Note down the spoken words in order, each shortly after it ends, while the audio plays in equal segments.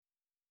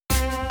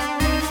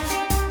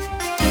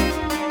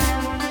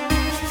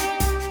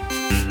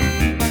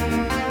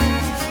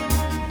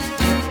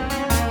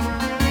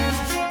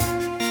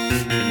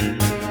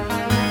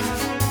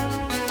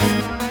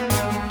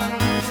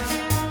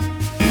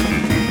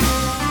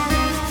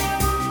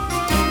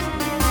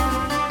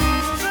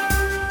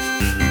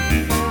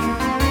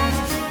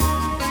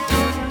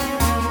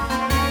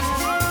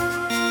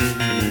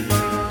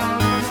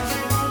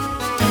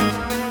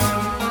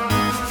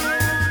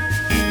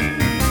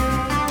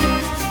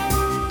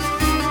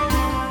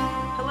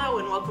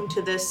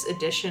this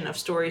edition of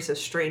Stories of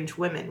Strange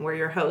Women. We're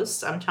your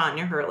hosts. I'm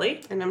Tanya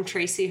Hurley. And I'm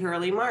Tracy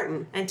Hurley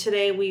Martin. And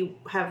today we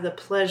have the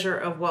pleasure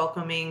of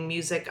welcoming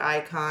music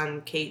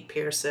icon Kate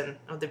Pierson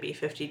of the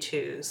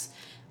B-52s.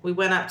 We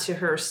went up to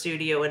her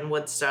studio in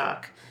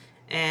Woodstock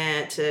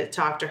and to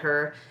talk to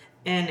her,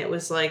 and it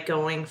was like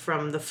going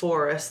from the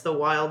forest, the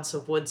wilds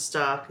of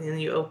Woodstock,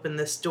 and you open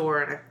this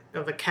door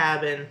of a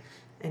cabin,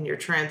 and you're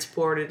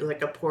transported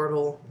like a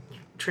portal,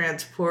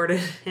 transported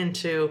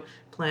into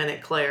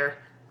Planet Claire.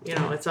 You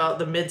know, it's all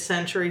the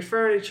mid-century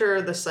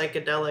furniture, the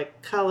psychedelic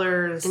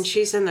colors. And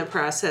she's in the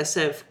process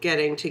of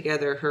getting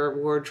together her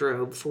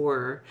wardrobe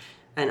for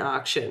an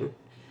auction.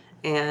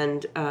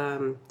 And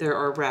there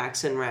are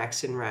racks and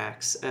racks and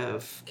racks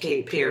of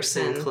Kate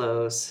Pierson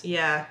clothes.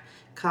 Yeah,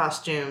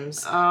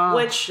 costumes. Oh.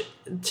 Which,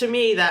 to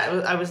me,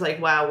 I was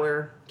like, wow,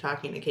 we're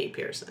talking to Kate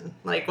Pierson.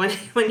 Like, when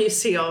you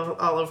see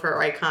all of her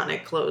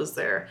iconic clothes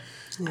there.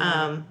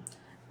 Yeah.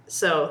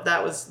 So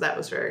that was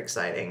very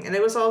exciting. And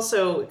it was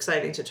also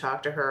exciting to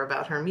talk to her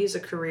about her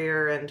music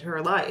career and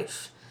her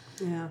life.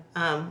 Yeah.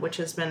 Which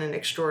has been an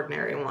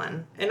extraordinary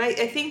one. And I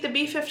think the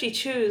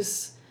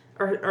B-52s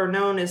are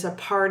known as a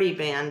party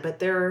band, but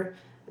they're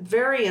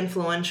very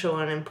influential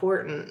and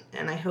important,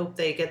 and I hope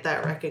they get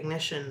that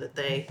recognition that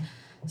they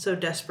so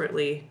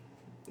desperately,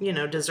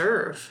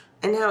 deserve.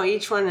 And how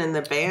each one in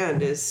the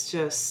band is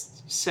just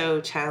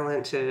so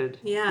talented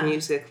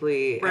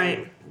musically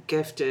and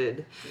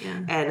gifted,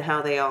 and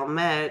how they all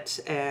met.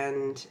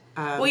 And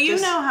well, you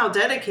know how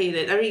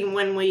dedicated, I mean,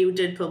 when we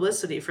did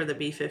publicity for the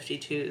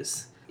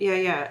B-52s.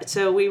 Yeah.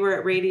 So we were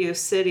at Radio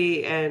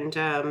City,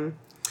 and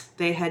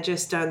they had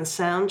just done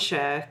sound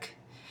check,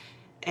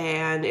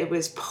 and it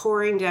was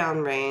pouring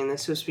down rain.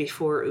 This was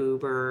before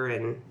Uber,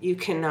 and you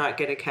cannot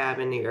get a cab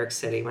in New York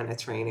City when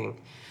it's raining.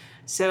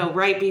 So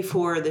right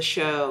before the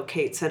show,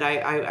 Kate said,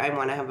 I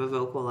want to have a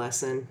vocal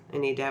lesson. I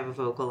need to have a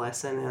vocal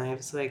lesson. And I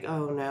was like,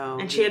 oh, no.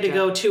 And she had to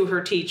go to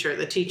her teacher.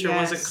 The teacher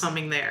wasn't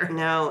coming there.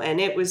 No, and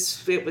it was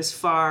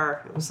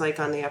far. It was like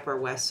on the Upper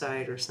West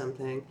Side or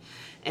something.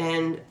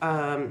 And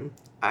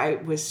I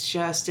was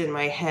just in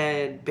my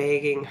head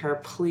begging her,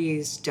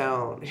 please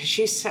don't.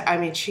 She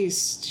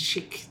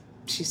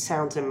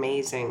sounds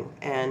amazing,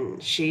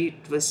 and she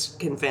was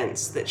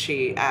convinced that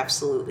she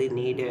absolutely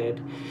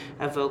needed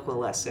a vocal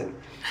lesson,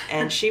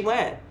 and she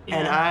went.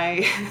 And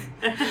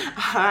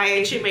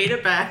and she made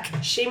it back.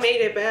 She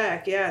made it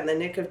back, in the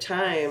nick of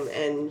time.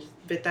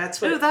 But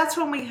that's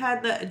when we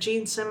had the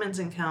Gene Simmons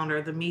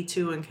encounter, the Me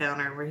Too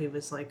encounter, where he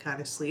was like kind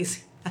of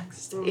sleazy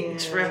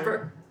backstage.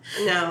 Remember?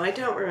 No, I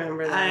don't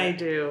remember that. I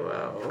do.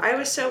 Oh. I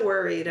was so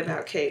worried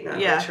about Kate not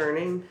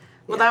returning.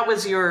 Well, that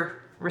was your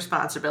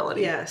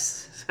responsibility.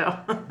 Yes. So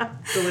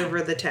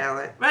deliver the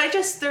talent. But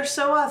they're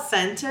so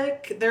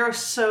authentic. They're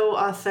so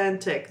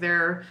authentic.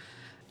 They're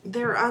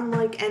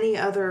unlike any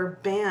other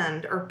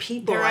band or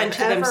people I've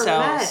ever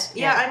met.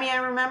 Yeah, I mean, I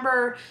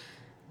remember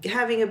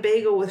having a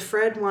bagel with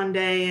Fred one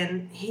day,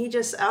 and he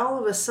just all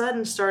of a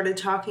sudden started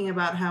talking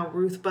about how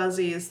Ruth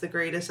Buzzy is the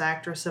greatest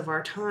actress of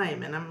our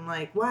time, and I'm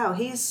like, wow,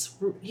 he's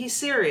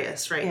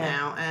serious right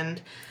now,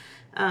 and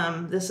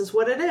this is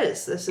what it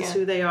is. This is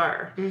who they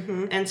are.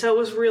 Mm-hmm. And so it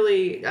was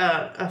really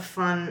a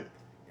fun,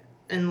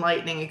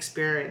 enlightening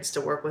experience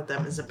to work with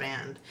them as a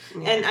band.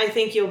 Yeah. And I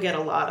think you'll get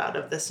a lot out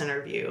of this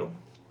interview.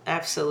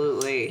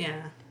 Absolutely.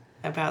 Yeah.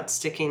 About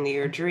sticking to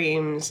your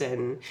dreams,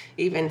 and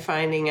even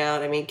finding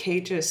out, I mean,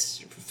 Kate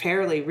just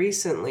fairly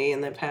recently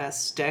in the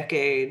past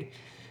decade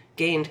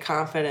gained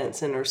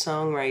confidence in her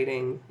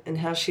songwriting, and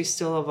how she's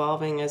still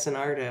evolving as an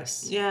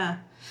artist. Yeah.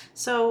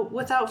 So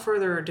without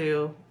further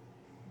ado,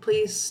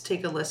 please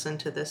take a listen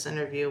to this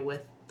interview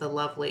with the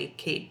lovely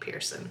Kate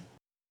Pierson.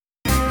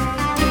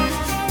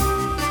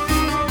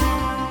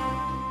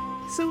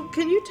 So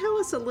can you tell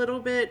us a little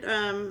bit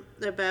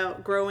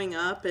about growing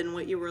up and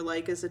what you were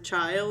like as a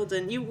child?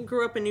 And you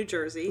grew up in New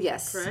Jersey,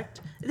 yes,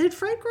 correct? Did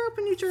Fred grow up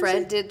in New Jersey?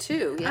 Fred did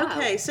too, yeah.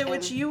 Okay, so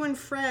it's you and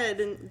Fred,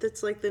 and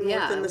that's like the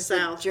north and the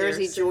south.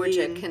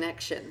 Jersey-Georgia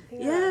connection.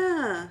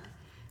 Yeah.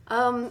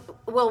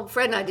 Well,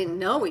 Fred and I didn't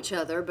know each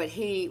other, but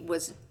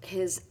his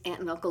aunt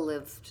and uncle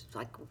lived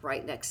like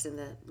right next in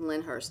the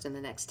Lyndhurst, in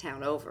the next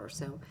town over.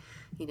 So,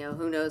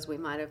 who knows? We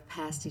might have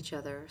passed each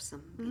other.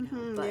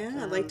 But,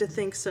 I'd like to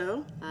think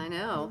so. I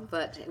know,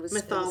 but it was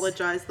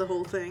mythologize the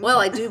whole thing. Well,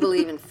 I do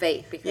believe in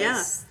fate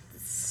because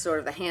sort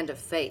of the hand of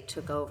fate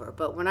took over.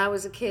 But when I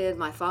was a kid,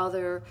 my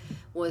father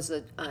was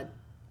a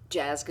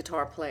jazz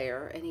guitar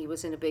player, and he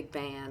was in a big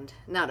band.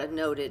 Not a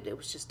noted, it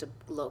was just a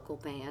local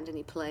band, and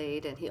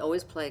he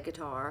always played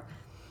guitar.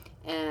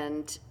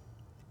 And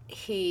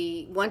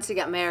once he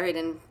got married,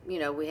 and he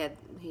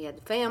had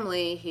a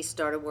family, he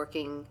started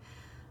working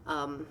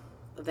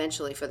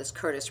eventually for this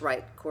Curtiss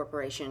Wright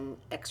Corporation,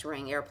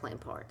 X-Wing airplane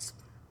parts,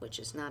 which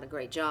is not a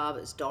great job.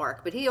 It's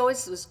dark, but he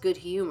always was good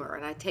humor,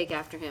 and I take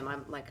after him.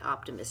 I'm like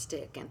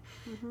optimistic, and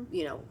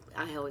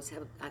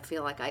I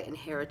feel like I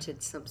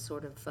inherited some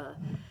sort of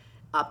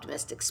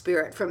optimistic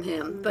spirit from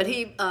him. But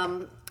he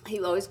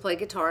always played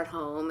guitar at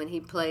home, and he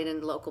played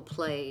in local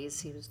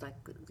plays. He was like,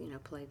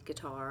 played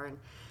guitar, and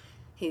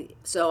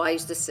So I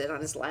used to sit on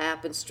his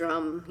lap and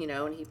strum,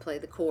 and he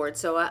played the chords.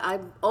 So I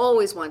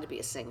always wanted to be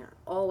a singer,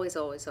 always,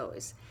 always,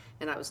 always.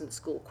 And I was in the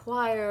school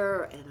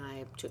choir, and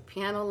I took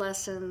piano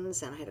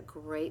lessons, and I had a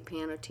great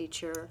piano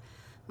teacher,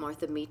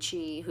 Martha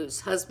Michi,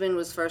 whose husband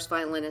was first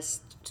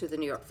violinist to the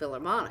New York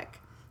Philharmonic,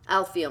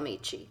 Alfio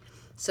Michi.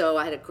 So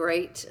I had a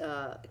great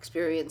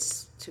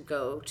experience to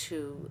go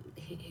to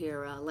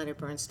hear Leonard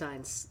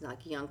Bernstein's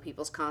young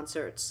people's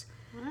concerts.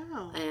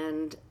 Wow.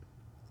 And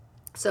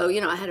so,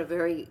 I had a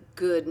very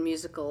good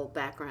musical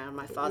background.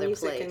 My father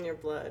Music played. in your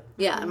blood.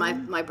 Yeah, and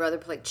my brother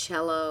played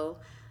cello,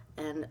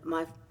 and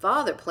my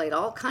father played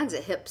all kinds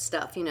of hip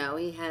stuff. He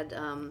had,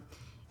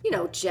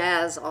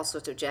 jazz, all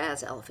sorts of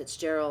jazz, Ella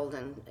Fitzgerald,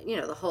 and,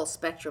 the whole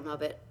spectrum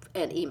of it,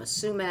 and Ema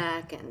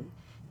Sumac, and,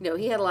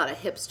 he had a lot of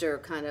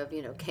hipster kind of,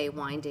 Kay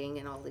Winding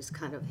and all these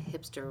kind of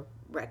hipster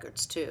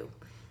records, too,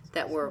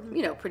 that were,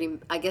 pretty,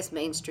 I guess,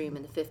 mainstream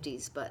in the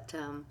 50s, but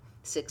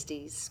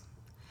 60s.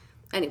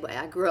 Anyway,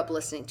 I grew up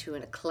listening to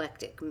an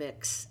eclectic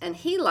mix, and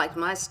he liked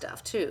my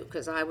stuff too,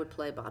 because I would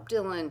play Bob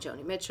Dylan,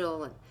 Joni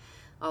Mitchell, and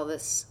all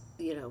this,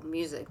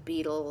 music,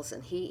 Beatles,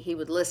 and he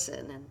would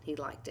listen, and he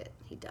liked it.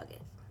 He dug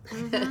it.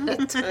 Mm-hmm.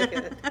 He dug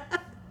it.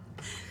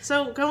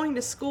 So going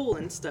to school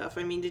and stuff,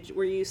 I mean,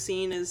 were you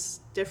seen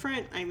as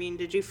different? I mean,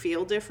 did you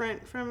feel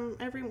different from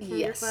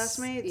your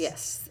classmates?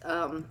 Yes.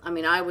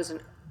 I was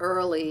an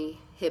early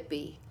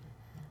hippie.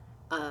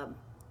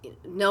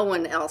 No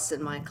one else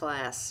in my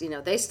class,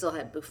 they still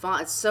had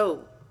bouffants. It's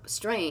so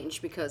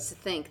strange because to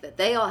think that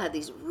they all had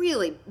these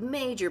really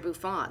major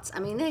bouffants. I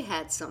mean, they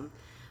had some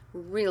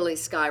really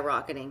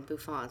skyrocketing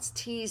bouffants,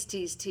 tease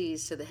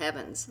to the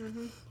heavens.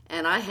 Mm-hmm.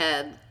 And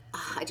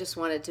I just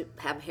wanted to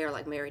have hair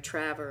like Mary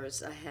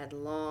Travers. I had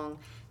long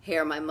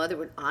hair. My mother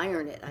would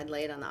iron it. I'd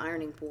lay it on the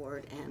ironing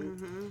board,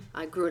 and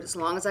I grew it as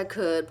long as I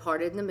could,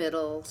 parted in the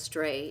middle,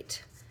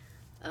 straight.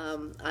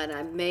 And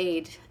I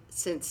made...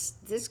 Since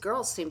these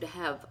girls seemed to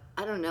have,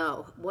 I don't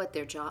know what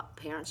their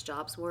parents'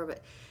 jobs were,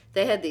 but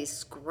they had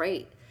these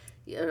great,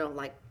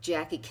 like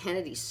Jackie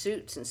Kennedy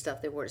suits and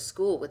stuff they wore to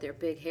school with their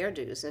big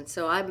hairdos. And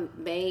so I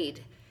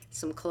made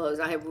some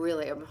clothes. I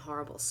really am a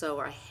horrible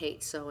sewer. I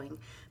hate sewing,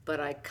 but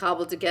I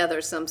cobbled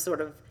together some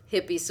sort of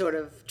hippie sort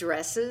of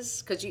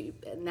dresses because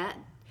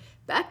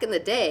back in the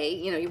day,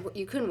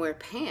 you couldn't wear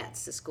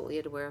pants to school. You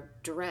had to wear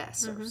a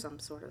dress or some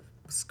sort of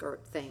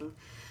skirt thing.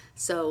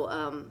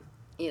 So.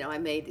 I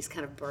made these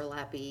kind of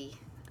burlap-y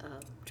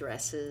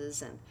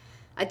dresses, and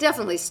I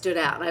definitely stood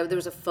out. There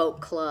was a folk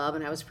club,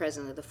 and I was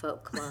president of the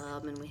folk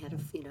club, and we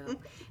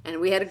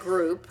had a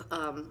group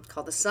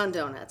called the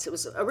Sundonuts. It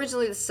was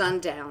originally the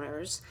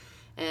Sundowners,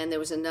 and there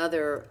was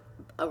a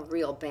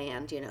real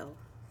band,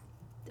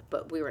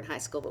 but we were in high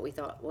school, but we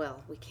thought,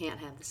 well, we can't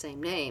have the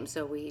same name,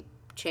 so we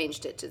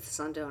changed it to the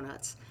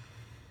Sundonuts.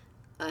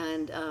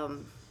 And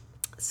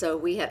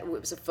so it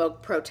was a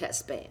folk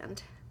protest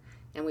band.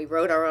 And we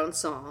wrote our own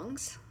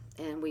songs,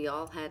 and we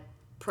all had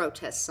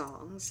protest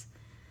songs.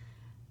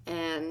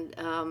 And,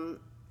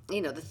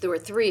 there were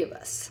three of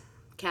us,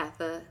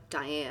 Katha,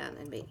 Diane,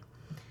 and me.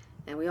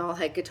 And we all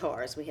had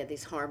guitars. We had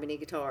these harmony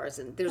guitars,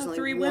 and there's only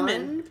three one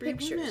women.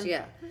 pictures.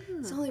 Yeah,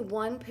 There's only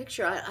one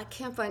picture. I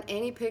can't find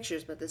any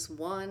pictures, but this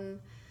one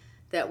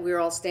that we're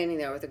all standing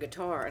there with a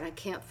guitar, and I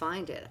can't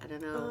find it. I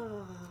don't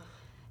know. Oh.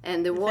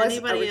 And there was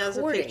anybody a has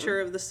a picture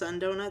of the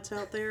Sundonuts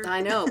out there?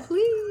 I know,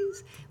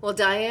 please. Well,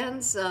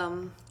 Diane's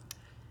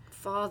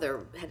father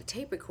had a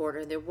tape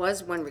recorder. There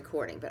was one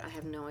recording, but I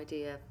have no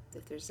idea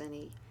if there's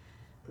any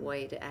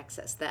way to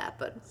access that.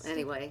 But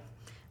anyway,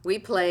 we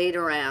played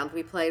around.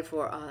 We played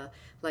for I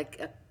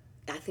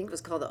think it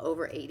was called the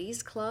Over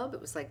 80s Club. It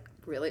was like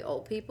really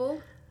old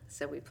people.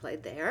 So we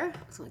played there. It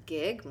was one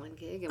gig.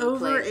 And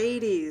Over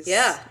 80s.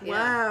 Yeah.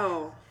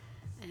 Wow.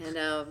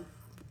 And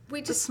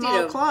we just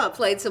small club.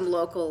 Played some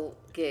local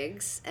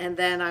gigs, and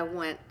then I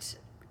went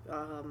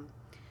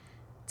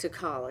to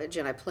college,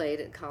 and I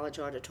played at College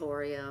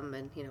Auditorium,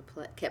 and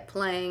kept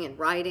playing and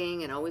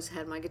writing, and always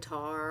had my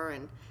guitar,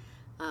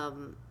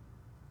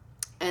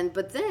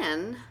 but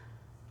then,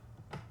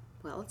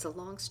 well, it's a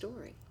long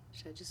story.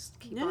 Should I just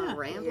keep on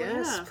rambling?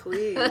 Yes,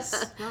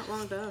 please. Not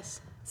long to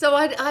us. So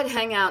I'd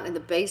hang out in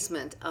the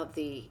basement of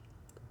the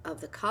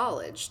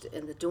college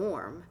in the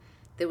dorm.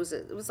 It was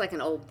like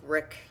an old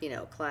brick,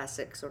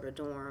 classic sort of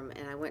dorm,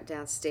 and I went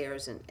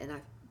downstairs and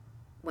I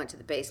went to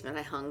the basement.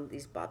 I hung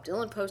these Bob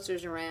Dylan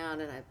posters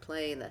around, and I'd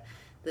play.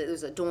 There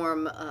was a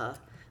dorm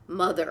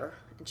mother,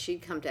 and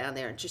she'd come down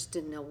there and just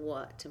didn't know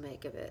what to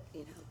make of it,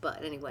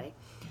 But anyway,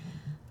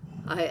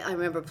 I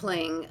remember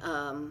playing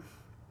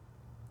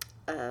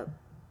at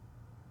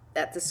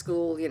the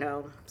school,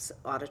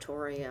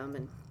 auditorium,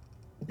 and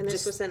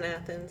this was in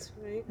Athens,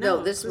 right?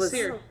 No, this was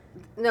here.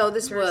 No,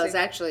 this was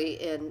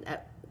actually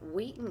at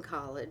Wheaton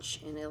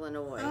College in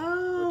Illinois,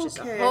 which is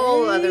a Okay.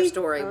 whole other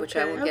story, which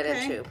I Okay. won't get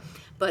into.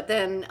 But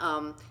then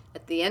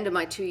at the end of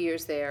my 2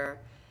 years there,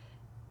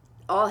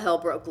 all hell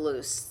broke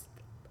loose.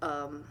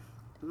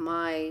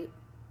 My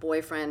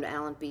boyfriend,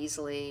 Alan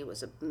Beasley,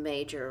 was a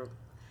major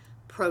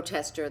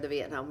protester of the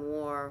Vietnam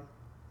War.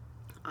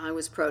 I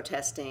was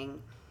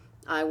protesting,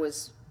 I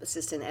was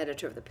assistant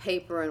editor of the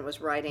paper and was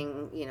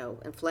writing,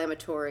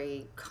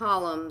 inflammatory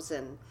columns,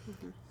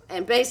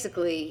 and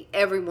basically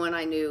everyone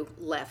I knew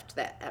left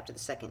that after the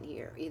second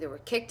year. Either were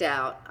kicked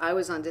out. I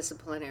was on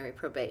disciplinary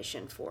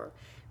probation for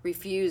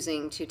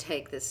refusing to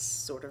take this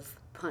sort of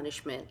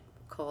punishment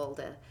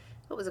called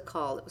what was it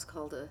called? It was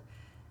called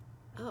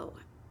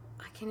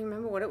I can't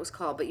remember what it was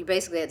called, but you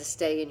basically had to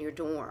stay in your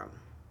dorm.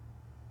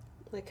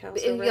 Like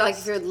house arrest? Like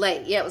if you're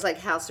late. Yeah, it was like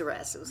house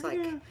arrest. It was like,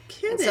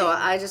 kidding. And so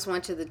I just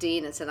went to the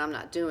dean and said, I'm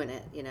not doing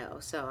it,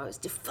 So I was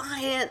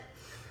defiant.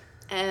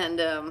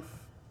 And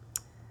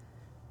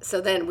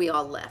so then we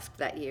all left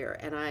that year,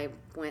 and I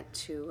went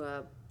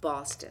to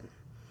Boston.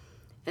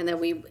 And then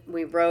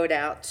we rode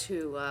out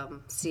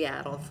to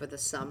Seattle for the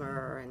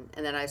summer,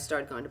 and then I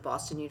started going to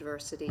Boston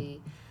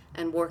University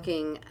and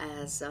working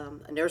as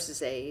a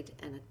nurse's aide,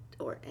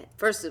 or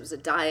first it was a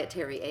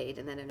dietary aide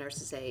and then a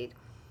nurse's aide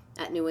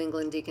at New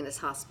England Deaconess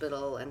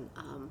Hospital and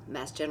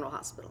Mass General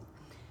Hospital.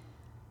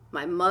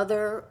 My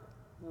mother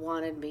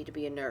wanted me to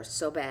be a nurse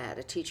so bad,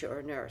 a teacher or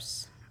a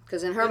nurse,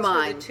 because in her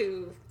mind, were the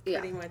two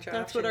pretty much options.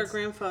 That's what our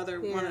grandfather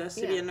wanted us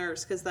to be, a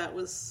nurse, because that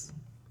was,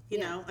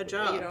 a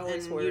job. You'd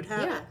always and work. you'd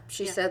have it.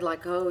 She said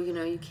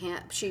you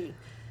can't. She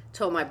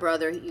told my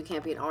brother, you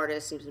can't be an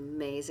artist. He was an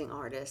amazing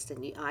artist,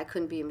 and I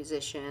couldn't be a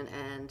musician.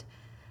 And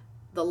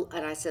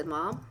I said,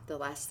 Mom, the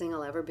last thing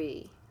I'll ever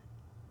be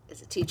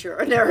is a teacher or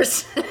a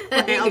nurse.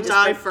 I'll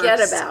die forget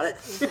first. about it.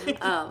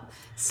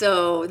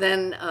 So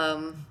then,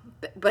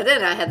 but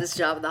then I had this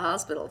job in the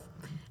hospital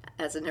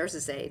as a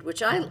nurse's aide,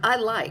 which I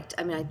liked.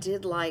 I mean, I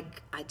did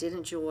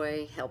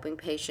enjoy helping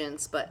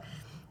patients, but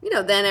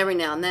then every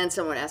now and then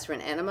someone asked for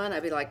an enema, and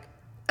I'd be like,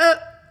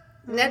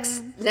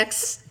 next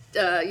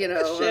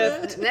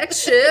shift.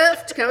 Next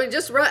shift. Can we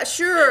just run?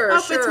 Sure.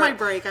 It's my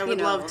break. I would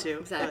love to.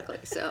 Exactly.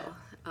 But. So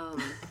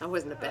I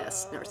wasn't the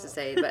best nurse's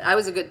aide, but I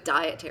was a good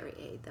dietary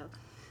aide, though.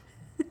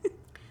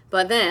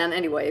 But then,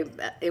 anyway,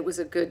 it was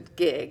a good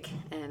gig,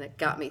 and it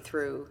got me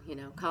through,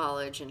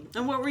 college. And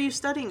what were you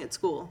studying at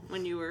school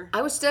when you were?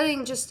 I was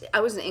studying I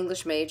was an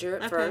English major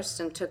at first,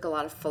 and took a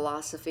lot of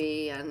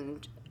philosophy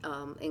and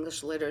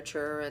English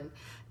literature. And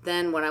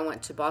then when I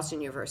went to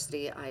Boston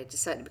University, I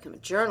decided to become a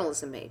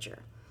journalism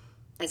major.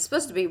 It's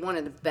supposed to be one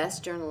of the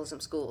best journalism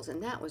schools,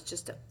 and that was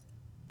just a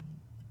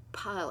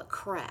pile of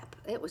crap.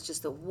 It was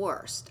just the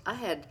worst. I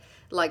had,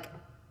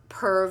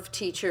 perv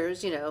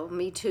teachers,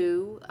 me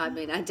too. I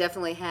mean, I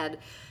definitely had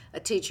a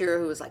teacher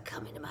who was like,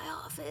 come into my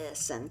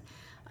office, and,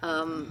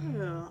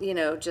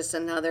 just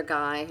another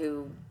guy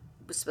who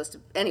was supposed to,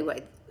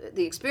 anyway,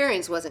 the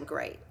experience wasn't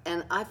great.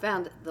 And I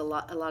found a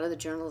lot of the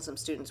journalism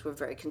students were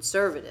very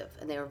conservative,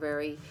 and they were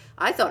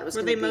I thought it was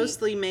Were they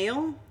mostly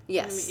male?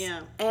 Yes. I mean,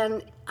 yeah.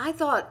 And I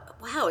thought,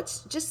 wow,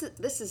 it's just,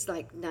 this is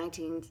like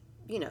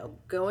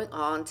going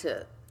on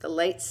to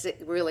the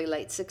really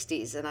late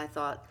 60s, and I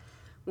thought,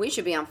 we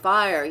should be on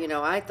fire.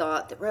 I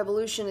thought the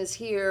revolution is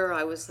here.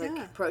 I was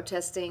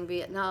protesting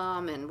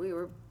Vietnam, and we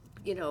were,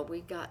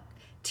 we got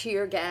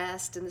tear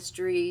gassed in the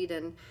street,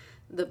 and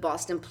the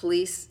Boston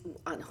police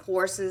on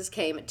horses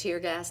came and tear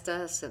gassed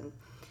us. And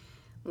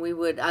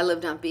I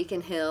lived on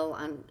Beacon Hill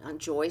on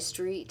Joy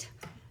Street.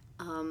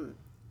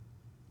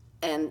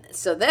 And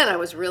so then I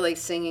was really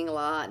singing a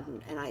lot,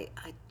 and I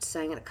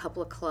sang in a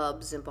couple of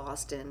clubs in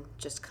Boston,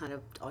 just kind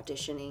of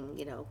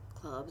auditioning,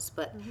 clubs.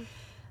 But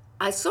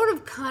I sort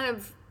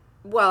of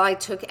I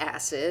took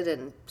acid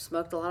and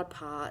smoked a lot of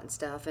pot and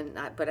stuff,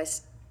 but I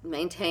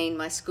maintained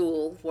my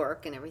school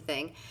work and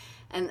everything,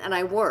 and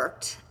I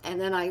worked, and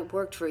then I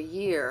worked for a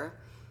year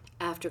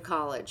after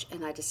college,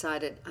 and I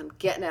decided I'm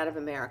getting out of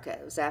America.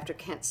 It was after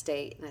Kent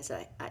State, and I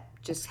said, I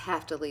just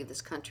have to leave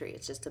this country.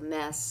 It's just a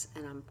mess,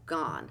 and I'm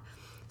gone.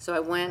 So I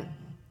went,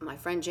 my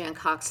friend Jan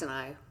Cox and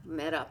I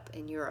met up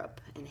in Europe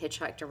and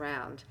hitchhiked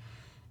around.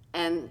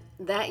 And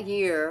that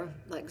year,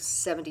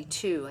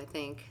 72, I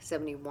think,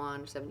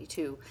 71,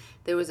 72,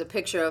 there was a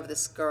picture of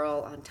this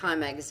girl on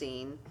Time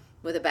magazine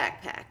with a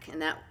backpack.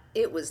 And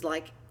it was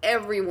like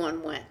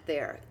everyone went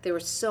there. There were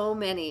so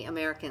many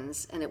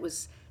Americans, and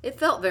it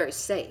felt very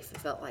safe. It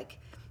felt like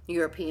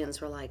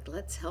Europeans were like,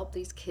 let's help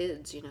these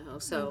kids,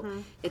 So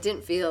it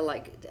didn't feel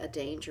like a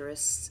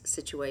dangerous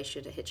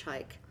situation to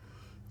hitchhike.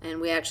 And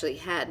we actually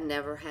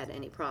never had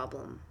any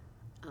problem,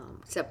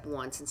 except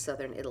once in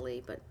southern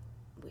Italy, but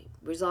we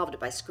resolved it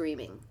by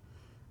screaming.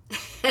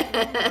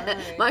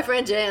 Right. My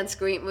friend Jan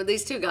screamed. With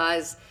these two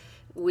guys,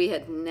 we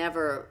had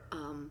never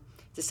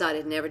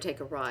decided never take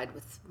a ride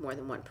with more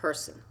than one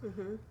person.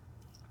 Mm-hmm.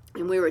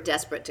 And we were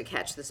desperate to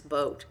catch this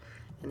boat.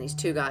 And these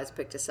two guys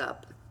picked us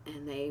up,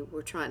 and they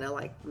were trying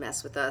to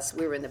mess with us.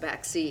 We were in the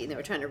back seat, and they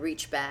were trying to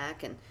reach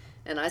back, and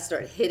I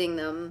started hitting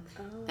them.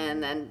 Oh.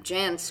 And then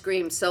Jan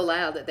screamed so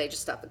loud that they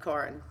just stopped the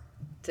car and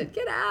said,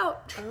 get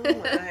out. Oh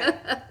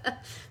my.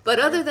 But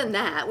other than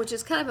that, which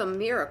is kind of a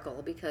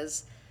miracle,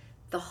 because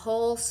the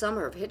whole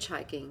summer of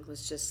hitchhiking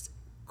was just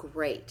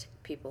great.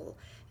 People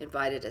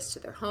invited us to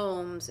their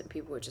homes, and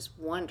people were just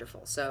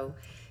wonderful. So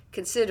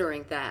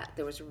considering that,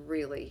 it was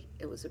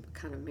a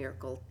kind of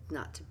miracle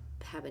not to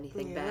have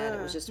anything bad.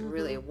 It was just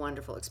really a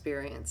wonderful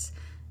experience.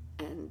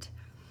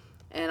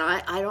 And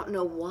I don't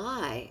know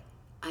why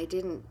I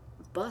didn't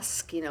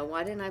busk,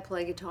 why didn't I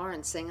play guitar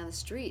and sing on the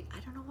street? I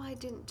don't know why I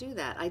didn't do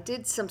that. I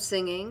did some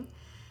singing,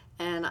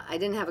 and I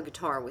didn't have a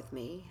guitar with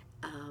me,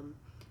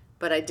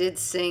 but I did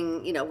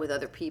sing, with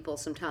other people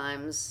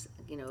sometimes,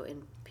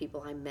 and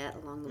people I met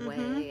along the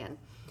way, and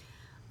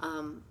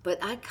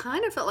but I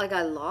kind of felt like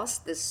I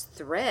lost this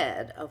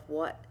thread of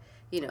what,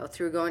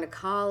 through going to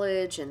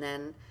college and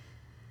then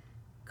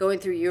going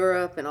through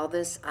Europe and all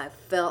this, I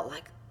felt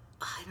like,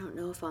 I don't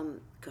know if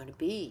I'm going to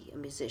be a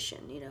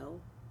musician,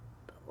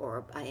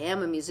 or I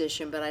am a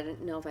musician, but I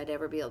didn't know if I'd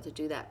ever be able to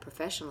do that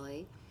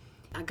professionally.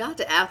 I got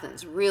to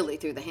Athens really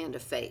through the hand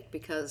of fate,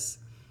 because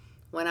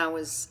when I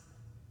was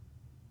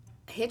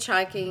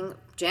hitchhiking,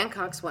 Jan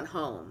Cox went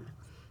home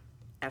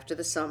after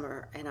the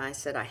summer, and I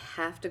said, I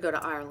have to go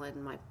to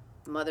Ireland. My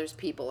mother's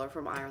people are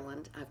from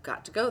Ireland. I've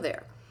got to go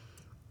there.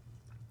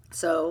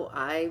 So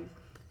I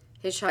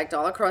hitchhiked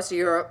all across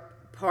Europe,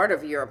 part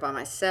of Europe by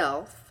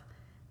myself,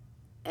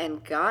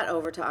 and got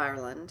over to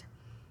Ireland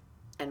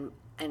and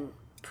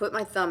put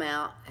my thumb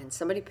out, and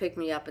somebody picked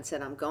me up and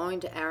said, I'm going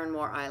to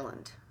Aranmore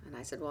Island. And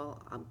I said,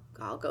 well,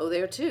 I'll go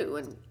there too.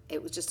 And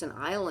it was just an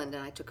island,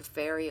 and I took a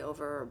ferry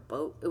over a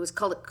boat. It was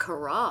called a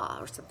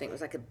Curragh or something. It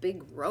was like a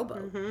big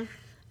rowboat. Mm-hmm.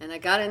 And I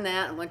got in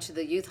that and went to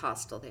the youth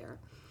hostel there.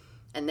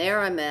 And there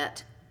I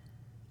met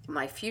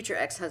my future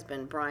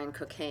ex-husband, Brian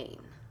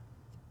Cocaine,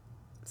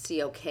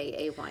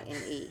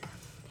 Cokayne.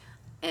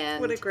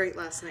 And what a great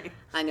last name.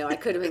 I know, I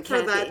could have been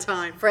Kathy. For that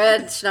time.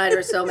 Fred Schneider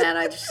is so mad,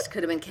 I just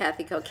could have been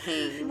Kathy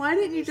Cocaine. Why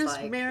didn't you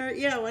just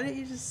marry? Yeah, why didn't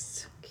you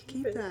just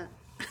keep that?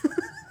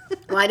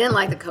 Well, I didn't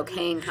like the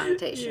cocaine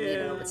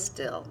connotation, but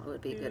still, it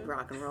would be a good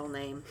rock and roll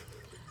name.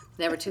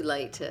 Never too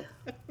late to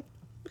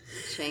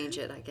change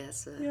it, I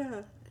guess.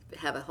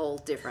 Have a whole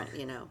different,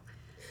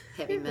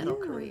 heavy metal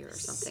career or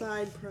something.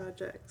 Side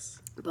projects.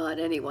 But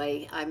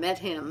anyway, I met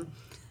him,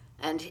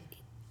 and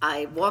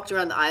I walked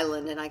around the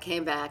island, and I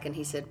came back, and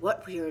he said,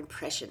 what were your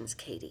impressions,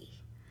 Katie?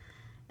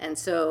 And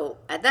so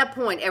at that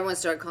point, everyone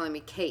started calling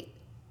me Kate.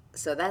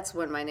 So that's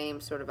when my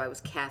name I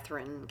was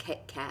Catherine,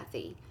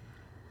 Kathy.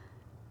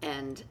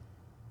 And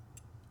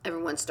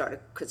everyone started,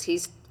 because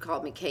he's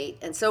called me Kate.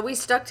 And so we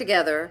stuck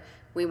together.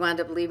 We wound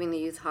up leaving the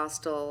youth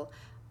hostel,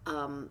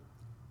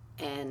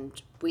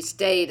 and we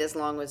stayed as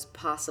long as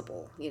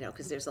possible,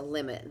 because there's a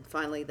limit. And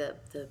finally,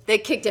 they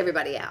kicked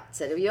everybody out.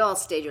 Said, you all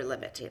stayed your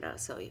limit,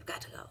 so you've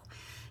got to go.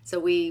 So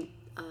we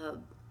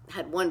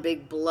had one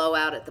big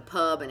blowout at the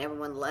pub, and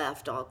everyone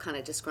left, all kind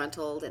of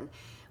disgruntled. And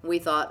we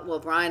thought,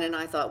 Brian and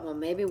I thought,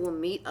 maybe we'll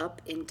meet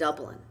up in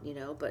Dublin,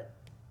 but,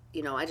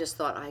 I just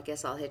thought, I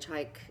guess I'll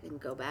hitchhike and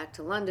go back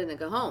to London and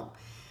go home.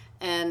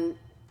 And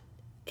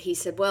he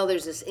said,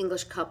 there's this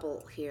English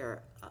couple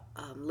here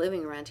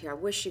living around here. I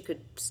wish you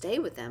could stay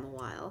with them a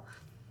while.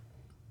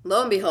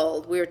 Lo and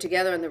behold, we were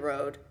together on the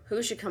road.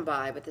 Who should come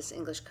by but this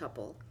English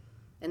couple?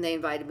 And they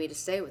invited me to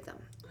stay with them.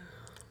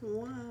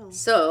 Wow.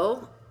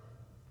 So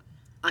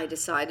I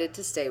decided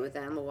to stay with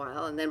them a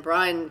while, and then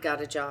Brian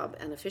got a job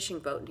on a fishing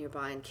boat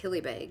nearby in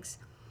Killybegs.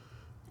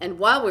 And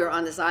while we were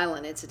on this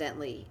island,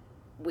 incidentally,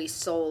 we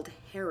sold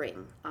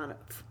herring on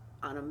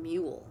a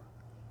mule.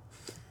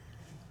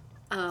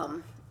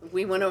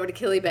 We went over to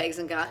Killybegs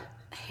and got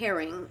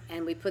herring,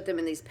 and we put them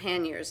in these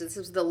panniers. This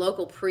was the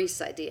local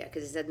priest's idea,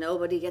 because he said,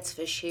 nobody gets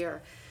fish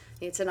here.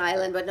 It's an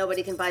island, but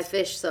nobody can buy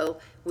fish. So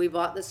we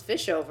bought this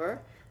fish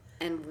over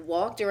and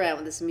walked around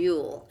with this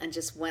mule and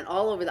just went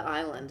all over the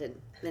island.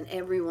 And then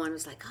everyone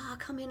was like,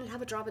 come in and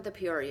have a drop at the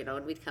Pure,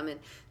 and we'd come in.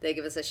 They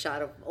give us a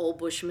shot of Old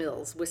Bush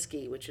Mills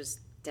whiskey, which was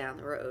down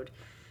the road.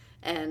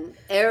 And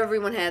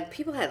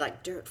people had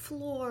like dirt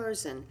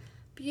floors and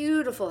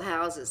beautiful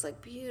houses,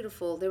 like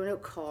beautiful. There were no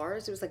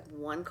cars. There was like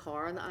one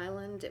car on the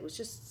island. It was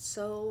just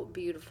so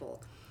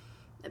beautiful.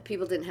 And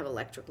people didn't have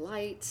electric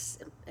lights,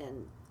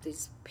 and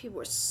these people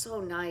were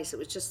so nice. It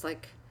was just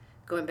like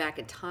going back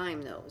in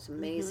time, though. It was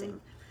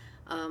amazing.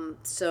 Mm-hmm.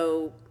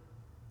 So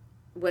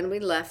when we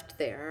left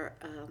there,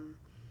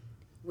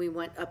 we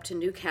went up to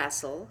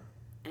Newcastle,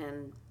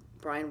 and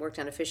Brian worked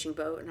on a fishing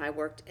boat, and I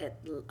worked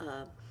at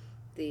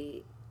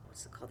the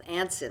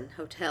Anson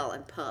Hotel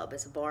and Pub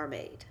as a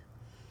barmaid.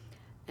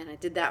 And I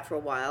did that for a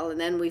while, and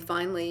then we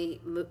finally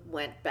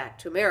went back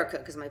to America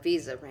because my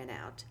visa ran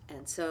out.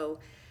 And so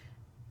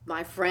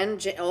my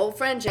old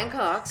friend Jan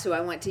Cox, who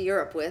I went to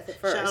Europe with at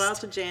first. Shout out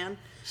to Jan.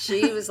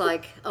 She was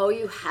like,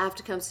 you have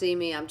to come see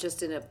me. I'm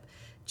just in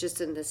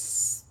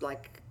this,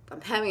 like,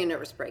 I'm having a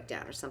nervous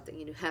breakdown or something.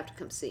 You have to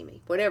come see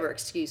me. Whatever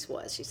excuse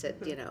was, she said,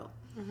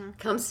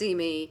 come see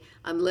me.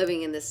 I'm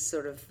living in this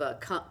sort of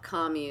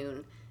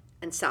commune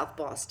in South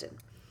Boston.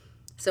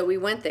 So we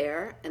went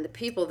there, and the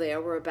people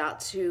there were about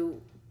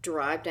to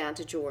drive down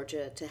to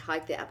Georgia to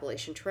hike the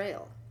Appalachian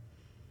Trail.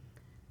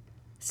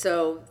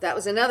 So that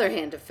was another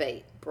hand of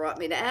fate. Brought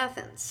me to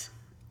Athens.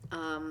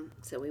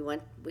 So we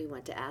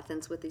went to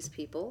Athens with these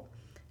people,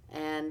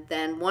 and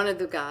then one of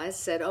the guys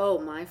said,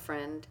 my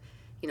friend,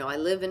 I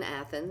live in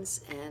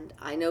Athens, and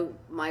I know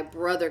my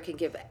brother can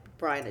give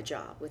Brian a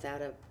job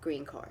without a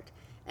green card.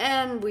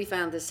 And we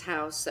found this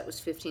house that was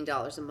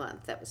 $15 a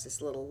month. That was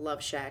this little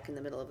love shack in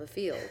the middle of a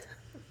field.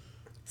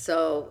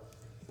 So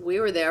we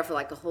were there for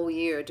like a whole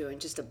year doing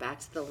just a back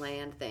to the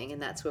land thing. And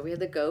that's where we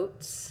had the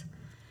goats.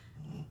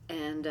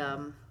 And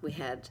we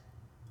had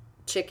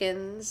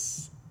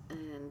chickens.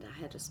 And I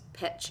had this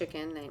pet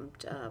chicken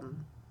named,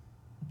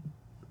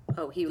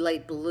 he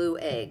laid blue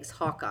eggs.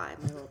 Hawkeye,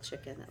 my little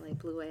chicken that laid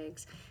blue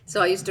eggs. So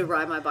I used to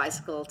ride my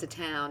bicycle to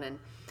town and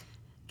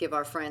give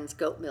our friends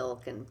goat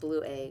milk and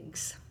blue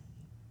eggs.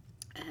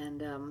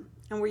 And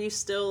were you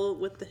still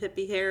with the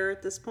hippie hair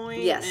at this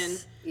point?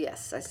 Yes,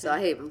 yes. I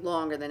had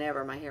longer than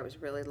ever. My hair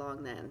was really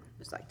long then. It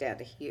was like down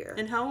to here.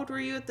 And how old were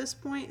you at this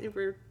point? You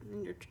were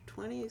in your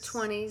 20s?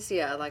 20s,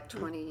 yeah, like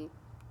 23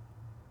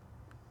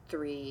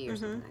 or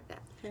something like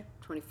that. Okay.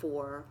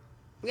 24.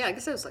 Yeah, I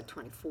guess I was like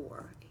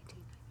 24, 18.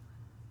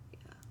 Yeah.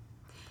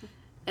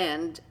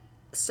 And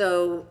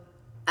so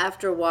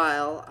after a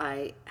while,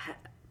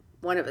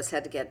 one of us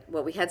had to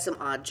we had some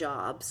odd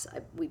jobs.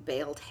 We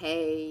baled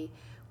hay.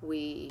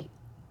 We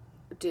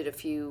did a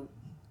few,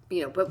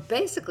 but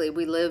basically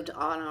we lived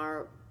on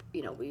our,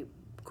 we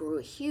grew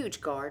a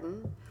huge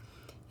garden,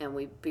 and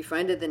we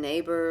befriended the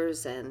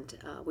neighbors, and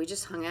we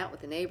just hung out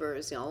with the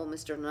neighbors, old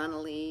Mr.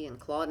 Nunnally and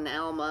Claude and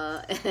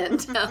Alma,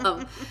 and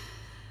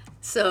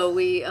so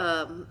we,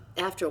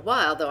 after a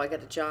while, though, I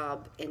got a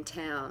job in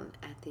town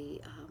at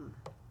the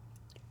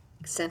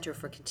Center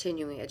for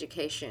Continuing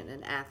Education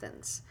in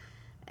Athens,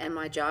 and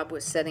my job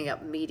was setting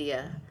up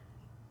media,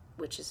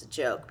 which is a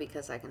joke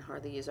because I can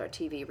hardly use our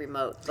TV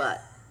remote,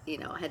 but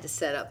I had to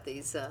set up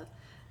these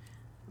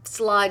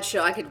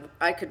slideshow.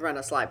 I could run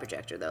a slide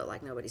projector though,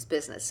 like nobody's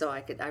business. So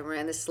I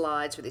ran the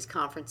slides for these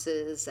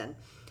conferences, and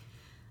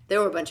there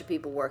were a bunch of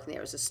people working there.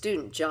 It was a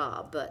student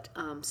job, but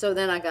so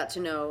then I got to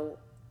know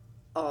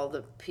all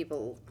the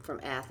people from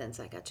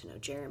Athens. I got to know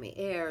Jeremy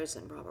Ayers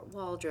and Robert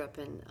Waldrop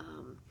and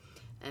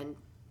and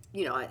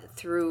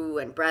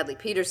Bradley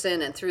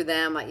Peterson, and through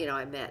them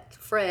I met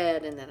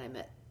Fred, and then I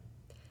met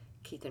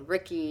Keith and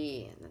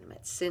Ricky, and then I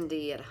met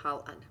Cindy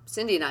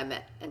Cindy and I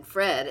met, and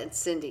Fred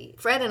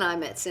and I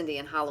met Cindy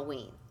in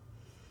Halloween,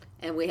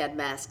 and we had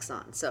masks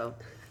on, so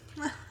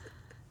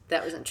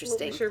that was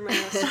interesting. What was your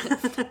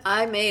mask?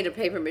 I made a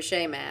paper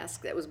mache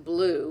mask that was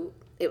blue.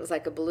 It was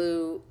like a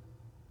blue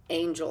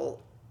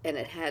angel, and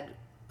it had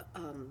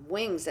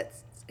wings that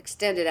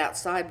extended out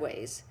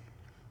sideways,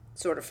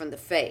 sort of from the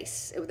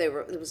face. It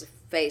was a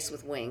face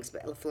with wings,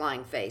 but a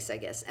flying face, I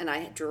guess, and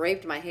I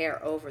draped my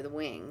hair over the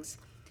wings.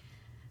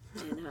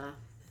 And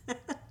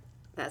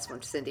that's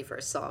when Cindy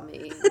first saw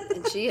me,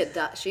 and she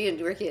and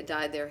Ricky had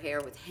dyed their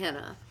hair with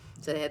henna,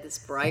 so they had this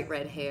bright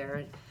red hair.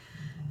 And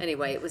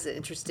anyway, it was an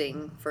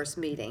interesting first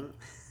meeting,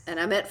 and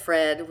I met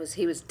Fred.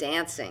 He was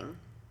dancing,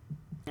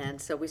 and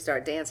so we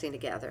started dancing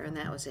together, and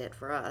that was it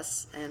for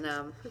us. And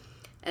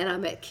I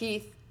met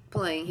Keith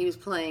playing. He was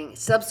playing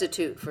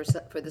substitute for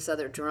this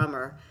other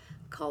drummer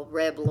called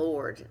Reb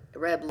Lord.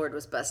 Reb Lord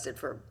was busted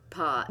for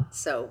pot,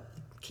 so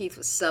Keith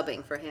was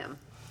subbing for him.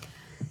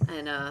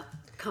 And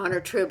Connor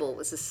Tribble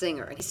was the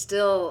singer, and he's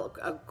still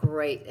a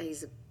great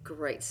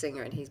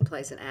singer, and he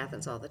plays in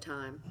Athens all the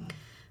time.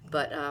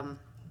 But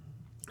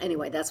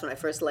anyway, that's when I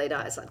first laid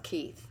eyes on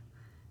Keith,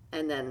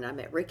 and then I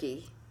met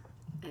Ricky,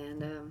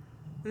 and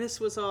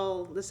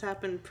this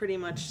happened pretty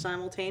much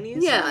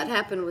simultaneously? Yeah, it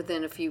happened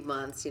within a few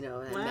months, and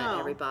wow. I met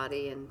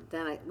everybody, and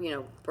then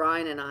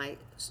Brian and I,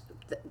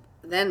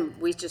 then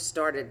we just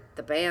started,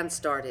 the band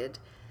started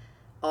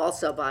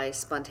also by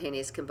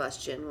spontaneous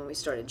combustion when we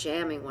started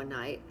jamming one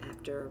night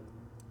after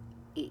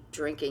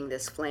drinking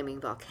this flaming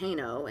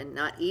volcano and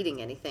not eating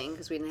anything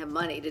because we didn't have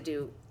money to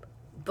do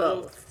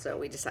both. So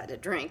we decided to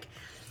drink.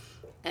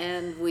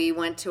 And we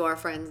went to our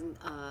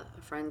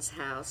friend's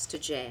house to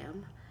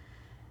jam.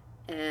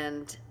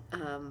 And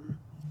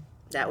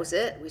that was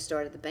it. We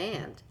started the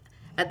band.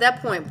 At that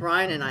point,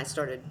 Brian and I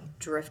started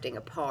drifting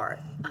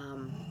apart.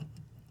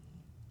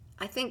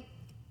 I think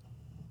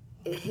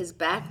his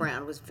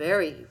background was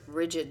very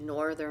rigid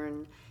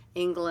Northern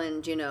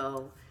England,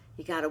 you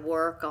got to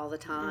work all the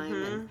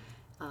time.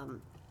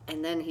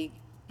 And then he,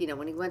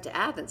 when he went to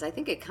Athens, I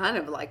think it kind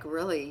of like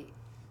really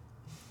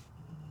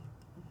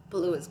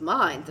blew his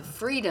mind, the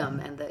freedom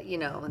and the,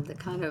 and the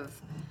kind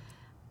of,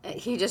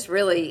 he just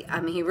really,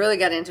 he really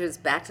got into his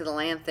back to the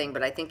land thing,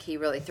 but I think he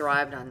really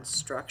thrived on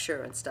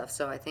structure and stuff.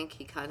 So I think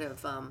he kind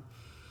of,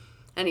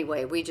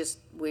 anyway, we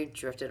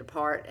drifted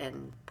apart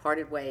and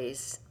parted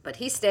ways. But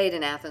he stayed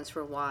in Athens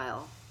for a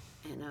while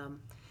and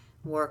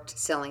worked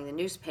selling the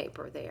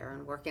newspaper there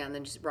and working on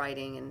the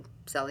writing and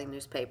selling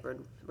newspaper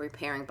and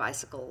repairing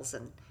bicycles.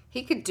 And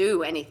he could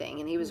do anything.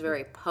 And he was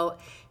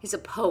he's a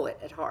poet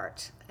at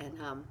heart.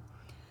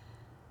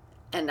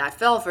 And I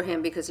fell for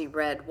him because he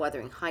read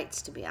Wuthering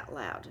Heights to me out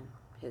loud in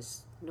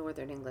his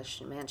Northern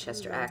English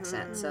Manchester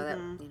accent. So that,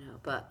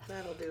 but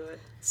that'll do it.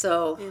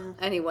 So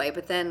anyway,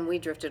 but then we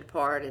drifted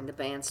apart and the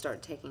band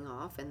started taking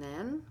off, and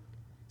then.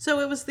 So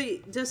it was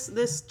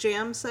this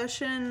jam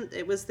session.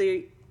 It was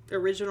the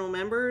original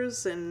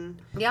members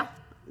and. Yeah.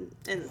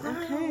 And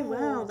okay,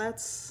 wow,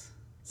 that's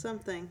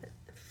something.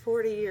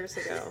 40 years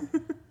ago.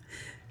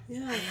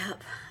 Yeah.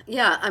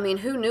 Yeah, I mean,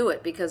 who knew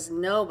it? Because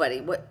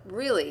nobody, what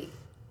really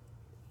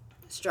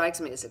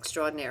strikes me as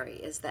extraordinary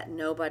is that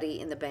nobody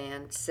in the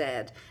band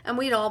said, and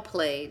we'd all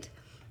played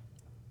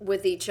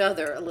with each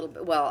other a little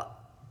bit. Well,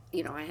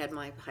 you know, I had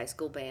my high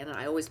school band, and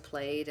I always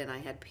played, and I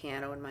had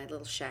piano in my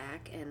little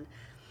shack, and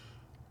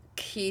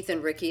Keith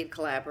and Ricky had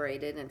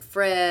collaborated, and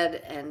Fred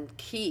and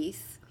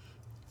Keith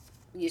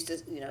used to,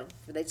 you know,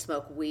 they'd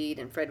smoke weed,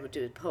 and Fred would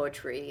do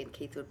poetry, and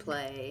Keith would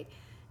play,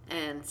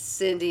 and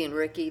Cindy and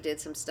Ricky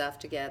did some stuff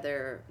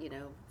together, you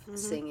know,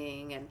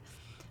 singing, and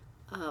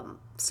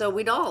so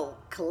we'd all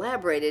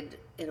collaborated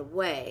in a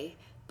way,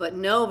 but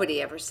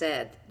nobody ever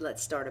said,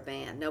 let's start a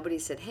band. Nobody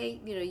said, hey,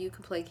 you know, you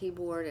can play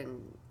keyboard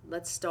and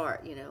let's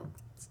start, you know,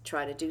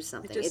 try to do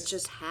something. It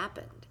just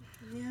happened.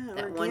 Yeah,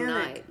 that organic. one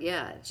night.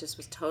 Yeah, it just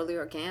was totally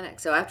organic.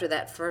 So after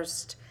that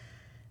first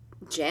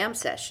jam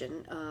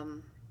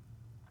session,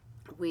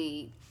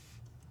 we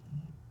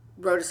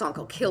wrote a song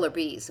called Killer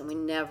Bees, and we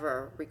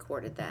never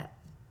recorded that.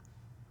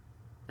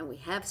 And we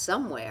have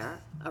somewhere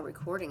a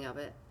recording of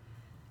it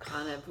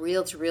on a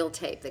reel-to-reel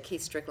tape that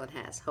Keith Strickland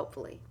has,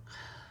 hopefully.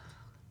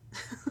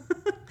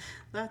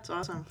 That's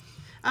awesome.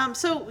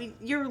 So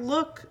your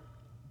look,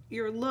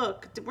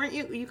 weren't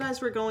you guys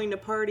were going to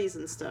parties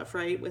and stuff,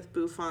 right? With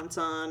bouffants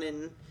on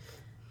and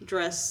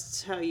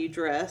dressed how you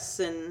dress,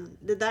 and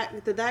did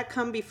that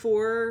come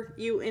before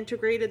you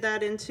integrated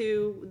that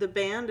into the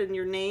band and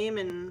your name?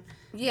 And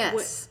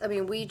yes, I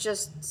mean, we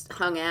just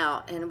hung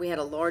out, and we had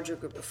a larger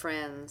group of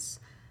friends.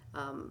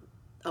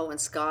 Owen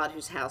Scott,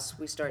 whose house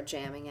we started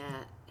jamming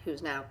at,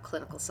 who's now a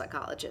clinical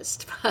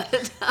psychologist,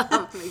 but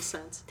makes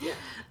sense. Yeah,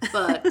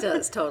 but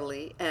does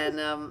totally.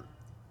 And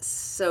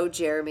so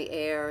Jeremy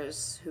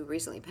Ayers, who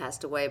recently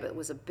passed away, but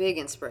was a big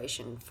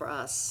inspiration for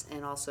us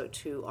and also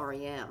to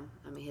REM.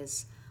 I mean,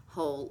 his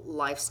whole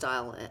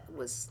lifestyle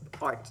was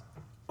art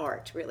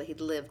really.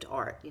 He'd lived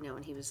art, you know,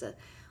 and he was a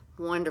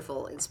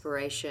wonderful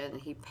inspiration.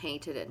 He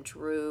painted and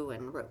drew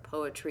and wrote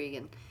poetry,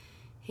 and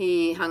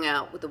he hung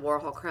out with the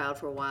Warhol crowd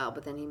for a while,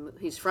 but then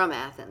he's from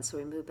Athens, so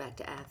he moved back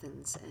to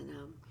Athens. And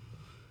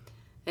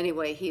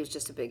anyway, he was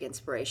just a big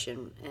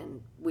inspiration,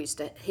 and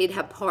he'd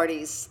have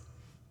parties.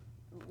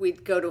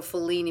 We'd go to a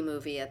Fellini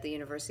movie at the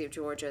University of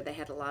Georgia. They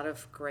had they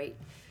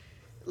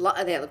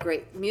had a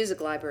great music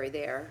library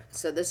there.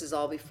 So this is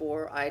all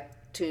before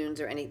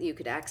iTunes or anything. You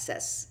could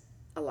access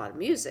a lot of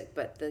music,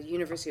 but the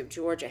University of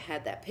Georgia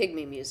had that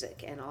pygmy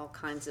music and all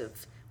kinds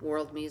of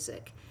world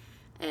music.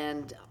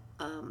 And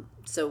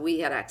so we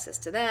had access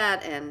to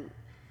that, and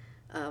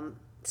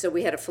so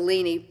we had a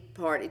Fellini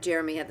party.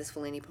 Jeremy had this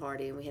Fellini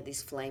party, and we had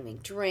these flaming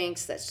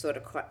drinks that sort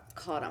of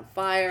caught on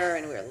fire,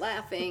 and we were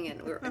laughing,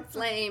 and we were in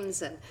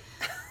flames, and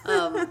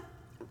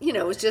you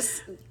know, it was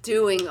just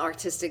doing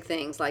artistic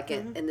things, like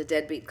in the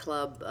Deadbeat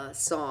Club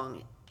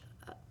song,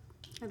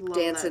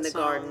 Dance in the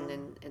song.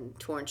 Garden and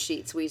Torn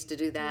Sheets. We used to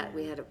do that. Yeah.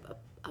 We had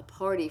a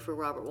party for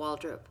Robert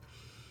Waldrop,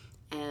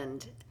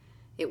 and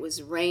it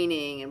was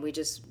raining, and we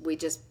just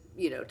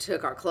you know,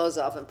 took our clothes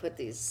off and put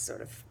these sort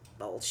of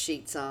old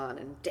sheets on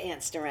and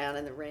danced around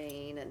in the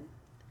rain.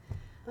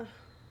 And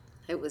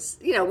it was,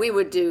 you know, we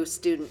would do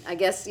I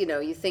guess, you know,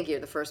 you think you're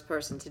the first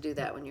person to do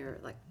that when you're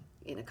like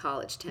in a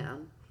college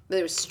town. But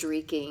there was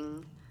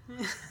streaking.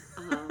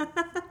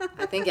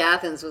 I think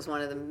Athens was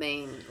one of the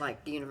main like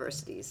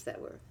universities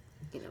that were,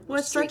 you know, it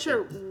was such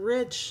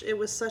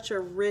a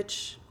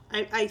rich,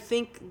 I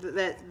think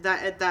that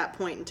at that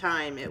point in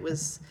time it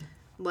was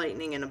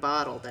lightning in a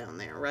bottle down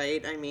there,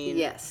 right? I mean,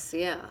 yes,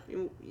 yeah.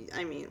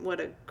 I mean,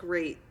 what a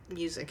great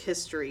music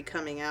history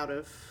coming out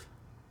of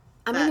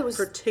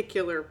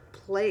particular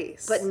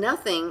place. But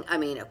nothing, I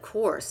mean, of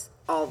course,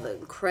 all the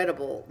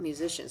incredible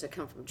musicians that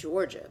come from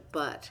Georgia,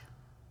 but,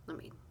 I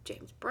mean,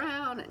 James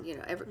Brown and, you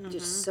know,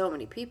 just so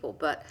many people.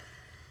 But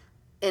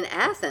in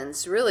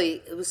Athens,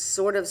 really, it was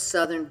sort of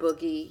Southern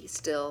boogie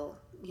still.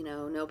 You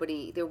know,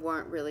 there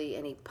weren't really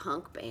any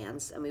punk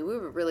bands. I mean, we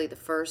were really the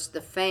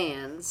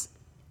Fans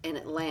in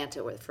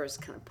Atlanta were the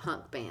first kind of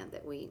punk band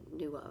that we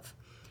knew of.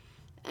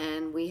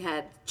 And we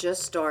had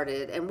just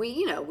started, and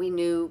we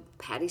knew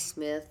Patti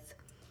Smith.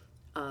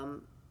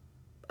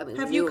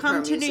 Have you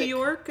come to New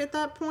York at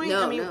that point?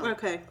 No, no.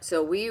 Okay.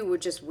 So we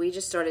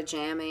just started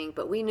jamming,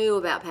 but we knew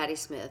about Patti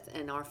Smith,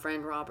 and our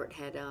friend Robert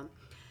had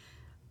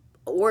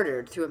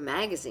ordered through a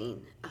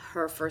magazine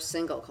her first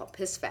single called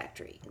Piss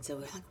Factory. And so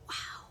we were like,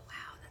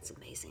 wow, that's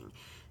amazing.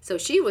 So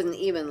she wasn't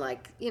even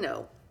like, you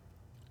know,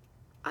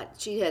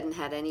 she hadn't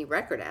had any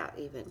record out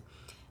even.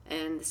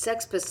 And the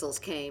Sex Pistols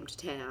came to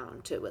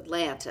town, to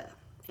Atlanta,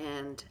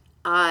 and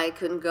I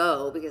couldn't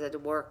go because I had to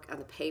work on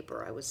the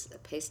paper. I was a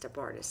paste-up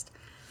artist.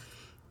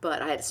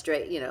 But I had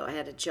I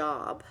had a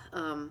job.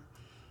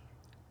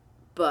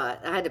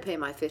 But I had to pay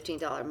my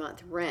 $15 a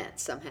month rent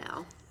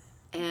somehow.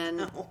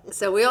 And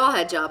so we all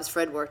had jobs.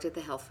 Fred worked at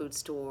the health food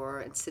store,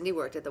 and Cindy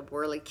worked at the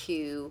Whirly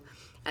Q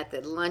at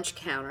the lunch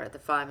counter at the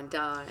Five and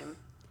Dime.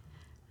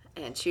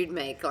 And she'd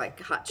make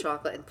like hot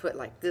chocolate and put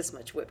like this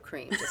much whipped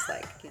cream, just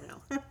like, you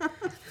know.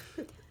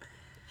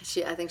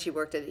 I think she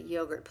worked at a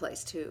yogurt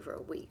place too for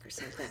a week or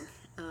something.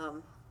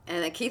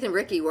 And then Keith and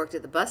Ricky worked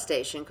at the bus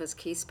station because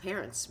Keith's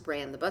parents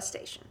ran the bus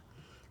station.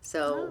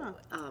 So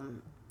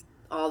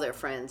all their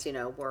friends,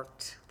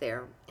 worked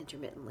there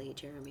intermittently.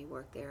 Jeremy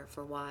worked there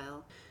for a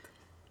while.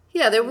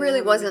 Yeah, there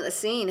really wasn't a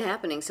scene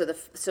happening.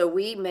 So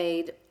we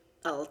made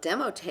a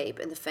demo tape,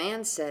 and the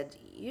fans said,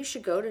 "You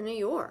should go to New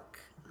York."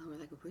 And we're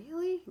like,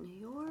 "Really? New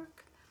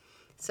York?"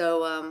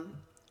 So,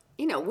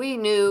 we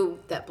knew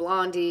that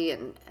Blondie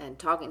and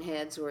Talking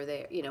Heads were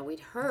there. We'd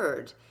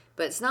heard,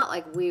 but it's not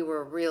like we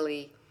were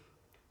really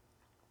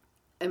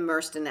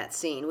immersed in that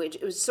scene.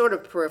 It was sort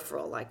of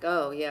peripheral, like,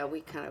 oh, yeah,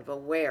 we kind of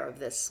aware of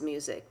this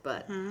music,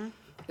 but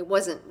it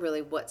wasn't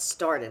really what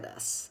started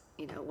us.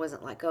 It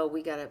wasn't like, oh,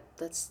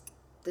 this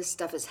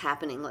stuff is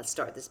happening, let's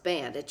start this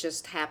band. It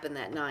just happened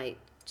that night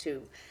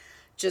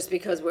just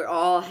because we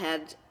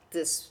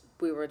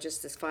were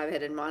just this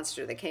five-headed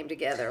monster that came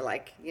together,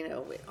 like,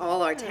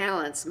 all our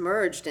talents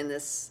merged in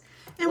this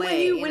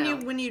way.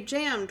 And when you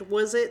jammed,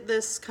 was it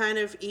this kind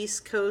of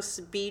East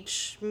Coast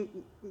beach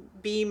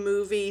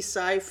B-movie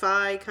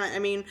sci-fi kind? I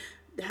mean,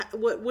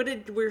 what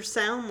did we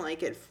sound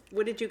like?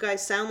 What did you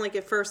guys sound like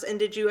at first? And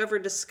did you ever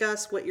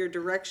discuss what your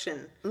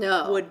direction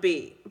would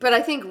be? But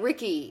I think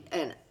Ricky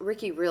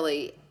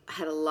really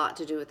had a lot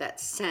to do with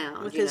that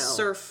sound. With his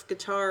surf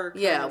guitar.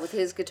 With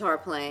his guitar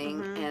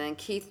playing. And then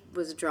Keith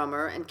was a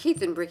drummer. And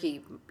Keith and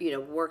Ricky,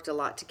 worked a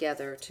lot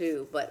together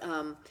too. But,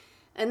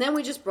 and then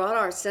we just brought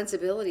our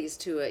sensibilities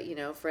to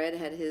it. Fred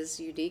had his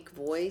unique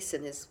voice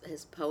and his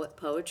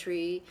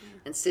poetry.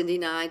 And Cindy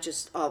and I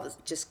just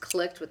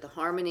clicked with the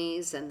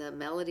harmonies and the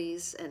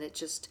melodies. And it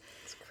just...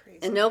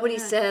 And nobody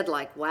said,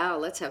 like, wow,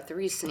 let's have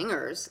three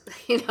singers.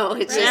 Who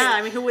would say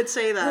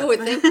that? Who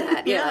would think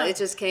that? Yeah, it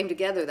just came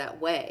together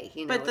that way.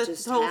 But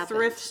the whole happened.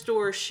 Thrift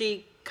store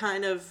chic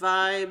kind of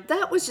vibe.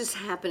 That was just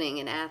happening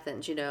in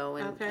Athens, and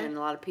a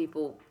lot of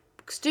people,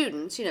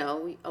 students,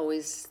 we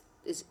always,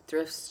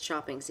 thrift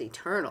shopping's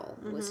eternal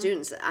with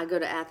students. I go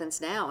to Athens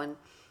now, and,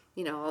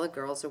 all the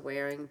girls are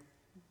wearing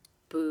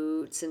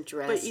boots and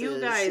dresses. But you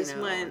guys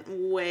went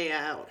way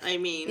out. I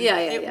mean,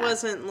 it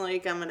wasn't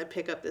like I'm going to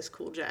pick up this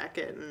cool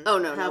jacket and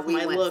have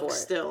my look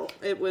still.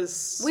 It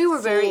was we were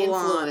very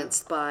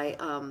influenced by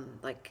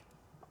like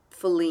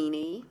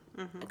Fellini.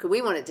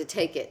 We wanted to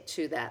take it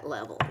to that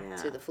level,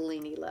 to the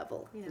Fellini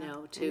level.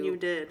 To and you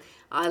did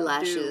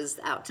eyelashes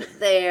out to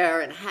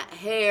there and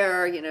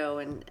hair.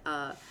 And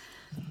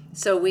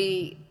so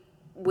we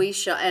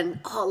shot, and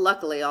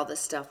luckily all this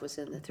stuff was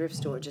in the thrift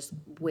store, just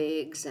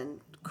wigs and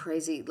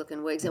crazy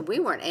looking wigs, and we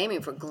weren't aiming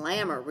for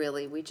glamour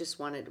really. We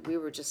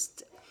were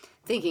just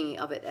thinking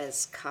of it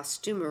as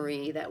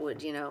costumery that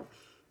would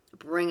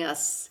bring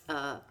us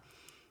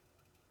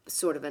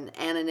sort of an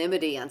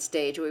anonymity on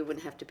stage where we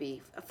wouldn't have to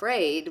be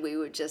afraid. We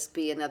would just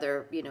be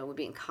another, we'd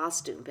be in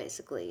costume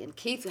basically. And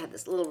Keith had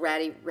this little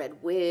ratty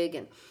red wig,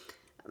 and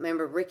I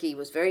remember Ricky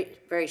was very,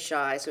 very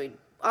shy, so he'd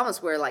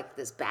almost wear like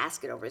this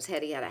basket over his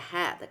head. He had a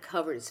hat that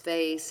covered his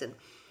face, and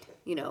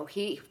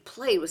he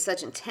played with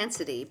such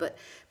intensity. But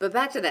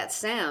back to that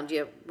sound,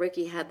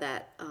 Ricky had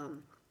that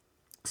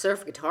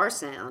surf guitar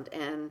sound,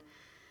 and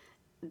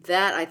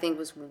that I think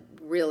was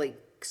really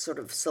sort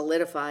of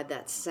solidified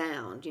that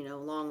sound,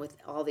 along with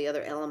all the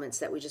other elements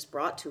that we just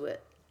brought to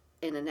it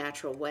in a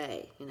natural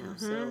way,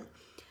 So,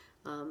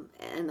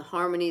 and the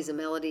harmonies and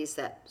melodies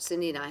that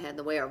Cindy and I had,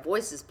 the way our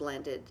voices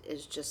blended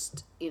is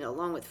just,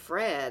 along with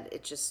Fred,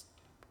 it just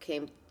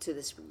came to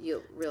this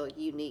real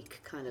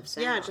unique kind of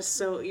sound. Yeah, just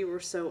so you were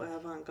so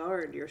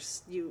avant-garde.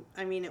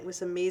 It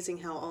was amazing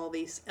how all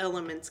these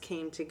elements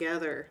came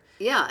together.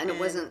 Yeah, and it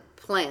wasn't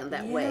planned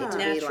that way to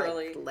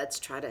naturally be like, let's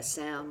try to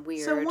sound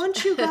weird. So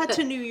once you got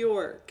to New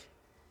York,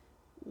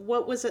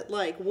 what was it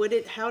like?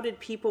 How did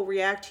people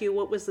react to you?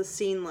 What was the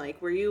scene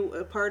like? Were you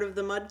a part of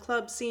the Mud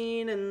Club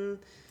scene and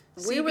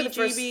we were the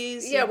first?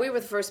 Yeah, we were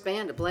the first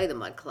band to play the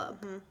Mud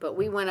Club, but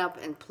we went up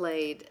and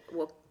played.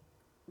 Well,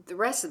 the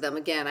rest of them,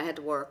 again, I had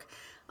to work.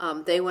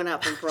 They went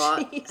up and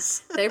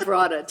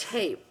brought a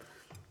tape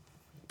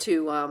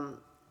to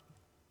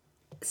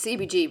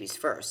CBGB's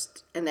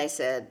first, and they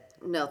said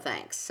no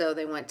thanks. So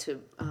they went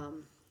to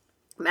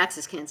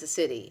Max's Kansas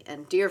City,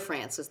 and Dear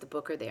France was the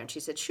booker there, and she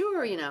said,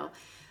 sure, we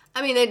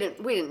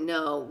didn't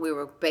know. We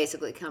were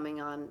basically coming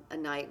on a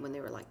night when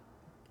there were like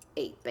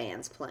 8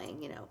 bands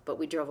playing, but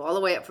we drove all the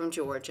way up from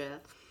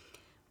Georgia.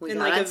 We in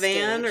like a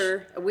van,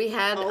 or we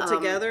had all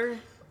together.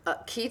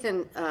 Keith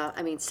and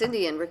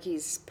Cindy and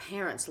Ricky's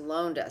parents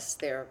loaned us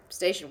their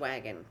station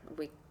wagon.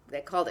 They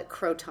called it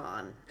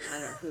Croton. I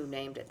don't know who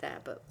named it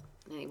that, but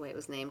anyway, it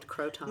was named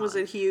Croton. Was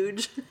it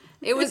huge?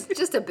 It was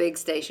just a big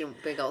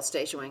old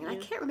station wagon. I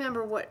can't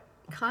remember what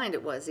kind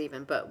it was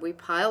even, but we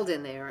piled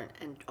in there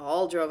and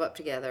all drove up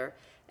together.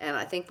 And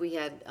I think we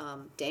had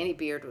Danny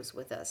Beard was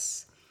with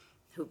us,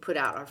 who put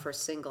out our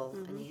first single,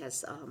 and he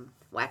has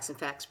Wax and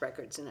Facts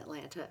Records in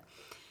Atlanta,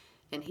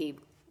 and he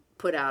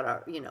put out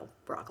our,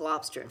 Rock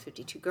Lobster and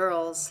 52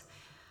 Girls.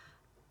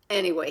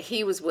 Anyway,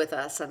 he was with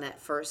us on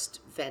that first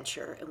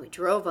venture, and we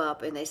drove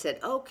up, and they said,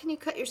 oh, can you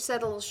cut your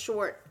set a little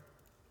short,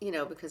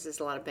 because there's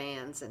a lot of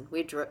bands, and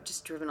we'd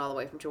just driven all the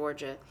way from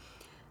Georgia.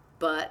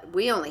 But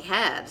we only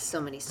had so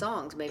many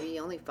songs, maybe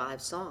only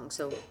 5 songs.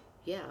 So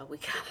yeah, we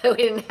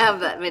didn't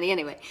have that many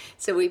anyway.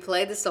 So we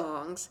played the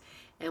songs,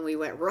 and we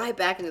went right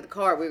back into the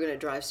car. We were going to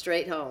drive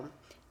straight home.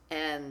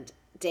 And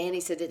Danny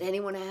said, did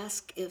anyone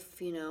ask if,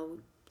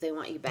 they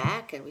want you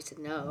back? And we said,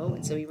 no.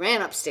 And so he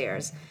ran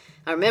upstairs.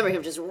 I remember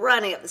him just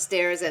running up the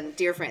stairs, and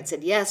dear Fran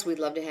said, yes, we'd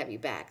love to have you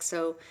back.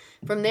 So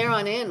from there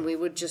on in, we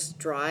would just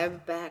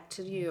drive back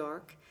to New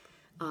York.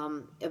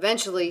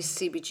 Eventually,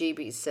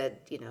 CBGB said,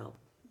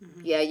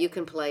 yeah, you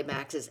can play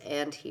Max's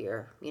and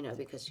here,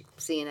 because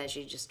seeing as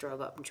you just drove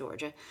up from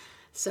Georgia.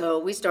 So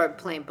we started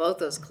playing both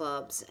those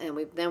clubs,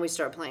 and then we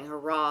started playing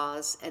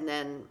Hurrahs, and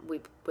then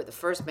we were the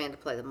first band to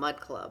play the Mud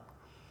Club.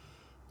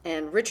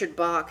 And Richard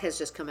Bach has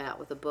just come out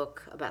with a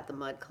book about the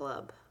Mud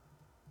Club.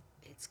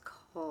 It's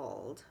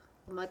called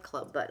The Mud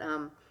Club, but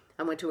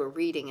I went to a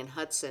reading in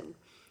Hudson,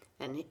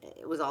 and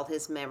it was all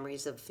his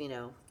memories of, the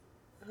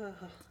Mud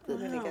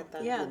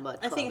Club.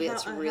 I think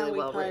it's really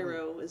well written.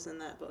 Pyro is in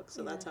that book,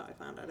 so that's how I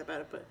found out about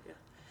it, but yeah.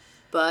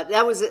 But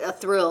that was a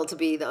thrill to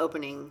be the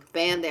opening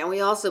band there. And we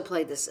also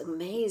played this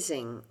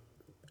amazing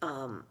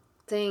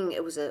thing.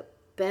 It was a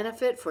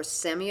benefit for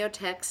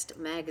Semiotext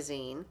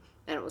magazine,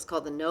 and it was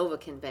called the Nova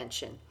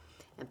Convention.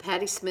 And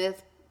Patti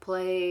Smith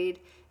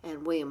played,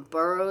 and William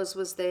Burroughs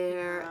was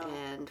there,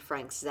 and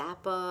Frank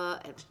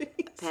Zappa, and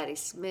Patti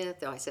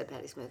Smith. Oh, I said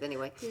Patti Smith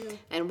anyway. Yeah.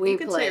 And we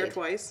played. You can say her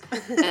twice.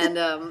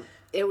 And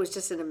it was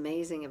just an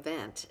amazing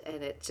event,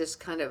 and it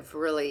just kind of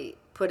really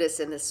put us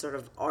in this sort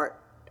of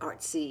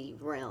artsy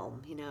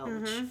realm,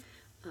 which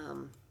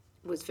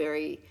was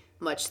very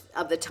much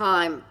of the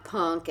time,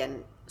 punk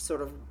and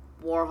sort of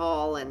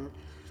Warhol and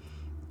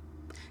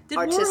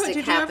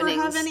artistic happenings. Did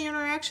you ever have any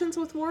interactions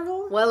with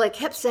Warhol? Well, I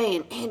kept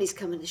saying, Andy's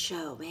coming to the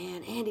show,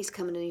 man. Andy's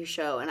coming to your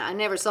show. And I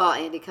never saw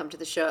Andy come to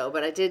the show,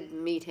 but I did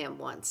meet him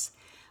once.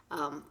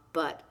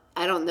 But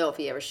I don't know if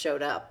he ever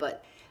showed up.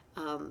 But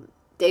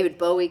David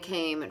Bowie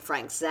came, and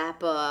Frank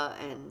Zappa,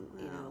 and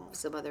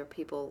some other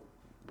people.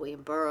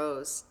 William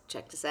Burroughs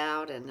checked us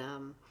out,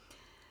 and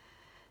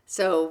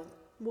so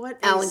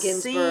Allen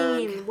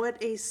Ginsberg. What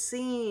a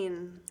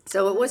scene!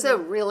 So it was a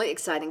really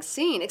exciting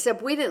scene.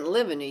 Except we didn't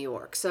live in New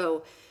York,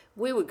 so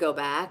we would go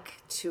back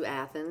to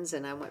Athens,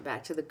 and I went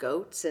back to the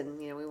Goats, and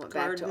we went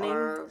back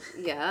to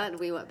and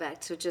we went back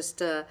to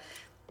just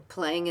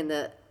playing in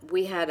the.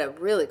 We had a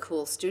really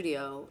cool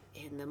studio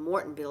in the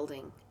Morton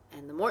Building,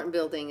 and the Morton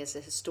Building is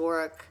a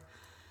historic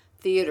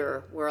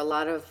theater where a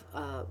lot of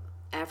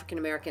African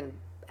American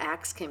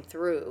acts came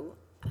through,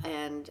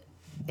 and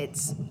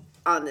it's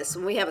on this,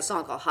 and we have a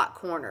song called Hot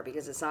Corner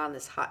because it's on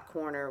this hot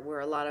corner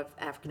where a lot of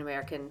African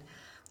American,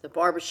 the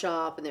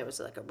barbershop, and there was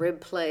like a rib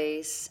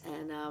place,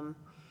 and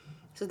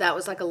so that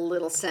was like a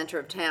little center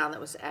of town that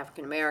was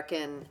African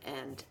American,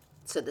 and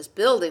so this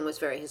building was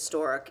very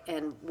historic,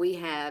 and we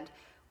had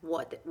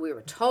what we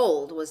were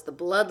told was the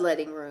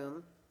bloodletting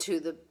room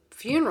to the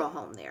funeral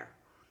home there.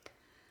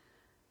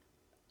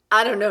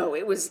 I don't know,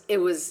 it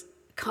was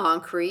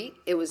concrete.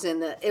 It was on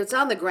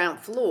the ground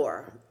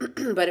floor,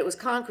 but it was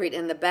concrete,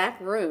 and the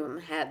back room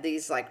had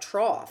these like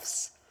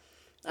troughs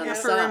on the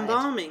for side.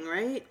 embalming,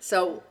 right?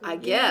 So I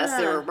guess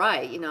they were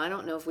right. I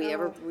don't know if we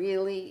ever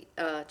really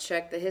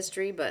checked the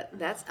history, but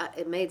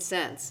it made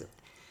sense.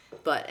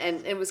 But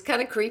and it was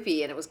kind of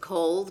creepy, and it was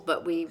cold,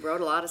 but we wrote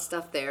a lot of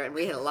stuff there, and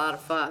we had a lot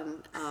of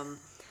fun.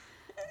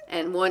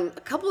 And a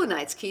couple of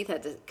nights Keith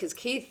had to, because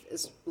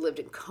Keith lived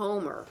in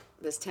Comer,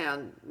 this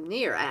town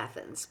near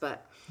Athens,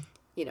 but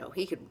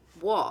he could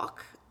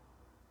walk,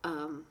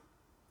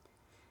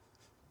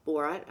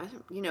 or I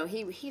don't,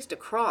 he used to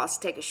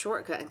take a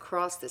shortcut and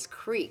cross this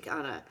creek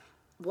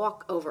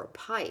walk over a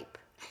pipe.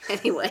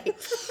 Anyway,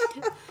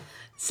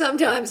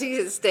 sometimes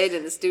he stayed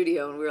in the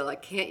studio, and we were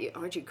like,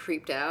 aren't you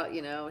creeped out?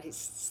 He's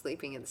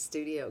sleeping in the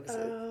studio,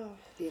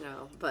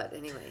 but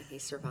anyway, he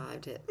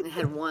survived it. And it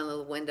had one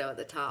little window at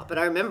the top, but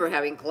I remember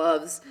having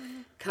gloves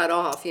cut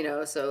off,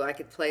 so I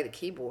could play the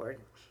keyboard.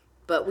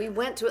 But we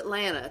went to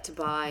Atlanta to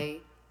buy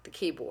the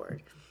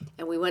keyboard,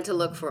 and we went to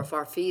look for a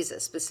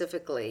Farfisa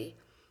specifically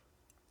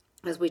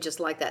as we just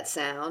liked that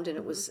sound, and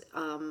it was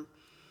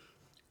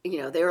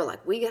they were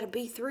like, we got a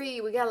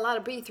B3, we got a lot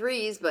of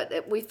B3s,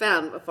 but we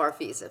found a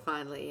Farfisa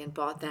finally and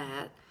bought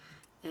that,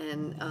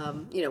 and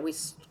we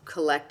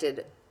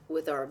collected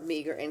with our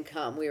meager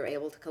income. We were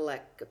able to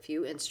collect a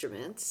few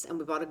instruments, and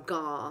we bought a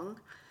gong.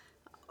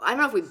 I don't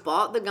know if we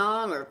bought the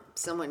gong or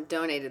someone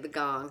donated the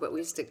gong, but we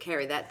used to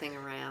carry that thing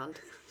around,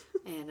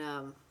 and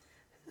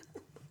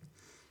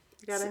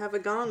you got to have a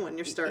gong when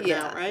you're starting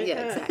out, right?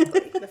 Yeah,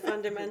 exactly. The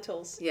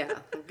fundamentals. Yeah,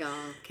 the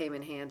gong came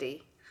in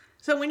handy.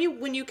 So when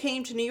you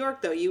came to New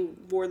York, though, you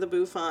wore the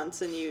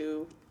bouffants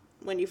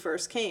when you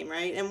first came,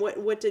 right? And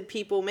what did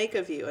people make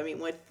of you? I mean,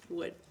 what?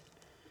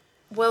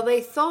 Well,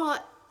 they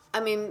thought. I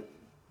mean,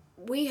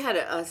 we had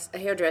a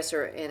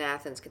hairdresser in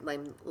Athens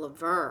named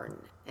Laverne,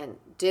 and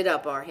did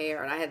up our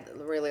hair, and I had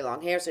really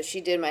long hair, so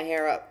she did my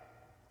hair up,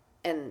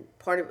 and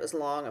part of it was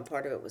long and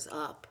part of it was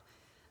up.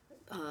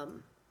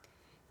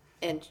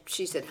 And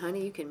she said,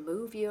 honey, you can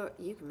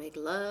make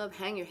love,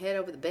 hang your head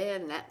over the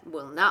bed, and that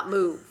will not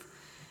move.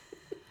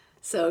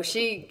 So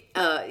she,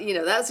 that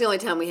was the only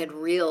time we had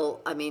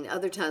real,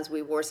 other times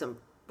we wore some,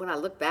 when I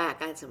look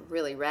back, I had some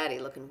really ratty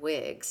looking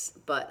wigs,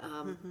 but,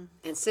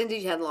 and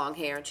Cindy had long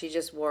hair and she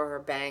just wore her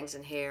bangs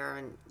and hair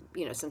and,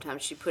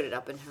 sometimes she put it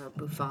up in her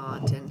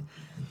bouffant. And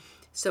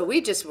so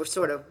we just were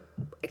sort of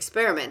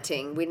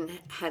experimenting. We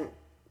hadn't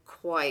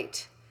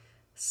quite,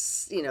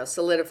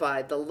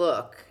 solidified the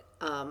look.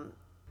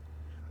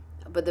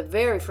 But the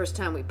very first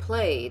time we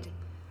played,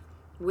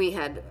 we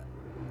had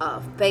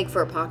fake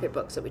fur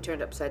pocketbooks that we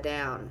turned upside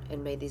down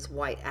and made these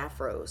white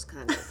afros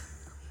kind of.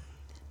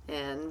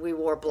 And we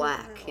wore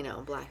black,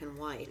 black and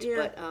white.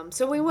 Yeah. But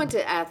so we went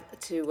to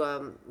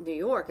New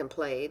York and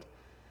played.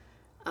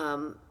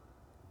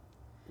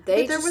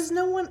 But there was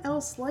no one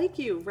else like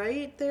you,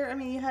 right?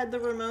 You had the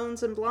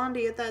Ramones and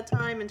Blondie at that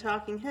time and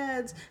Talking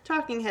Heads.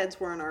 Talking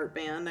Heads were an art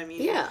band,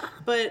 Yeah.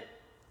 But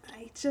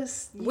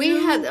we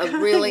had a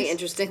really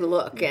interesting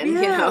look, and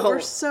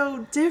we're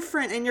so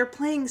different, and you're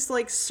playing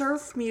like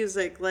surf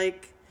music,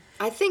 like.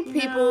 I think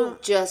people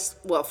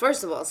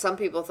first of all, some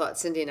people thought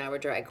Cindy and I were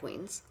drag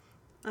queens.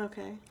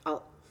 Okay.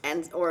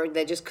 Or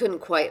they just couldn't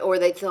quite, or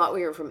they thought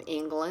we were from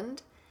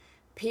England.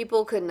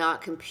 People could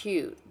not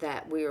compute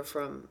that we were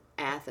from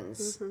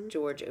Athens,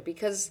 Georgia,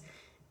 because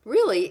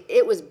really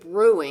it was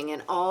brewing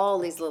in all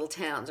these little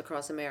towns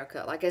across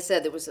America. Like I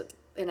said,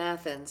 in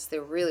Athens,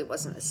 there really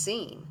wasn't a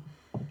scene.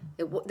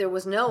 There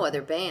was no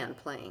other band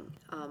playing.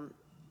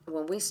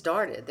 When we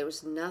started, there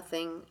was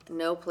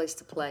no place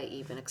to play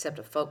even, except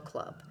a folk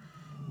club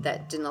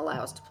that didn't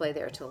allow us to play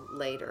there till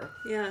later.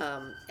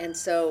 Yeah. And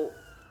so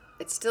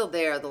it's still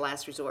there, the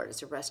last resort.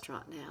 It's a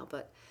restaurant now.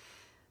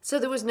 So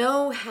there was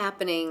no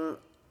happening.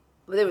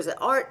 There was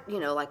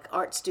like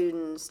art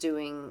students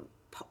doing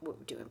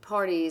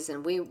parties,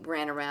 and we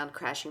ran around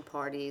crashing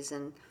parties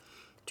and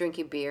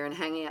drinking beer and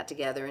hanging out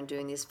together and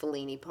doing these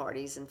Fellini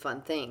parties and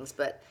fun things.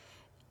 But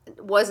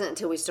it wasn't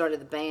until we started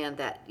the band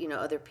that,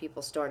 other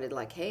people started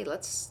like, hey,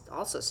 let's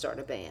also start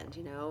a band,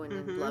 and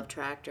then Love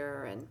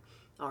Tractor and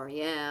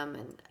REM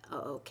and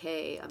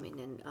OK,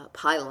 and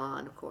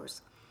Pylon, of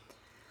course.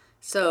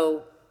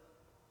 So,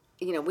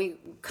 we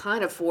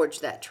kind of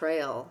forged that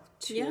trail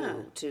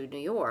to New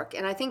York.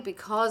 And I think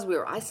because we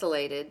were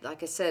isolated,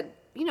 like I said,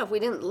 if we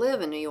didn't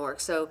live in New York,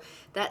 so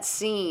that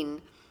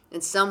scene,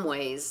 in some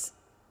ways,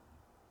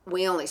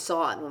 we only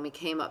saw it when we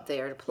came up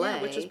there to play.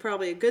 Yeah, which is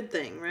probably a good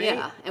thing, right?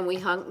 Yeah, and we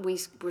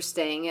were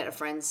staying at a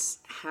friend's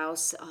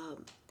house,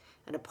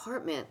 an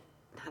apartment,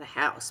 not a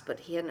house,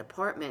 but he had an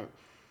apartment.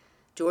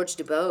 George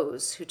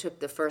DuBose, who took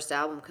the first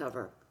album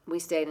cover, we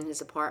stayed in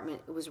his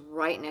apartment. It was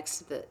right next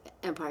to the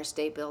Empire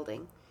State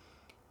Building,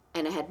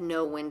 and it had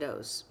no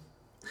windows.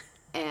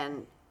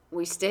 And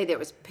we stayed there. It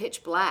was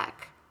pitch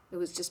black. It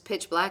was just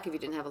pitch black if you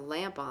didn't have a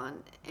lamp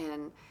on,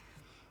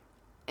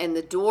 and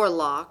the door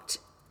locked.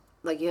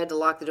 Like, you had to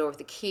lock the door with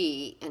the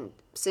key, and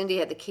Cindy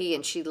had the key,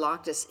 and she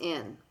locked us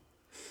in,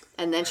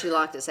 and then she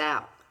locked us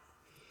out.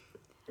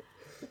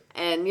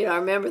 And, I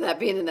remember that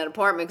being in that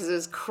apartment because it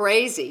was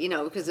crazy,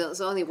 because there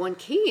was only one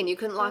key, and you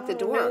couldn't lock the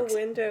door. No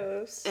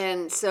windows.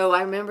 And so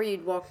I remember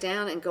you'd walk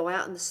down and go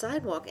out on the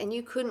sidewalk, and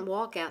you couldn't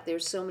walk out.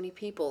 There's so many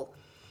people.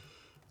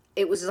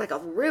 It was like a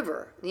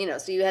river,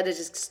 so you had to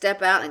just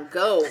step out and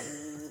go.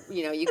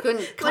 You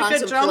couldn't like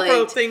contemplate. a jump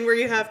rope thing where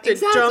you have to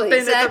jump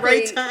in at the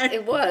right time.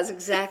 It was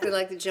exactly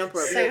like the jump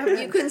rope.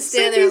 You couldn't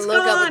stand there and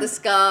look up at the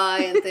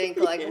sky and think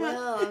like,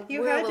 well,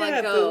 where will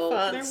I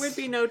go? There would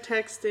be no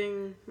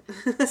texting.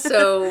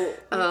 So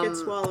you get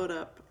swallowed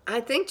up.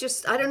 I think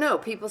I don't know.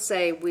 People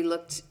say we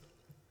looked,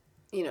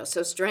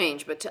 so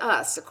strange, but to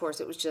us, of course,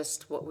 it was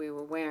just what we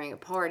were wearing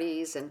at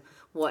parties and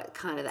what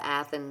kind of the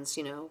Athens,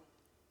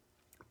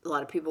 a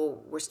lot of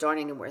people were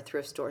starting to wear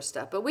thrift store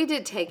stuff, but we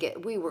did take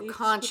it. We were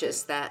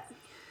conscious that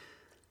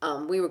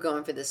we were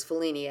going for this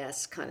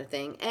Fellini-esque kind of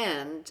thing.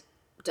 And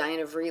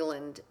Diana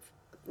Vreeland,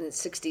 the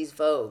 60s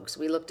Vogues,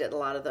 we looked at a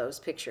lot of those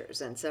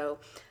pictures. And so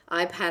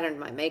I patterned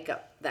my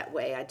makeup that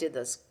way. I did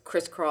this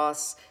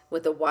crisscross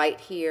with the white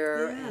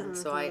here. Yeah, and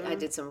so I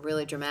did some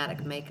really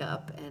dramatic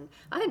makeup. And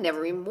I had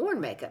never even worn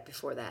makeup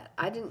before that.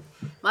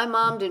 My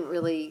mom didn't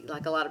really,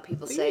 like a lot of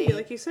people say. Yeah,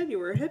 like you said, you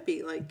were a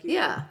hippie.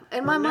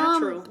 And my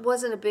mom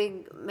wasn't a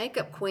big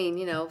makeup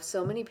queen,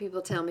 So many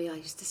people tell me I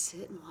used to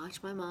sit and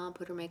watch my mom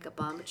put her makeup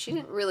on, but she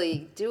didn't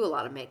really do a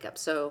lot of makeup.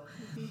 So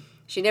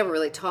she never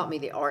really taught me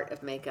the art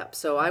of makeup.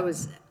 So I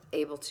was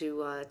able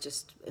to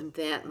just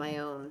invent my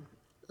own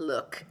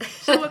look.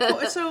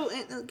 So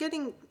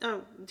getting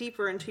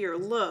deeper into your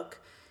look,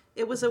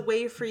 it was a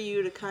way for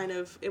you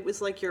to it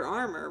was like your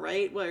armor,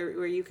 right?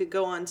 Where you could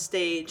go on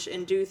stage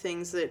and do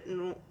things that,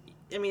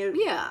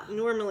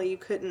 normally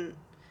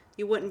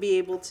you wouldn't be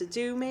able to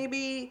do,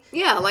 maybe.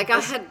 Yeah, like I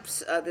had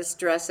this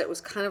dress that was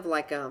kind of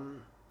like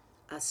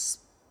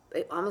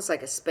almost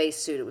like a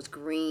spacesuit. It was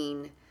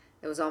green.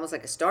 It was almost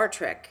like a Star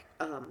Trek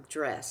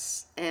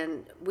dress.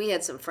 And we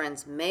had some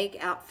friends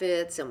make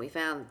outfits, and we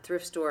found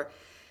thrift store.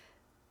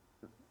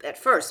 At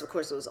first, of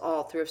course, it was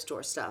all thrift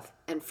store stuff.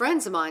 And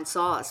friends of mine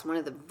saw us one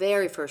of the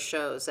very first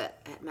shows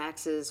at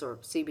Max's or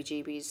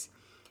CBGB's,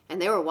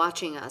 And they were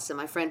watching us, and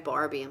my friend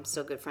Barbie, I'm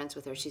still good friends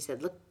with her, she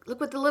said, look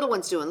what the little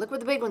one's doing, look what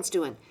the big one's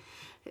doing.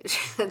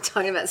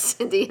 Talking about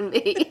Cindy and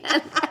me.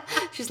 And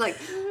she's like,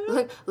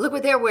 look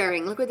what they're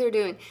wearing, look what they're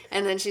doing.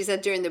 And then she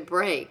said during the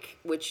break,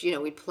 which,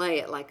 we'd play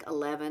at like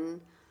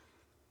 11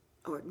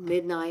 or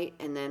midnight,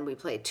 and then we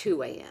play at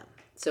 2 a.m.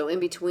 So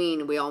in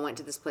between, we all went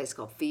to this place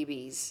called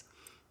Phoebe's.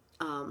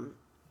 And,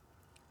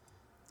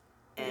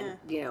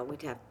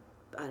 we'd have,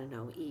 I don't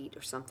know, eat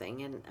or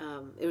something. And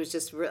it was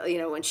just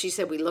really, when she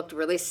said we looked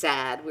really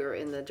sad, we were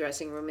in the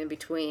dressing room in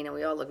between, and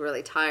we all looked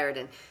really tired.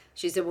 And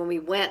she said when we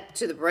went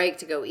to the break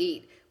to go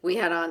eat, we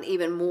had on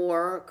even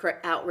more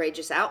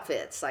outrageous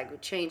outfits. Like we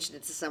changed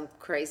into some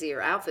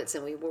crazier outfits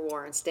than we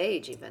wore on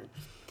stage even.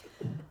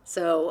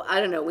 So, I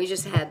don't know, we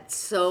just had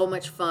so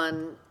much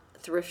fun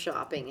thrift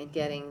shopping and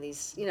getting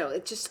these,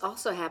 it just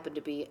also happened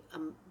to be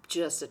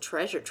just a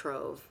treasure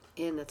trove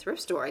in the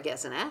thrift store, I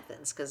guess, in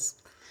Athens, because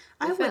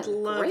I would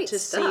love to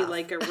see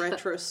like a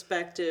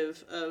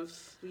retrospective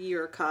of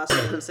your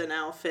costumes and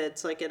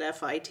outfits, like at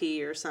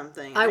FIT or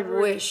something. I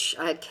wish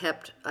I'd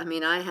kept. I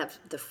mean, I have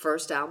the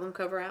first album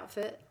cover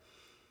outfit,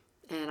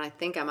 and I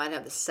think I might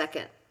have the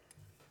second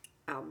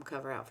album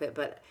cover outfit.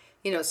 But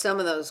some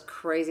of those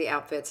crazy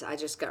outfits, I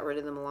just got rid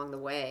of them along the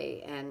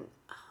way, and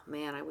oh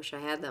man, I wish I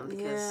had them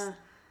because. Yeah.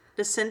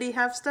 Does Cindy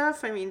have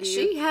stuff? I mean,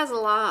 She has a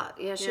lot.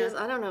 Yeah, she has.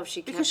 I don't know if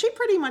she because she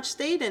pretty much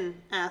stayed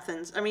in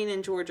Athens. I mean,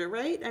 in Georgia,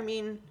 right? I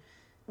mean.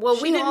 Well,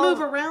 she didn't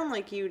move around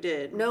like you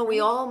did. No, we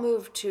all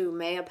moved to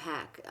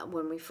Mayapack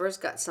when we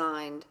first got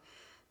signed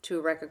to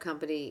a record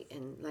company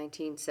in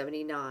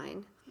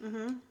 1979.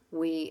 Mm-hmm.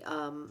 We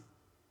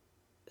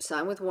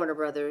signed with Warner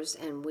Brothers,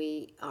 and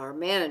our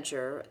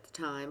manager at the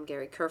time,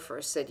 Gary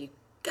Kerfer, said, "You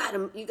gotta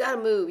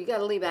move. You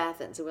gotta leave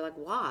Athens." And we're like,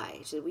 "Why?"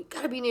 He said, "We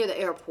gotta be near the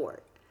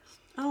airport."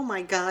 Oh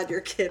my God,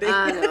 you're kidding!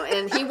 I know,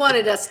 and he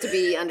wanted us to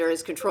be under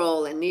his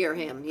control and near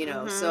him,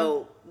 Mm-hmm.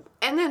 So.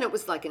 And then it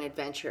was like an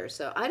adventure.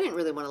 So I didn't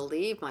really want to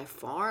leave my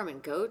farm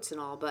and goats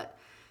and all. But,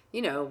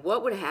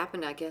 what would have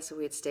happened, I guess, if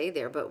we had stayed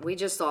there. But we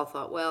just all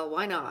thought, well,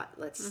 why not?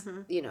 Let's,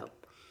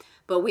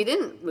 But we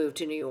didn't move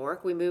to New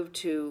York. We moved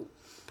to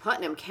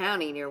Putnam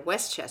County near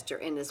Westchester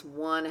in this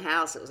one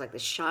house. It was like The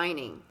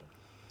Shining.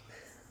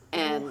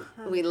 And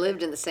we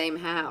lived in the same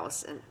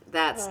house. And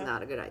that's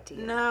not a good idea.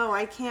 No,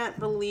 I can't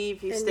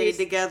believe you stayed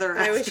together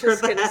after that. I was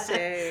just going to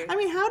say. I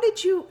mean, how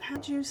did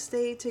you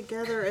stay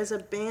together as a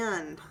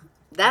band?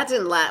 That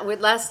didn't last. It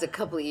lasted a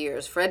couple of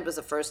years. Fred was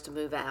the first to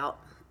move out,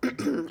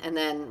 and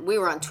then we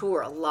were on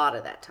tour a lot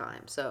of that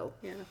time. So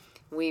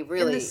we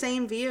really in the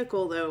same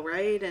vehicle though,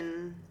 right?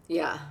 And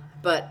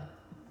but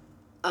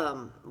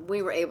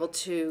we were able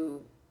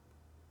to.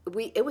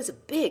 It was a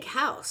big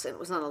house, and it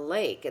was on a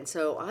lake, and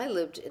so I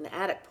lived in the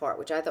attic part,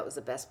 which I thought was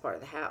the best part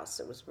of the house.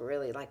 It was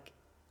really like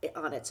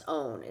on its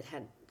own. It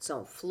had its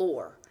own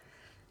floor,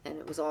 and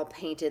it was all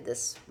painted.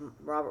 This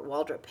Robert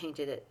Waldrop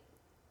painted it.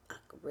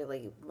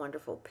 Really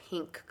wonderful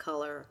pink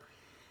color,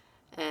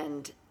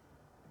 and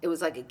it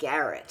was like a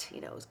garret.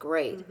 It was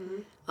great.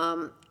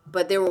 Mm-hmm.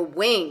 But there were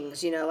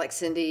wings, like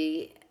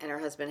Cindy and her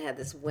husband had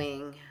this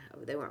wing.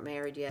 They weren't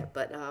married yet,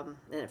 but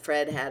and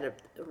Fred had a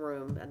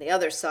room on the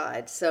other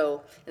side.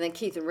 So, and then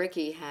Keith and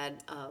Ricky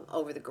had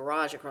over the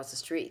garage across the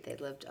street. They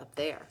lived up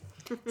there.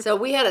 So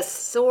we had a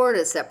sort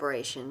of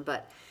separation,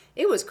 but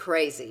it was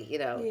crazy,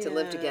 to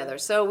live together.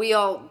 So we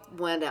all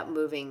wound up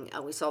moving.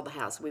 We sold the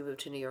house. We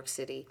moved to New York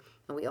City.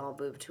 And we all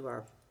moved to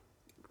our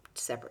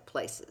separate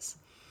places.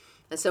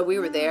 And so we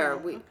were there,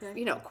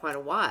 quite a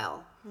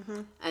while.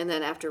 Mm-hmm. And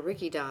then after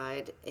Ricky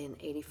died in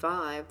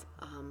 85,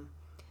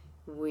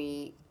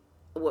 we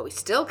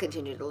still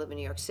continued to live in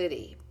New York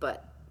City.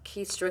 But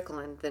Keith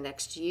Strickland, the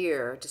next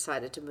year,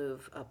 decided to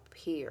move up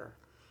here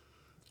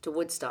to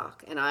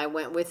Woodstock. And I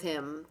went with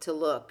him to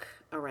look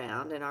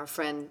around. And our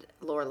friend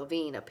Laura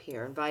Levine up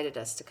here invited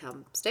us to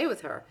come stay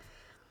with her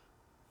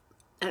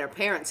at her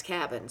parents'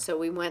 cabin. So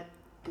we went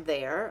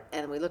there,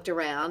 and we looked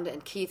around,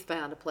 and Keith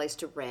found a place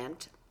to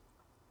rent,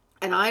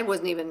 and I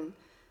wasn't even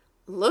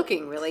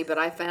looking really, but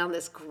I found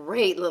this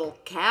great little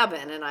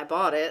cabin, and I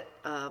bought it.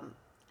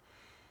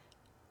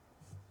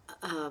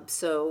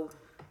 So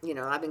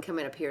I've been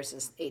coming up here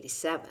since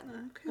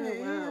 '87.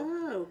 Okay. Oh,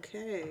 wow.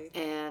 Okay.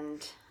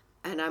 And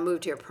I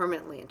moved here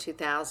permanently in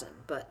 2000,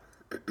 but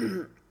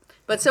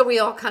so we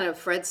all kind of,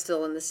 Fred's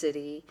still in the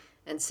city,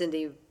 and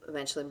Cindy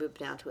eventually moved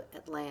down to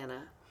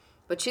Atlanta.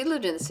 But she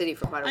lived in the city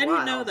for quite a while. I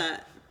didn't know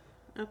that.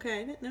 Okay,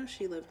 I didn't know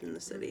she lived in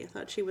the city. I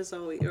thought she was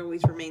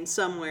always remained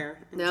somewhere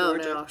in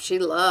Georgia. No, she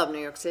loved New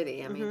York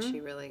City. I mean, she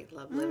really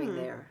loved living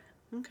there.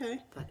 Okay.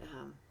 But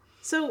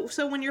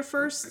so when your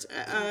first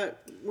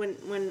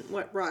when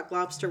Rock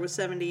Lobster was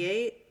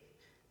 78,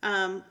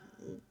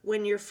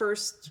 when your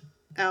first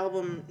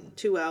album,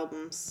 2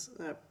 albums,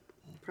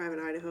 Private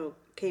Idaho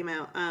came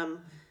out,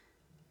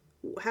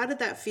 how did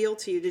that feel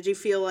to you? Did you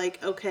feel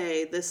like,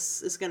 okay,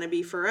 this is going to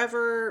be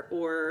forever,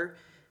 or,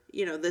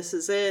 this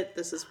is it,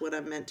 this is what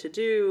I'm meant to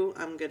do,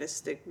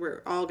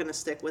 we're all going to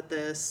stick with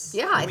this?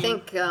 Yeah, I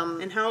think...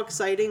 and how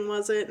exciting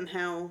was it, and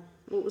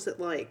what was it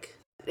like?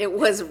 It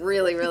was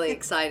really, really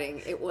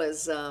exciting. It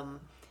was,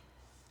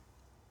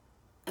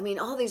 I mean,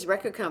 all these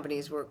record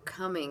companies were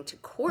coming to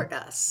court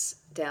us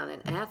down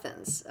in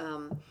Athens.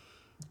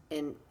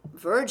 And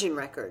Virgin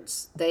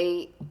Records,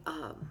 they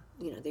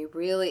they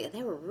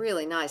were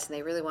really nice, and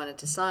they really wanted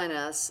to sign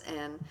us.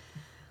 And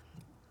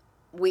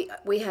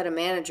we had a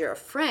manager, a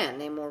friend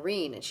named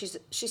Maureen, and she's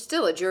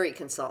still a jury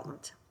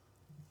consultant.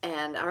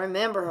 And I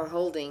remember her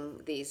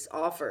holding these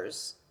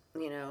offers,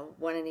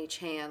 one in each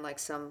hand, like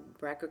some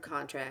record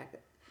contract,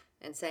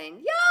 and saying,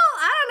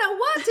 "Y'all, I don't know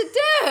what to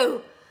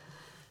do."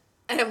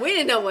 And we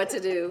didn't know what to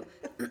do.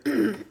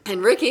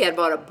 And Ricky had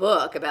bought a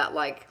book about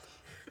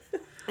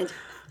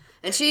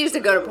and she used to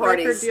go to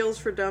parties. Record deals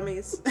for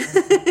dummies.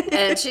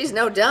 And she's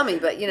no dummy,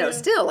 but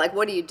still, like,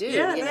 what do you do?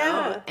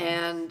 Yeah.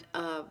 And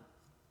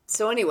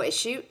so anyway,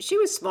 she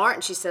was smart,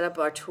 and she set up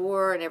our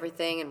tour and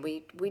everything. And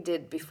we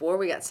did, before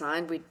we got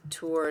signed, we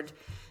toured,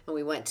 and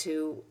we went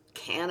to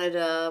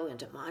Canada, we went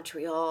to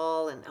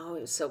Montreal, and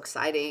it was so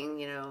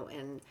exciting,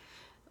 and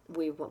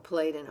we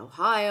played in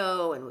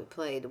Ohio, and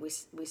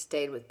we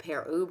stayed with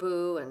Per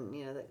Ubu,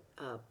 and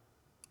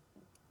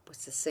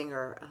what's the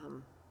singer?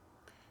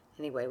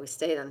 Anyway, we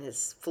stayed on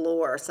his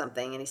floor or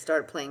something, and he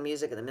started playing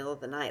music in the middle of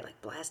the night, like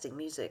blasting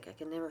music. I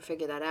can never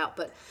figure that out,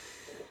 but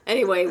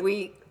anyway,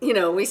 we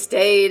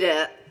stayed.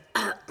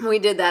 We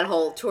did that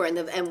whole tour,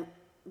 and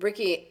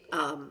Ricky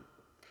and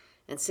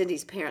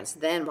Cindy's parents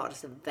then bought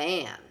us a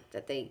van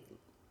that they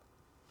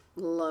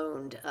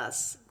loaned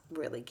us,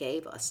 really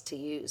gave us to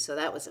use. So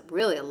that was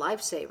really a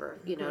lifesaver.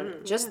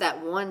 Just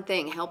that one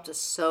thing helped us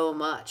so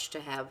much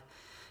to have,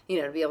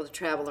 to be able to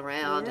travel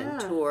around and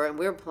tour. And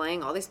we were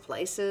playing all these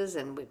places,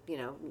 and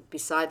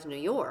besides New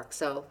York.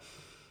 So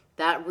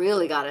that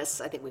really got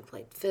us. I think we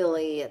played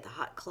Philly at the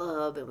Hot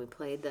Club, and we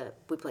played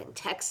in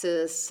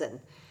Texas, and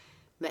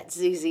met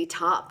ZZ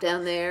Top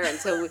down there. And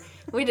so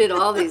we did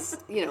all these,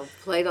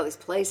 played all these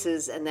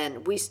places, and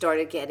then we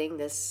started getting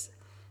this,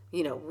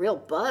 real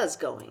buzz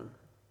going.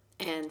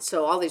 And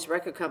so all these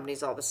record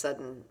companies all of a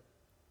sudden,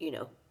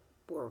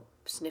 were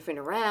sniffing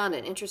around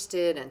and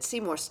interested, and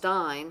Seymour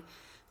Stein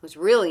was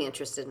really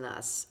interested in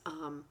us.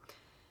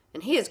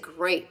 And he has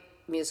great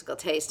musical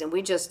taste, and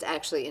we just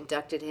actually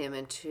inducted him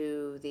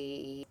into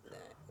the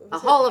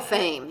Hall of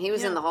Fame. He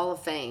was in the Hall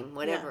of Fame,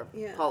 whatever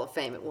Hall of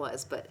Fame it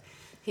was, but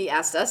he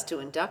asked us to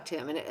induct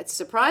him, and it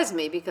surprised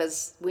me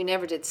because we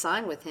never did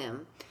sign with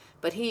him.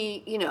 But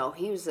he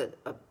was a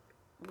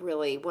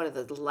really one of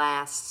the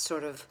last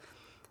sort of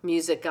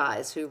music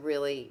guys who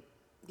really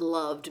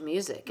loved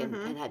music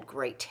and had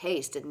great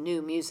taste and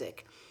knew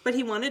music. But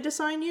he wanted to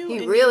sign you?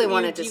 He really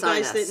wanted to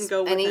sign us. You guys didn't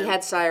go with him. And he him.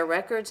 had Sire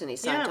Records, and he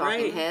signed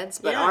Talking Heads.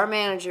 But our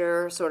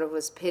manager sort of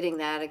was pitting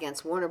that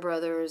against Warner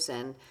Brothers,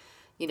 and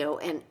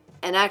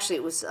actually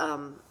it was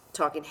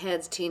Talking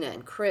Heads, Tina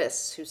and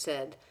Chris, who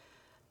said,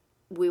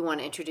 "We want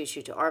to introduce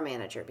you to our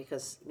manager,"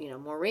 because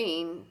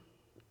Maureen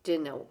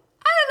didn't know.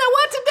 I don't know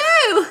what to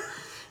do.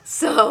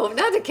 So,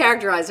 not to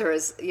characterize her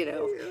as,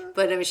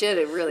 but I mean, she had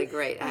a really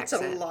great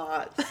accent. It's a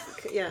lot.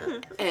 Yeah.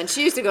 And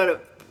she used to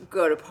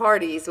go to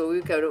parties. So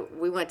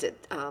we went to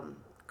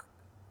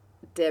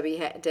Debbie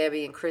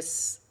Harry and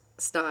Chris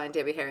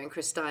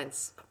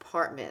Stein's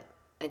apartment,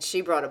 and she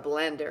brought a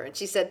blender, and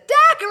she said,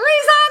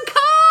 "Daiquiris on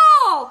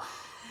call!"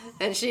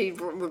 And she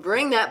would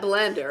bring that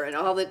blender and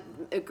all the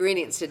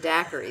ingredients to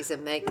daiquiris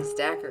and make these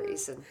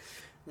daiquiris, and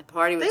the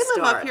party would start.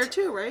 They live up here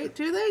too, right?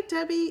 Do they?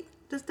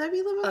 Does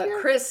Debbie live up here?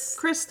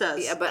 Chris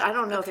does. Yeah, but I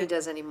don't know if he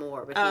does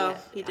anymore. But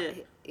he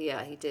did.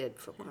 He did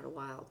for quite a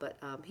while. But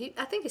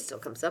I think he still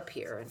comes up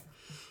here.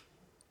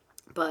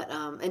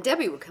 And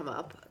Debbie would come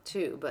up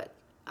too. But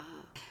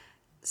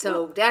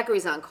so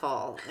daiquiris on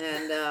call,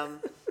 and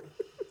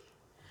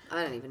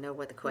I don't even know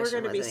what the question was.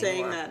 We're going to be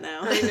saying that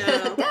now. I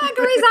know.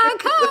 Daiquiris on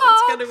call.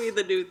 It's going to be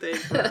the new thing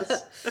for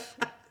us.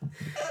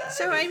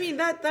 So I mean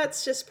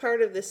that's just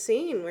part of the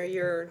scene where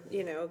you're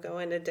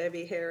going to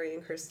Debbie Harry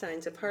and Chris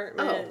Stein's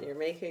apartment. And you're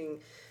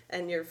making,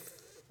 and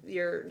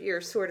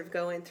you're sort of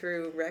going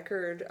through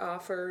record deal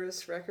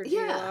offers.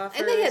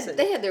 And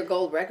they had their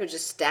gold records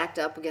just stacked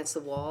up against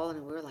the wall,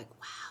 and we were like,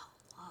 wow,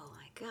 oh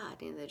my God,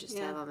 they just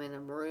have them in a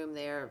room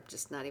there,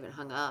 just not even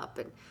hung up,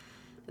 and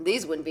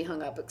these wouldn't be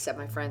hung up except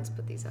my friends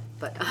put these up,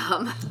 but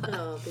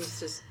these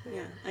just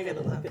I got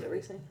to look at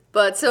everything.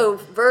 But so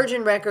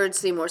Virgin Records,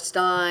 Seymour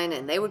Stein,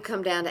 and they would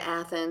come down to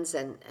Athens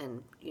and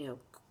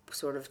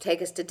sort of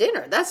take us to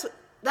dinner.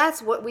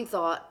 That's what we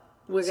thought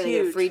we were going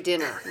to get free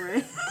dinner.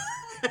 Right.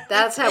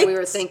 That's how we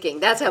were thinking.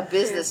 That's how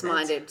business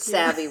minded,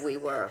 savvy we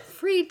were.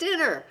 Free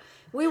dinner.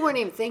 We weren't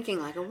even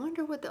thinking I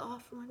wonder what the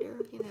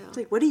It's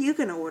like, what are you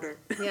going to order?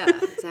 Yeah,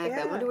 exactly.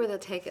 I wonder where they'll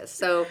take us.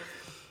 So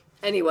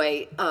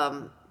anyway,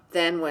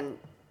 then when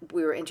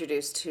we were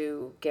introduced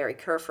to Gary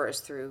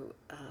Kurfürst through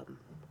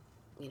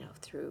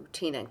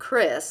Tina and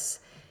Chris,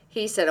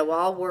 he said, "Oh, well,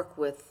 I'll work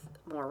with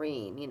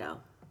Maureen,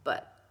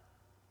 but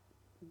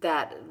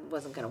that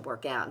wasn't going to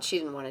work out, and she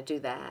didn't want to do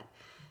that.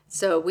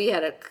 So we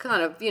had a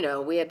kind of,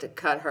 we had to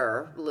cut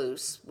her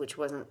loose, which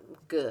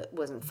wasn't good,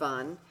 wasn't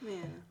fun.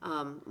 Yeah.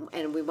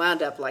 And we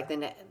wound up like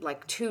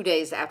 2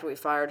 days after we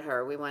fired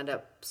her, we wound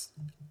up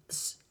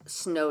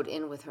snowed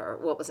in with her.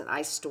 Well, it was an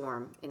ice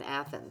storm in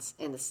Athens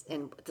in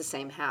the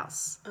same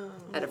house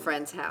at a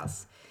friend's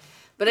house.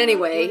 But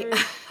anyway,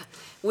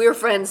 we're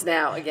friends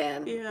now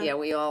again. Yeah,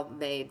 we all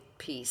made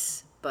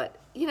peace. But,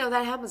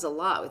 that happens a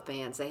lot with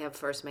bands. They have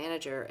first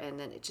manager, and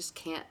then it just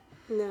can't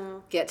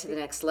get to the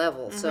next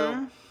level.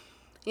 So,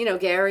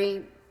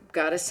 Gary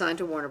got us signed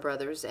to Warner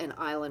Brothers and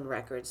Island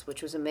Records,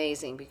 which was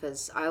amazing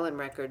because Island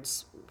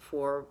Records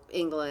for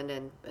England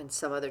and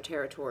some other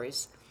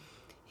territories,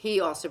 he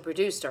also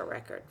produced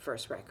our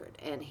first record.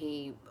 And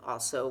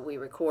we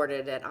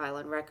recorded at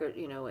Island Record,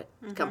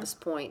 at Compass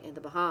Point in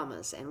the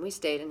Bahamas. And we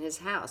stayed in his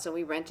house. And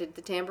we rented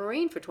the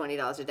tambourine for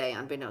 $20 a day,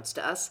 unbeknownst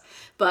to us.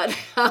 But,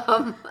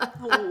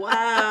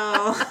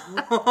 wow.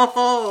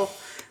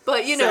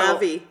 But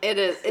Savvy.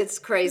 It's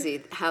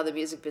crazy how the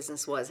music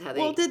business was. How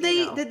they did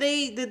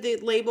the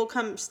label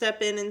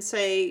step in and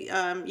say,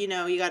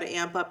 you got to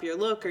amp up your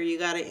look, or you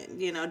got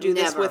to do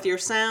this with your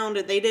sound?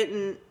 They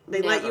didn't.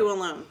 They let you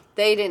alone.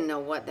 They didn't know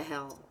what the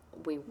hell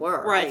we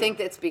were. Right. I think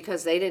that's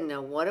because they didn't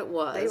know what it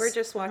was. They were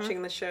just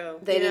watching the show.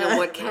 They didn't know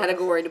what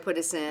category to put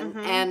us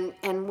in,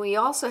 and we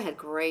also had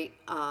great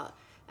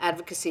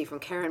advocacy from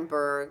Karen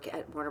Berg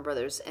at Warner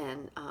Brothers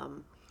and.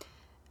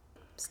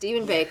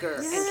 Stephen Baker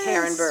and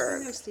Karen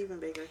Berg. I know Stephen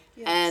Baker.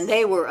 Yes. And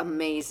they were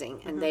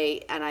amazing.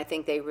 And I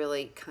think they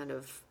really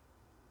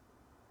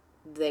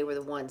they were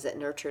the ones that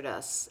nurtured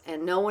us.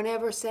 And no one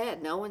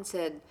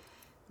said,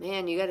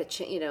 man, you got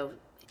to,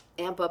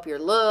 amp up your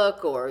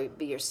look or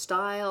be your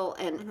style.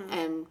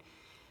 And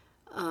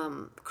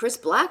Chris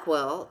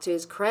Blackwell, to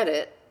his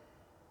credit,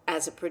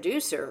 as a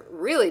producer,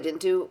 really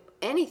didn't do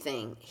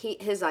anything.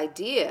 His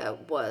idea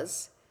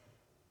was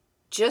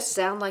just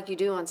sound like you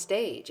do on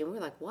stage. And we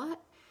were like, what?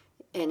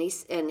 And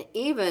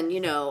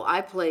even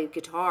I played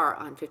guitar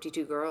on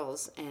 52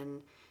 Girls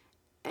and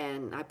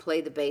I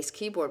played the bass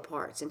keyboard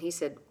parts, and he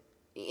said,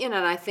 and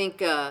I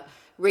think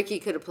Ricky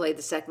could have played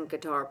the second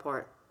guitar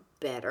part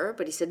better,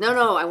 but he said,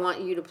 no, I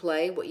want you to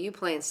play what you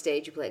play on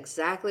stage. You play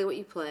exactly what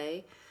you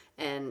play,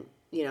 and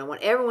I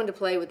want everyone to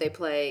play what they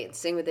play and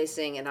sing what they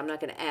sing, and I'm not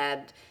going to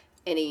add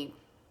any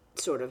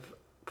sort of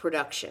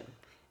production.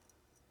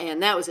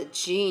 And that was a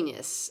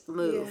genius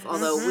move. Yes.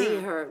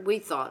 Although we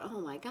thought,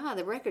 oh my God,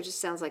 the record just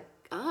sounds like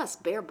us,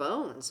 bare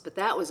bones. But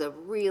that was a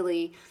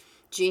really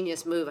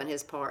genius move on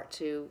his part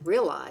to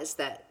realize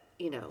that,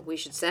 we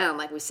should sound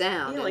like we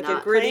sound. Yeah, like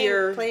a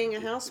grittier... Playing a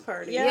house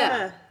party.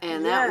 Yeah.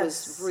 And that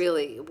was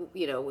really,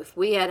 if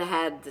we had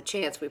had the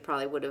chance, we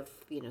probably would have,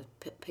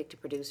 picked a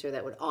producer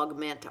that would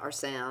augment our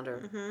sound.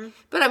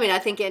 But I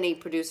think any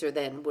producer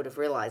then would have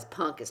realized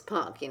punk is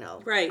punk,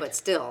 Right. But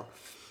still,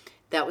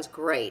 that was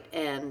great.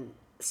 And...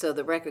 so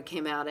the record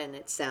came out and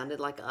it sounded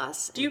like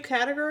us. Do you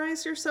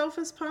categorize yourself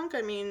as punk?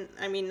 Not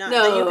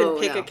that you can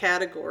pick a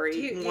category,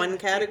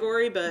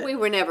 category, but... We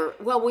were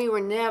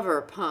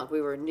never punk.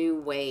 We were new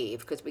wave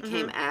because we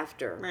came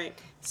after. Right.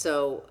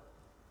 So,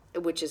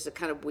 which is a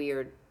kind of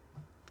weird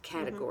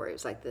category. It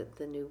was like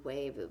the new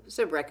wave. It was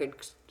a record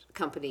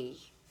company.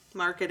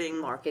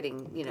 Marketing.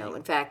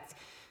 In fact,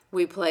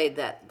 we played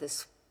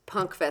this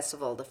punk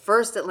festival, the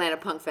first Atlanta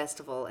Punk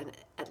Festival in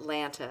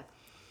Atlanta.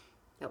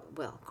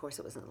 Well, of course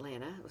it was in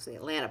Atlanta. It was the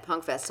Atlanta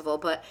Punk Festival,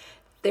 but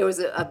there was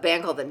a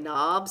band called the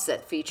Knobs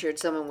that featured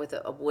someone with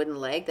a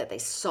wooden leg that they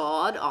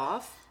sawed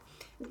off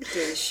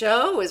during the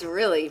show. It was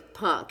really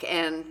punk,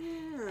 and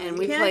we played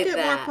that. You can't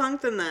get more punk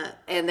than that.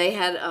 And they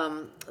had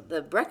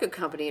the record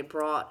company had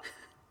brought,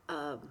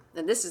 and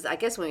this is I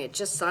guess when we had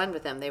just signed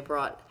with them, they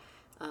brought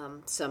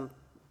some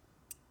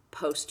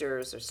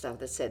posters or stuff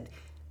that said,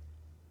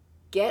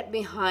 "Get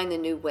behind the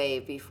new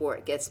wave before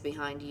it gets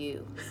behind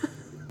you."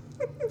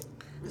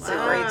 It's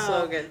a great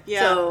slogan. Yeah.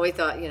 So we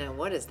thought,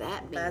 what does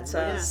that mean? That's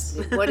us.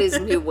 What is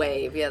new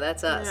wave? Yeah,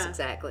 that's us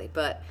exactly.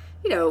 But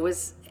there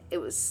was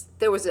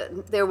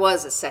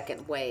a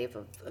second wave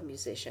of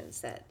musicians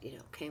that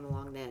came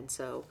along then.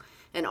 So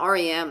and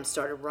REM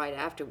started right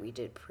after we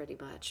did pretty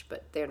much,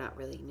 but they're not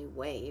really new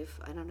wave.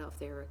 I don't know if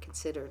they were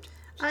considered.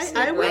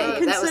 I would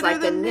consider that was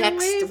like the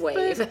next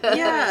wave.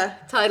 Yeah,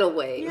 tidal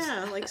wave.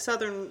 Yeah, like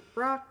Southern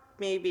rock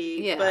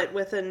maybe, but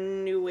with a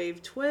new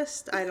wave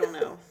twist. I don't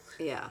know.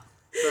 Yeah.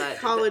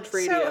 College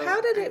radio. So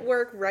how did it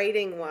work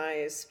writing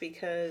wise?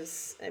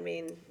 Because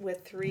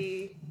with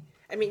three,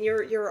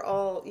 you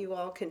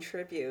all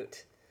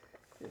contribute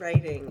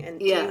writing, and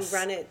do you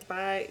run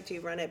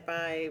it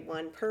by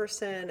one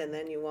person, and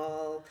then you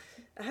all?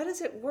 How does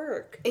it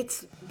work?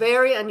 It's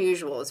very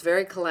unusual. It's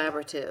very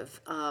collaborative.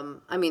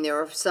 There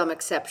are some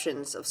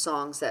exceptions of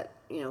songs that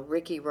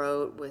Ricky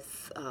wrote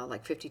with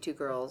like 52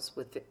 Girls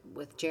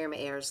with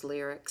Jeremy Ayers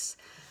lyrics,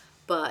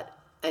 but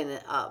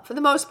for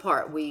the most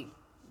part we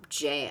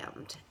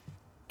jammed,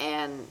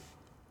 and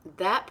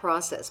that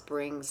process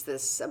brings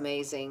this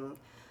amazing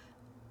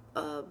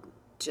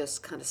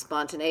just kind of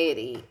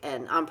spontaneity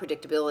and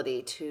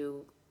unpredictability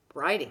to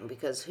writing,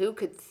 because you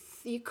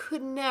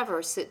could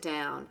never sit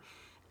down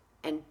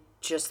and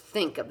just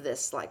think of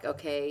this like,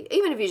 okay,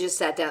 even if you just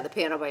sat down at the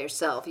piano by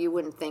yourself, you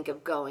wouldn't think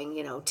of going,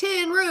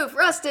 Tin Roof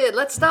Rusted,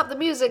 let's stop the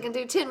music and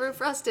do Tin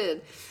Roof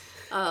Rusted.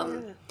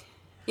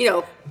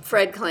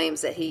 Fred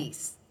claims that he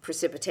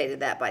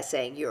precipitated that by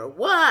saying, "You're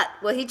what?"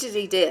 Well, he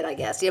did, I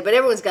guess. Yeah, but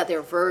everyone's got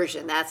their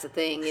version. That's the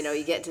thing.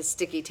 You get into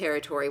sticky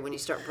territory when you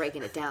start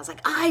breaking it down. It's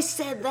like, I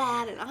said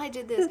that and I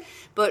did this.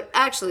 But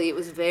actually, it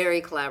was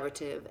very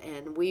collaborative.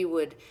 And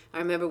I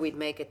remember we'd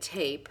make a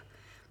tape.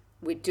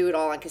 We'd do it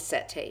all on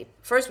cassette tape.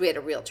 First, we had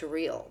a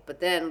reel-to-reel,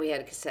 but then we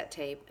had a cassette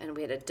tape, and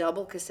we had a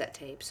double cassette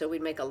tape. So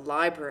we'd make a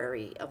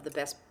library of the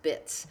best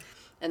bits.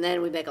 And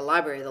then we'd make a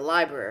library of the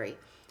library.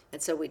 And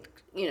so we'd,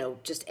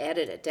 just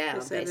edit it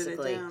down,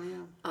 basically.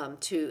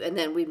 And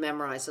then we'd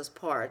memorize those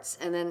parts.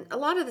 And then a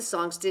lot of the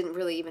songs didn't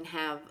really even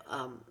have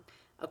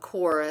a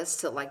chorus.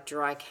 So like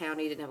Dry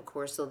County didn't have a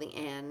chorus till the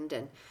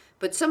end.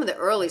 But some of the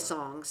early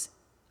songs,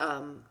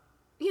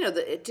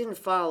 it didn't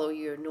follow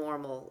your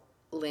normal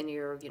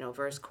linear,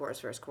 verse,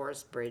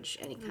 chorus, bridge,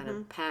 any kind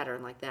of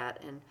pattern like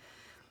that. And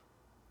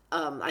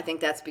I think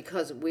that's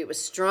because it was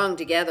strung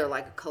together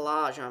like a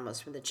collage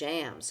almost from the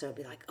jam. So it'd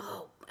be like,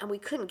 and we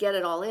couldn't get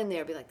it all in there.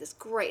 It'd be like this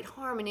great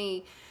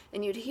harmony,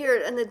 and you'd hear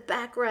it in the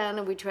background,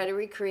 and we'd try to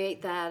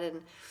recreate that.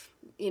 And,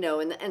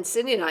 and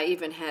Cindy and I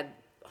even had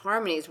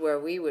harmonies where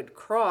we would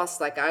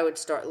cross, like I would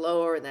start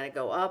lower, and then I'd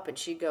go up, and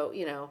she'd go,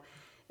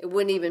 it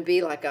wouldn't even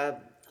be like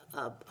a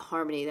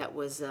harmony that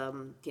was,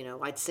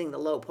 I'd sing the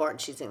low part,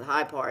 and she'd sing the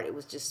high part. It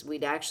was just,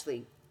 we'd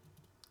actually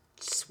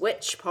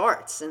switch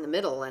parts in the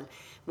middle, and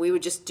we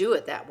would just do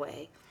it that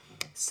way.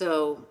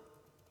 So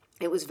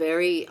it was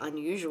very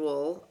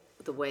unusual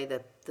the way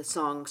that the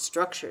song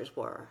structures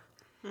were.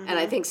 And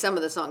I think some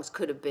of the songs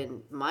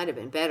might have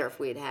been better if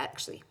we had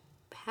actually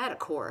had a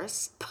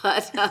chorus,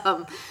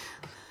 but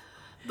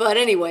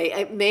anyway,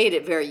 it made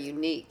it very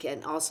unique.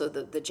 And also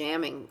the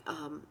jamming,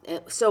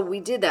 so we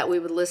did that. We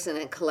would listen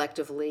and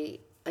collectively,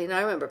 and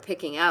I remember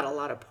picking out a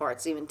lot of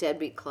parts, even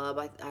Deadbeat Club.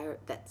 I heard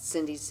that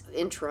Cindy's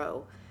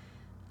intro,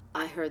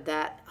 I heard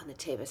that on the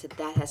tape. I said,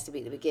 that has to be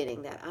the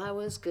beginning, that I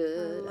was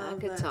good, I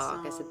could talk.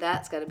 Song. I said,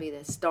 that's got to be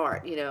the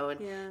start,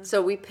 And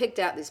so we picked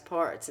out these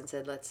parts and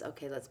said, let's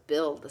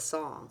build the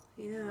song.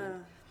 Yeah,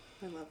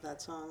 I love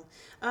that song.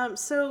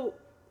 So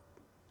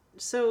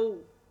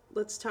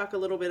let's talk a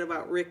little bit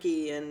about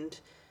Ricky and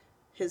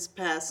his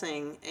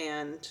passing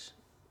and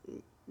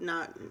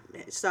not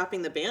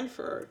stopping the band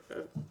for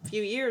a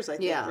few years, I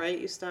think, right?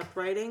 You stopped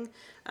writing.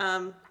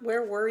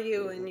 Where were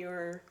you in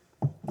your...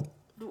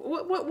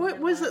 What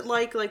was it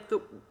like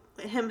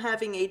him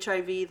having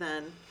HIV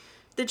then?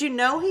 Did you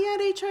know he had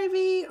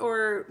HIV,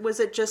 or was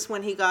it just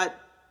when he got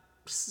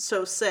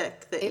so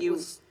sick that it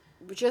was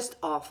just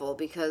awful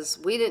because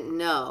we didn't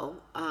know,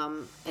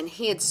 and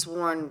he had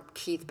sworn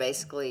Keith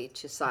basically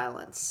to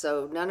silence,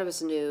 so none of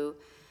us knew,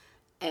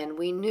 and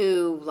we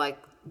knew like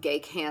gay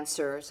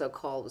cancer,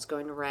 so-called, was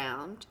going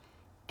around,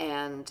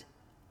 and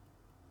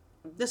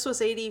this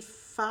was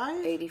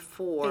 85?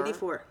 84.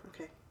 84,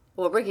 okay.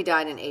 Well, Ricky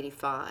died in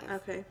 85.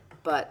 Okay.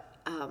 But,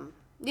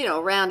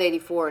 around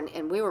 84,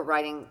 and we were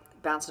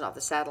bouncing off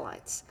the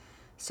satellites.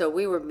 So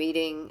we were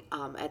meeting,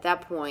 at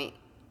that point,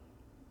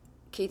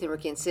 Keith and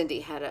Ricky and Cindy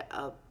had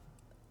a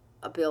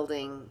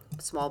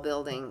small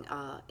building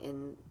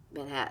in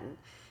Manhattan.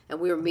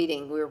 And we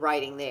were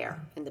writing there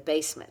in the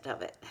basement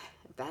of it.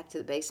 Back to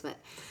the basement.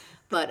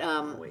 But,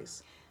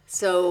 always.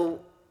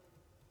 So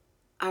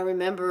I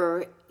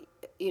remember...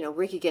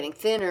 Ricky getting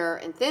thinner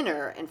and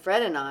thinner, and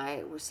Fred and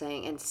I were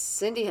saying, and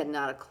Cindy had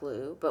not a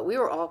clue, but we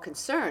were all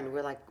concerned. We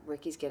were like,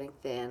 Ricky's getting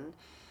thin.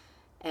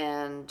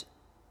 And,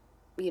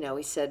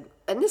 he said,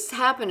 and this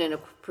happened in a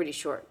pretty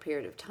short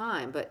period of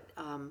time, but,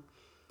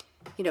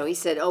 he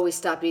said, we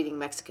stopped eating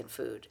Mexican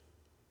food.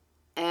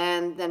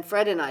 And then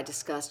Fred and I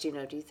discussed, do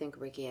you think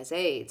Ricky has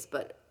AIDS?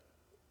 But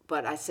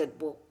I said,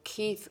 well,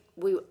 Keith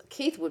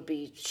would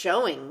be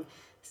showing...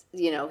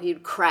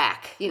 he'd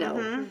crack,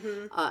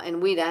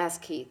 and we'd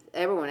ask Keith,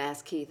 everyone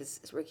asked Keith,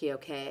 is Ricky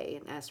okay?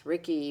 And asked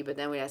Ricky, but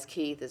then we'd ask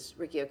Keith, is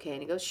Ricky okay?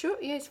 And he goes, sure,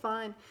 yeah, he's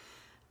fine.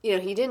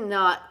 He did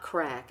not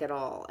crack at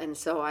all. And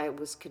so I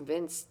was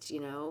convinced,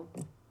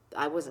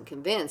 I wasn't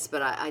convinced,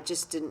 but I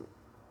just didn't,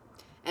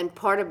 and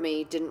part of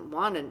me didn't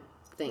want to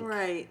think,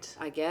 right?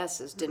 I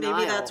guess, is denial.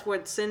 Maybe that's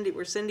where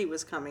Cindy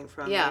was coming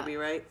from, maybe,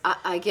 right?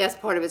 I guess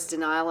part of it's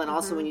denial, and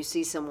also when you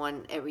see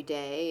someone every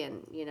day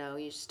and, you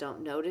just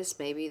don't notice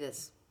maybe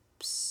this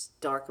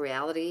dark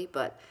reality.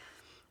 But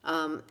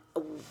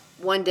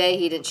one day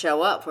he didn't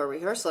show up for a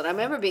rehearsal, and I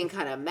remember being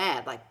kind of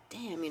mad, like,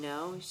 damn, he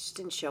just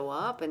didn't show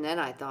up. And then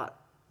I thought,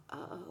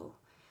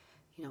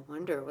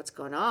 wonder what's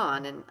going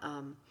on. And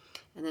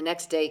the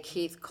next day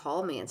Keith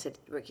called me and said,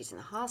 Ricky's in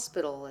the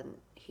hospital, and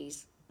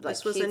he's like...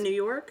 This was in New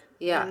York?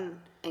 Yeah.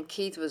 And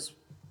Keith was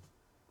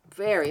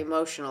very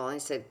emotional, and he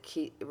said,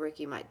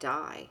 Ricky might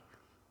die.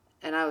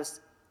 And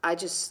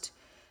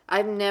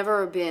I've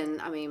never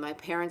been, my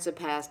parents had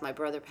passed, my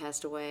brother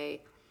passed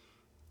away.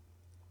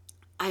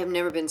 I have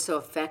never been so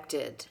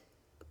affected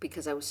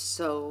because I was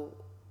so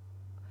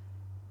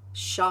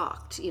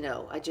shocked,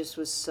 I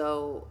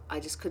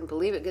just couldn't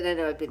believe it.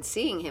 And I've been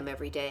seeing him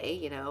every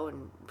day,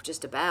 and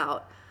just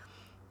about.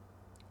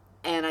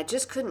 And I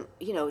just couldn't,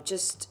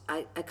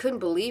 I couldn't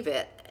believe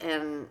it.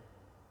 And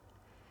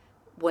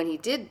when he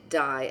did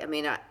die, I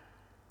mean,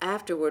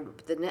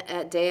 afterward,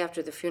 the day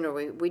after the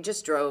funeral, we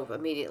just drove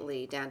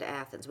immediately down to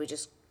Athens. We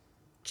just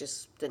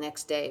the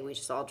next day, we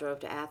just all drove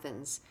to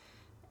Athens.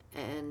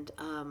 And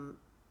I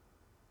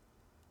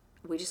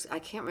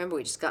can't remember,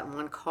 we just got in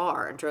one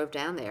car and drove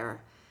down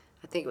there.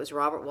 I think it was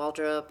Robert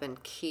Waldrop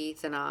and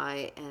Keith and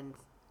I, and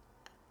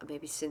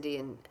maybe Cindy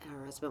and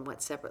her husband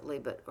went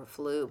separately, or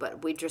flew,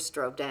 but we just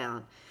drove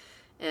down.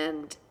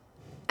 And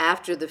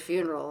after the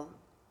funeral,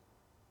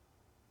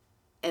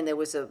 and there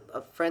was a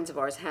friends of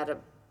ours had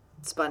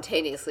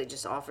spontaneously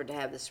just offered to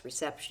have this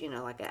reception,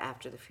 like an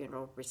after the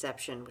funeral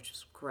reception, which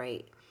was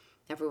great.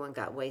 Everyone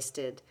got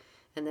wasted.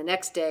 And the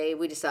next day,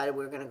 we decided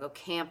we were going to go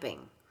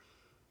camping.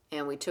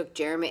 And we took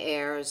Jeremy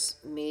Ayers,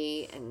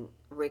 me and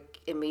Rick,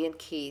 and me and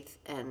Keith,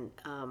 and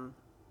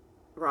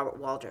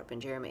Robert Waldrop and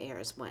Jeremy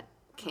Ayers went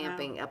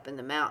camping up in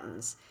the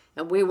mountains.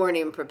 And we weren't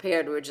even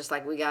prepared. We were just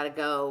like, we got to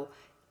go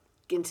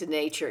into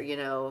nature,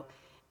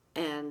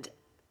 and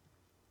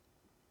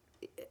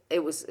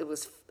it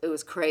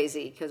was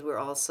crazy because we were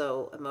all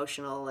so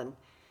emotional, and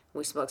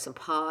we smoked some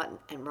pot.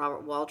 And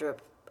Robert Waldrop,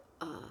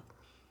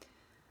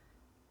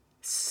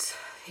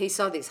 he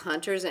saw these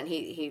hunters, and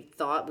he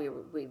thought we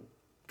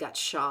got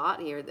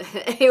shot here.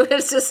 It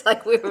was just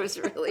like it was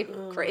really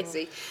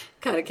crazy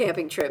kind of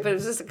camping trip. It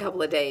was just a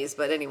couple of days,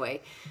 but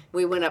anyway,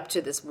 we went up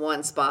to this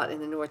one spot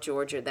in the North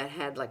Georgia that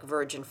had like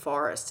virgin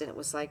forest, and it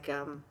was like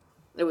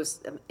it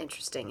was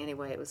interesting.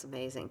 Anyway, it was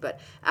amazing.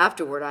 But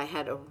afterward, I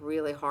had a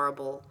really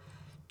horrible,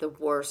 the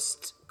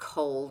worst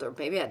cold, or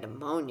maybe I had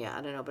pneumonia.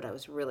 I don't know, but I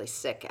was really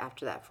sick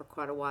after that for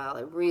quite a while.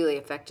 It really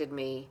affected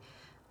me.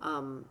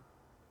 I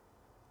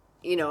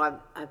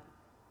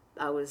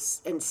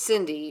was, and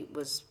Cindy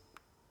was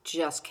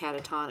just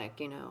catatonic,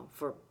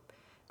 for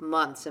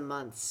months and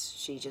months.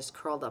 She just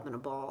curled up in a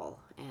ball,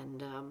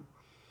 and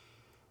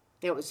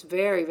it was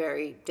very,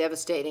 very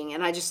devastating.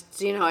 And I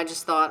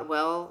just thought,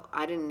 well,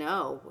 I didn't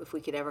know if we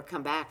could ever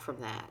come back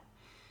from that.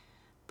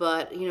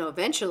 But,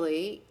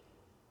 eventually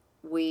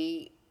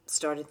we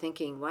started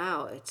thinking,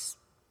 wow,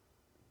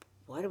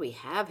 what do we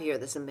have here?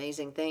 This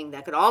amazing thing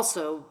that could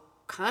also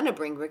kind of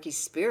bring Ricky's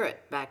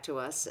spirit back to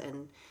us.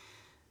 And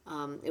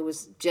it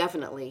was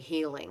definitely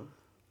healing.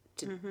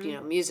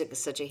 Music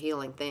is such a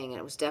healing thing, and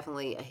it was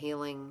definitely a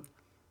healing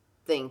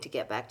thing to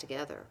get back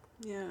together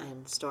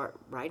and start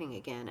writing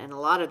again. And a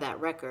lot of that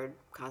record,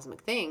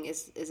 Cosmic Thing,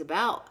 is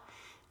about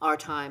our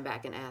time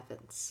back in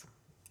Athens.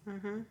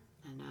 Mm-hmm.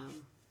 And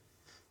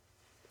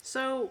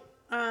so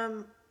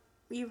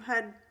you've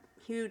had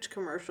huge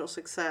commercial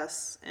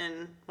success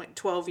in like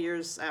 12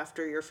 years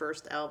after your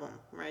first album,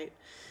 right?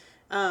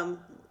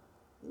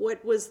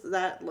 What was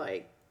that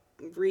like,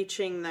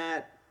 reaching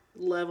that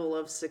level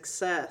of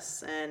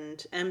success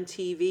and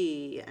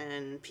MTV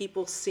and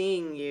people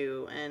seeing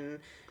you? And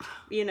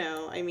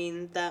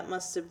that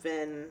must have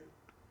been,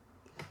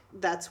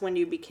 that's when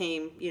you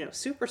became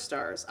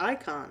superstars,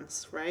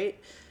 icons, right?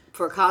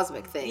 For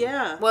Cosmic Thing.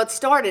 Yeah. Well, it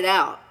started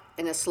out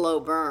in a slow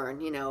burn,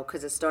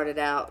 because it started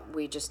out,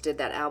 we just did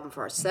that album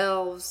for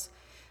ourselves,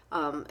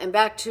 and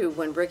back to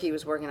when Ricky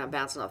was working on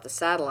Bouncing Off the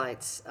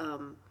Satellites,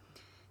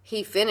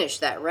 he finished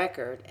that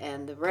record,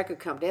 and the record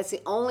company, that's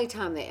the only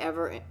time they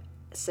ever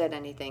said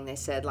anything. They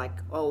said, like,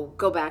 oh,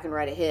 go back and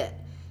write a hit.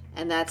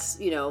 And that's,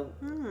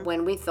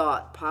 when we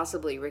thought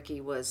possibly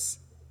Ricky was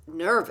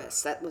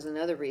nervous. That was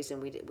another reason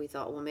we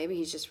thought, well, maybe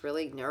he's just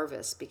really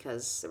nervous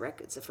because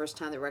it's the first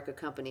time the record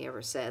company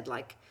ever said,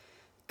 like,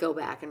 go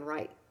back and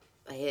write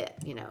a hit,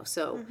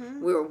 So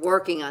we were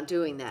working on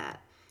doing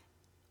that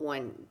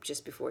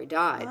just before he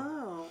died.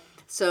 Oh.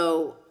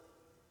 So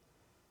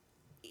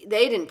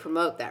they didn't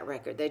promote that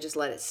record. They just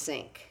let it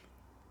sink.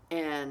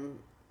 And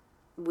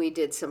we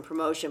did some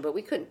promotion, but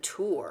we couldn't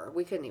tour.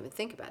 We couldn't even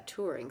think about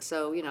touring.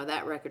 So,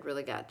 that record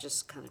really got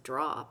just kind of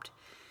dropped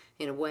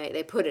in a way.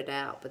 They put it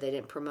out, but they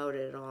didn't promote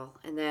it at all.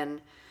 And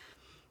then,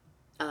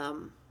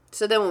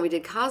 so then when we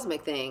did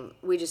Cosmic Thing,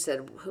 we just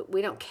said,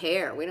 we don't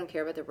care. We don't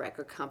care about the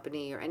record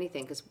company or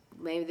anything, because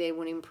maybe they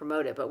wouldn't even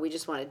promote it, but we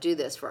just want to do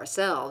this for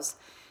ourselves.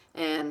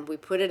 And we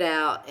put it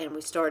out, and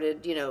we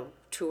started,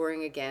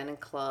 touring again in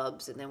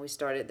clubs, and then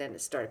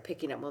it started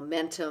picking up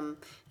momentum,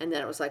 and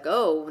then it was like,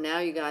 oh, now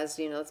you guys,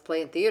 let's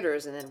play in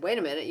theaters, and then wait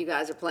a minute, you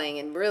guys are playing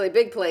in really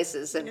big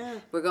places, and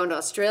we're going to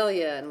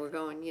Australia, and we're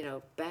going,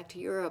 back to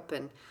Europe,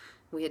 and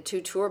we had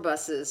 2 tour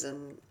buses,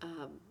 and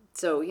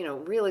so,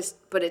 really,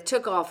 but it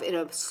took off in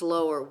a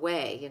slower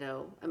way,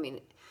 I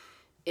mean,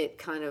 it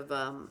kind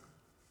of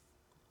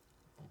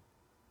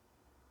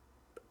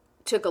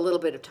took a little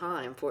bit of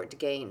time for it to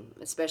gain,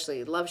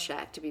 especially Love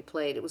Shack, to be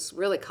played. It was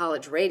really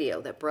college radio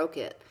that broke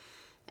it,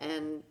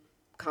 and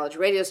college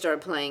radio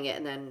started playing it,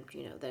 and then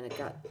then it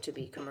got to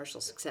be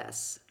commercial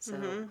success.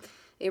 So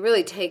it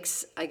really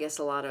takes, I guess,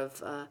 a lot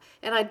of,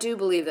 and I do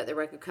believe that the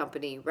record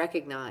company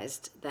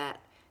recognized that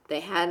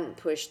they had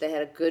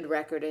a good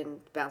record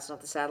in Bouncing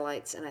Off the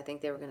Satellites, and I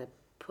think they were going to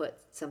put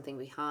something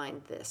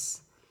behind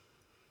this.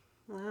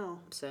 Wow.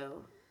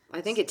 So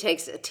I think it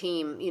takes a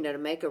team, to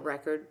make a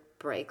record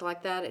break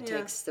like that. It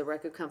takes the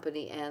record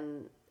company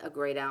and a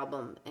great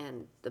album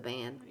and the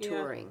band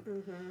touring.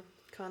 Mm-hmm.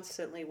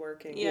 Constantly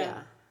working.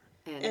 Yeah.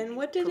 And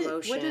what did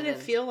it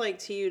feel like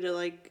to you to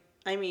like,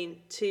 I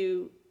mean,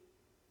 to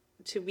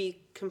be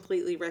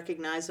completely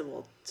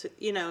recognizable, to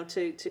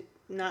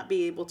not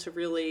be able to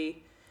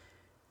really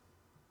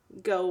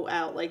go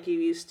out like you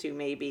used to,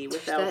 maybe,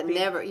 without that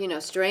never,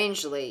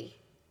 strangely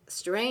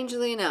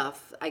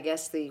enough, I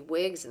guess the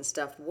wigs and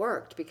stuff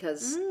worked,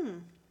 because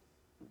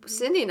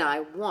Cindy and I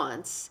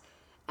once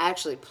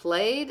actually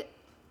played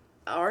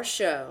our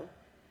show,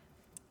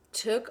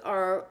 took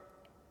our,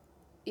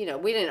 we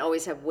didn't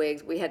always have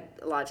wigs. We had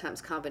a lot of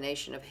times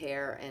combination of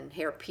hair and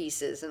hair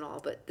pieces and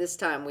all, but this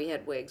time we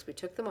had wigs. We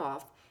took them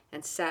off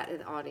and sat in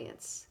the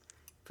audience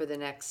for the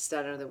next,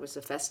 I don't know, there was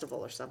a festival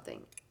or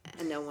something,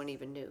 and no one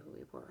even knew who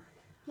we were.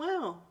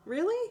 Wow,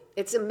 really?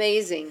 It's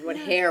amazing what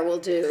hair will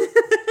do.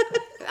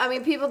 I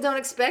mean, people don't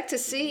expect to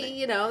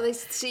see, they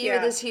see you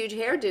with this huge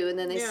hairdo, and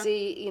then they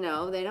see,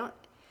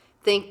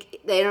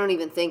 they don't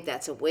even think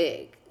that's a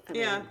wig. I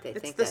mean, they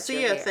it's think the that's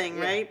Sia thing,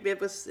 right?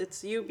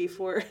 It's you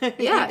before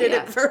you did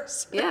it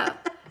first. Yeah.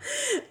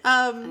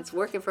 It's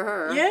working for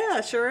her.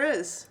 Yeah, sure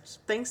is.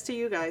 Thanks to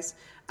you guys.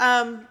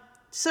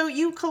 So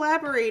you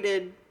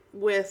collaborated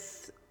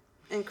with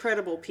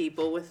incredible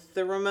people, with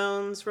the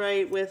Ramones,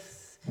 right?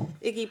 With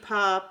Iggy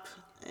Pop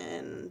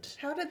and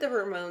how did the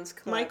Ramones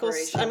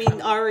collaboration?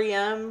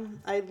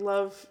 REM.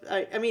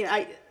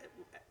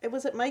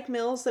 Was it Mike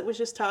Mills that was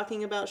just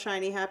talking about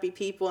Shiny Happy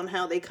People and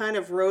how they kind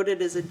of wrote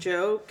it as a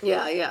joke?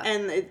 Yeah.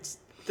 And it's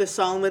the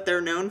song that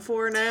they're known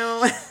for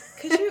now.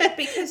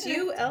 Because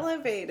you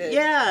elevated.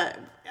 Yeah,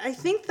 I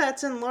think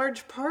that's in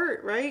large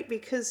part, right?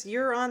 Because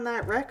you're on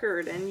that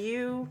record and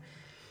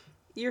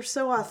you're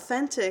so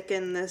authentic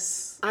in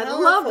this. I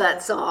love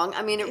that song.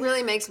 I mean, it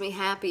really makes me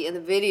happy, and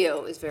the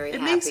video is very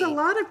happy. It makes a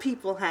lot of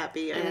people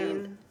happy.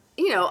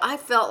 I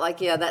felt like,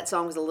 that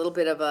song was a little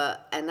bit of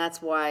and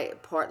that's why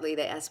partly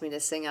they asked me to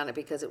sing on it,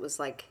 because it was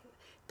like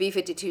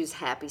B-52's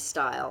happy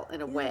style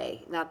in a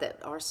way. Not that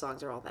our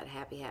songs are all that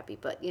happy,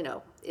 but,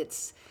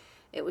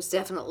 it was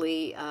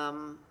definitely,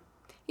 and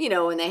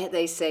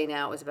they say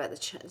now it was about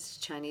the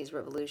Chinese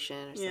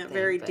Revolution or something. Yeah,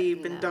 very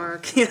deep and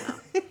dark.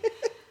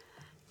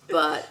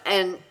 But,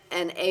 and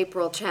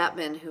April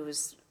Chapman, who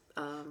was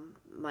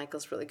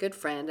Michael's really good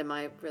friend and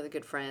my really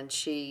good friend,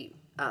 she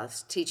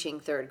was teaching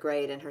third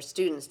grade, and her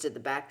students did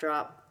the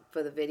backdrop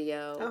for the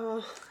video.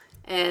 Oh.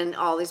 And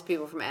all these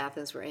people from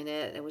Athens were in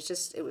it. And it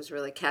was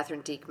really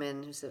Catherine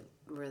Diekman, who's a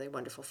really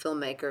wonderful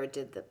filmmaker,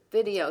 did the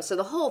video. So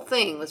the whole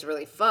thing was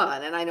really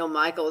fun. And I know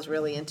Michael was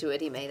really into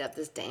it. He made up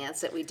this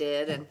dance that we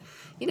did. And,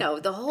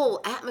 the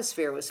whole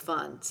atmosphere was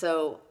fun.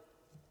 So,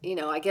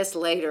 I guess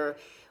later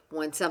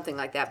when something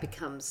like that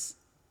becomes,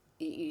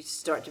 you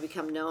start to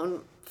become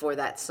known for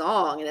that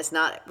song, and it's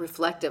not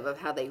reflective of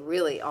how they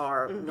really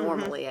are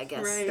normally, I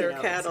guess. Right. Their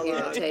catalog.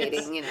 It's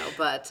irritating,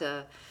 but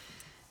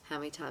how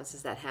many times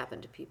has that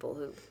happened to people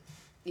who,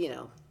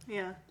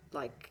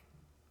 like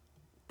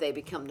they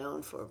become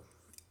known for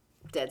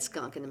Dead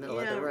Skunk in the Middle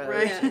of the Road.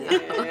 Right.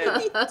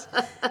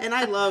 And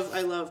I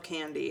love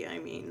Candy. I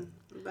mean,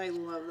 I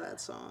love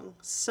that song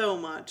so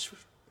much.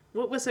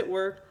 What was it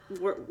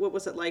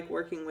like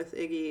working with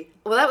Iggy?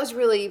 Well, that was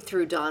really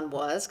through Don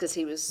Was, because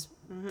he was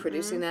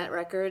producing that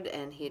record,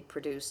 and he had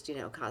produced,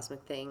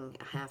 Cosmic Thing,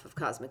 half of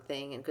Cosmic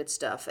Thing, and Good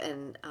Stuff,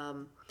 and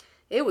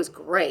it was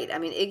great. I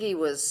mean, Iggy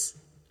was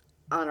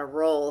on a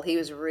roll. He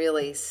was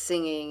really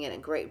singing and a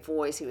great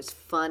voice. He was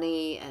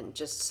funny and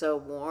just so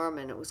warm,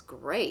 and it was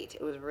great.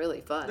 It was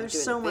really fun.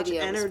 There's so much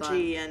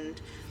energy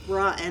and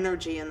raw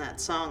energy in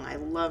that song. I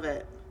love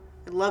it.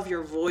 I love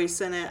your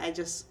voice in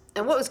it.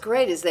 And what was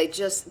great is they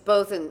just,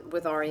 both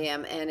with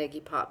REM and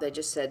Iggy Pop, they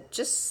just said,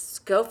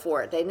 just go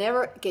for it. They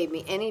never gave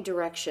me any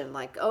direction,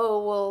 like,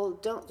 oh,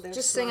 well,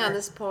 sing on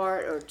this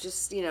part, or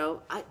just,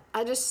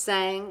 I just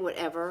sang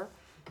whatever,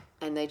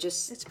 and they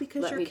just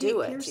let me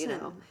do it,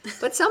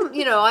 But some,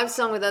 I've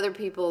sung with other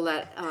people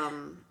that,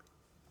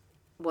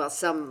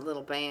 some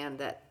little band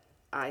that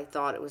I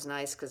thought it was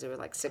nice because there were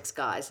like 6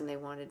 guys, and they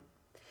wanted,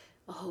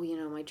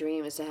 my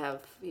dream is to have,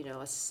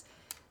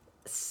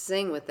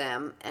 sing with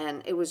them,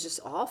 and it was just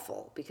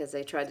awful because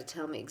they tried to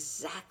tell me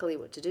exactly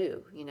what to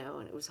do, and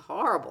it was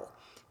horrible.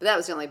 But that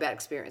was the only bad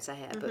experience I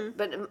had.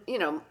 But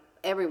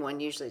everyone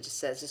usually just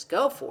says, just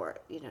go for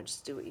it,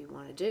 just do what you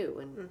want to do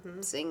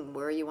and sing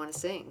where you want to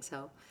sing.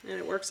 So and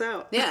it works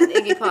out. Yeah, and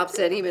Iggy Pop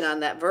said even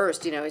on that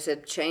verse, he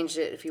said change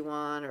it if you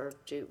want, or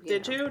do.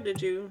 Did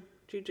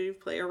you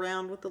play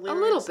around with the lyrics?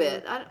 A little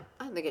bit. I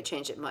don't think I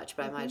changed it much,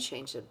 but I might have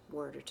changed a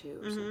word or two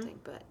or something.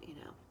 But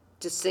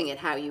just sing it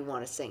how you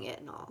want to sing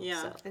it and all.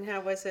 Yeah. So. And how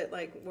was it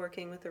like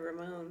working with the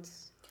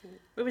Ramones?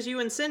 It was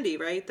you and Cindy,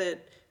 right,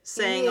 that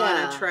sang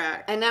on a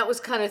track. And that was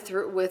kind of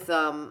through with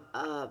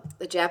a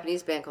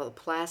Japanese band called the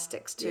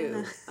Plastics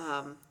too.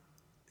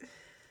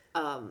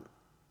 Well,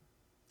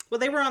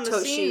 they were on the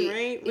scene,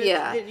 right?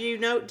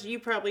 You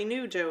probably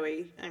knew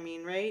Joey. I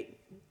mean, right?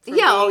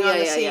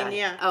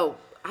 Yeah. Oh,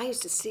 I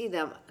used to see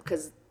them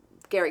because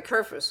Gary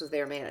Kerfus was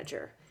their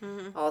manager.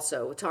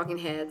 also with Talking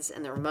Heads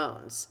and the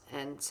Ramones.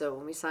 And so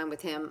when we signed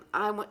with him,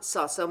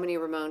 saw so many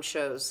Ramones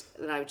shows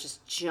that I would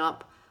just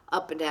jump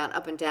up and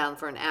down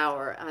for an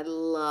hour. I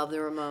love the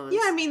Ramones.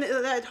 Yeah, I mean,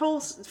 that whole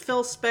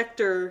Phil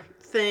Spector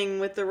thing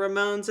with the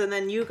Ramones, and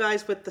then you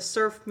guys with the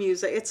surf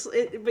music.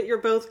 But you're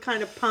both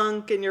kind of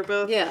punk, and you're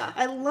both. Yeah.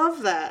 I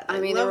love that. I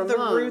mean, love the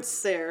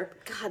roots there.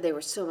 God, they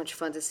were so much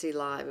fun to see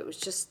live. It was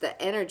just the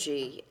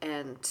energy,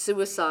 and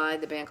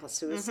Suicide, the band called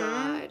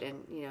Suicide,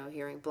 and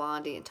hearing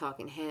Blondie and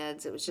Talking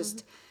Heads. It was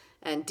just.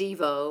 And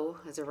Devo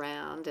is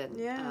around, and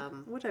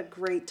what a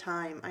great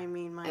time! I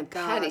mean, my God. And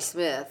Patti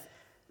Smith.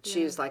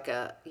 She was like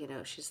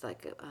she's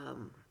like a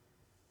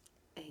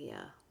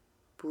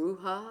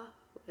bruja.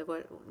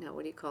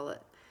 What do you call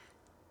it?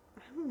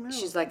 I don't know.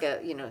 She's like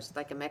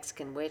like a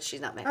Mexican witch. She's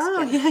not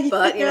Mexican,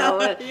 but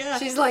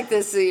she's like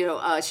this.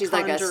 She's conjurer.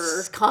 Like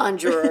a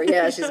conjurer.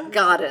 Yeah, she's a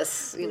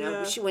goddess.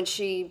 When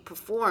she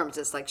performs,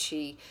 it's like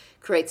she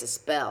creates a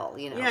spell.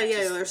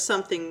 There's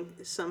something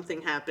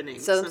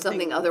happening.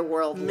 Something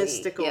otherworldly,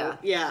 mystical.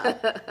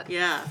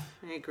 Yeah.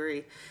 I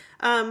agree.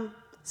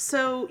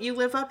 So you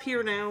live up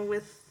here now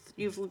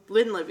you've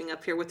been living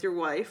up here with your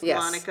wife, yes.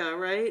 Monica,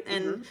 right?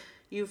 And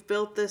you've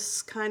built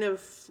this kind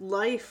of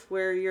life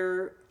where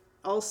you're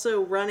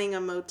also running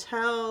a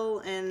motel,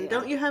 and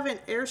don't you have an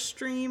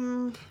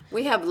Airstream?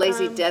 We have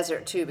Lazy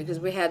Desert too, because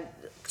we had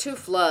 2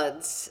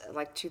 floods,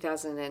 like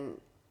 2000 and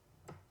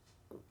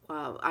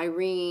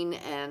Irene,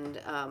 and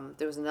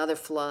there was another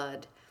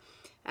flood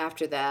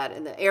after that,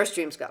 and the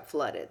Airstreams got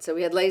flooded. So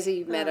we had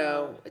Lazy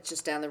Meadow, it's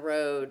just down the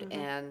road,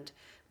 and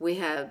we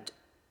had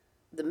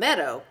the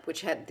Meadow,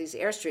 which had these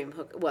Airstream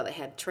they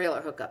had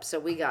trailer hookups, so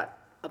we got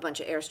a bunch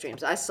of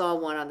Airstreams. I saw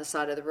one on the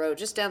side of the road,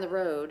 just down the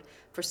road,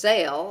 for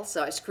sale,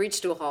 so I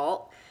screeched to a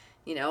halt,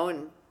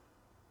 and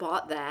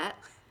bought that,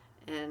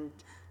 and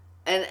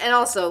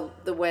also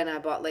when I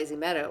bought Lazy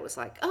Meadow, it was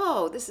like,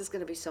 oh, this is going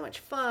to be so much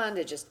fun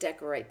to just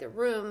decorate the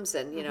rooms,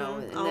 and and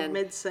all then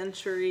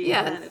mid-century,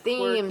 and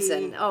themes,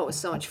 quirky. And it was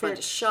so much fun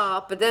to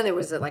shop. But then there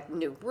was a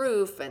new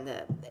roof and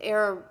the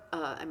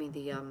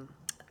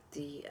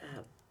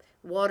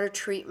water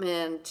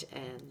treatment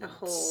and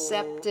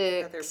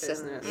septics,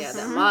 and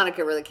that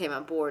Monica really came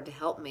on board to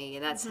help me,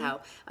 and that's how.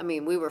 I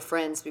mean, we were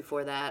friends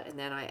before that, and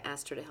then I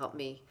asked her to help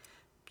me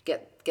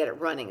get it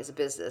running as a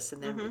business,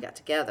 and then we got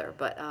together.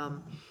 But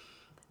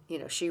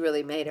she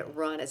really made it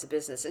run as a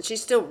business, and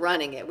she's still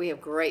running it. We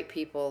have great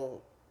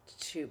people,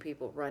 2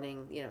 people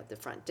running, the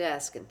front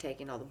desk and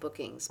taking all the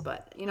bookings.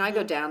 But I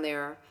go down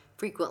there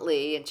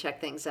frequently and check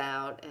things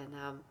out, and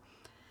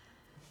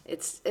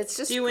it's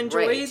just. Do you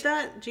enjoy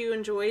that? Do you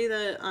enjoy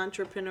the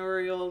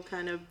entrepreneurial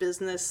kind of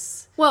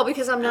business? Well,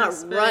 because I'm not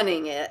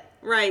running it.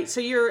 Right, so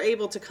you're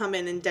able to come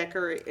in and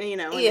decorate, and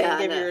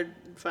give your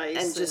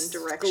advice and just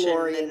direction,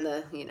 glory in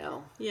the, in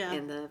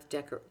the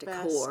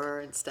decor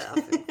and stuff,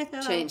 and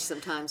change the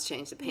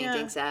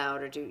paintings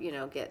out, or do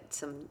get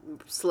some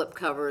slip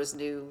covers,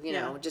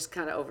 just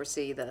kind of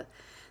oversee the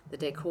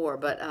decor.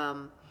 But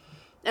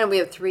and we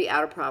have 3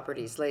 outer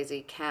properties: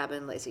 Lazy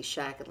Cabin, Lazy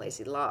Shack, and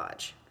Lazy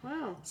Lodge.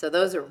 Wow! So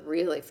those are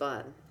really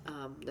fun.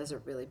 Those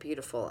are really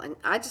beautiful, and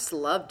I just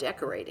love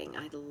decorating.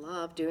 I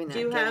love doing that. Do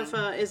you have?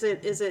 Is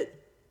it?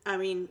 I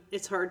mean,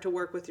 it's hard to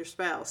work with your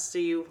spouse. Do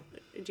you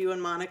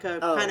and Monica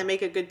kind of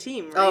make a good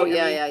team, right? Oh,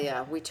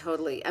 yeah. We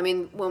totally. I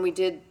mean, when we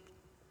did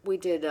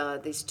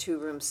these 2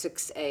 rooms,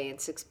 6A and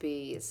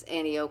 6B, it's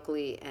Annie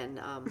Oakley and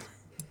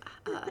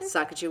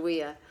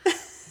Sacagawea.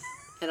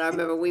 And I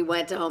remember we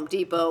went to Home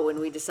Depot and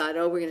we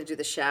decided, we're going to do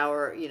the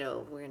shower,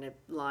 we're going to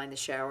line the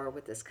shower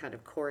with this kind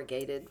of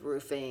corrugated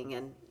roofing.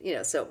 And,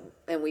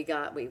 and we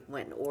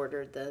went and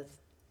ordered the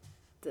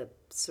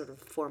sort of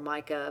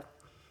Formica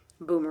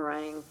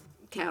boomerang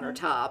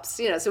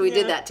countertops, so we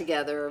did that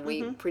together, and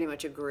we pretty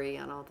much agree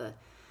on all the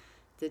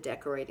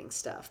decorating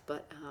stuff.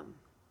 But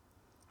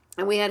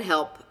and we had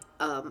help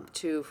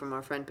too from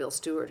our friend Bill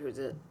Stewart, who's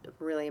a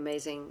really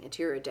amazing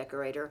interior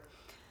decorator,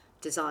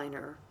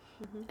 designer,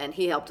 and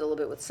he helped a little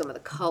bit with some of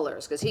the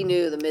colors, because he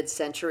knew the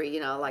mid-century,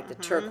 like the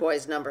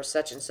turquoise number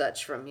such and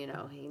such from, he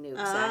knew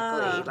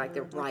exactly like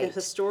the right, like a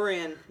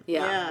historian,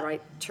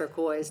 right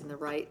turquoise and the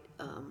right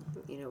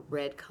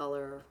red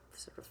color,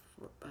 sort of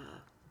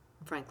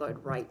Frank Lloyd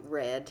Wright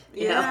red,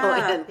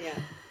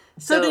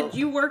 So did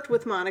you worked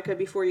with Monica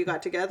before you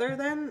got together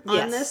then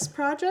on this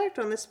project,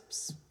 on this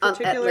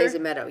particular? At Lazy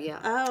Meadow, yeah.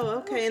 Oh,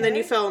 okay. And then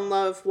you fell in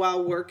love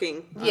while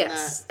working on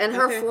that. And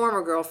her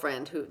former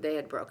girlfriend, who they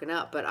had broken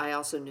up, but I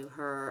also knew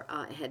her,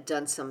 had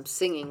done some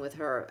singing with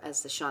her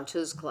as the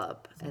Chanteuse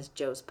Club, as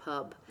Joe's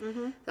Pub.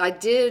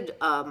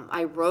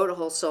 I wrote a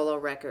whole solo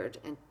record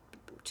in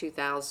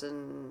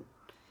 2000,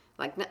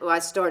 I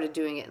started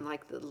doing it in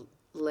the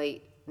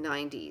late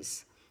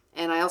 90s.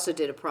 And I also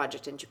did a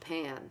project in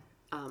Japan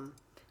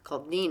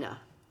called Nina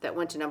that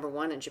went to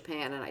 #1 in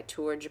Japan, and I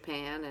toured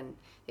Japan, and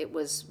it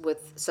was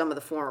with some of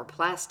the former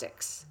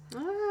Plastics.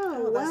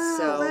 Oh, wow,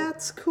 so,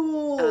 that's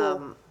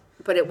cool.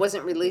 But it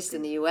wasn't released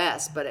in the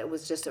U.S., but it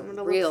was just a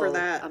real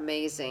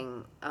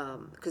amazing,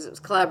 because it was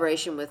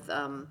collaboration with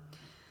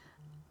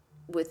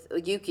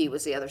Yuki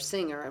was the other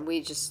singer, and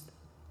we just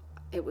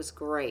it was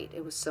great.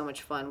 It was so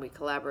much fun. We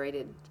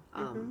collaborated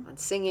on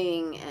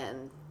singing,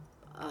 and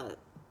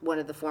one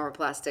of the former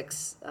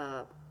Plastics,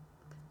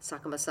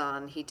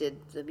 Sakuma-san, he did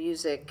the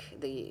music,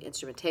 the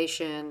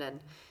instrumentation, and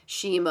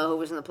Shima, who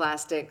was in the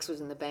Plastics,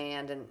 was in the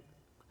band, and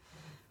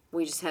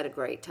we just had a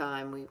great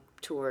time. We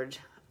toured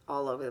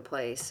all over the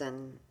place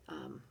and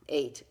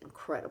ate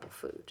incredible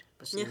food. It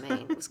was in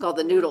Maine. It was called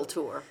the Noodle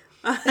Tour.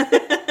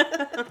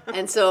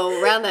 And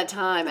so around that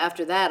time,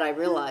 after that, I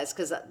realized,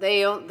 because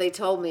they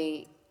told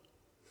me,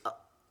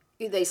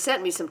 they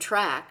sent me some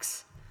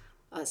tracks.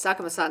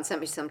 Sakuma-san sent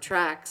me some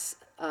tracks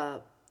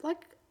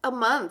like a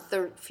month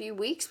or a few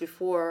weeks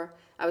before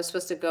I was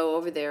supposed to go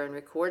over there and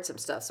record some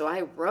stuff. So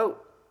I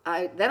wrote.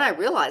 Then I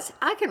realized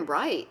I can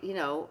write.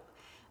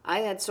 I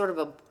had sort of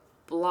a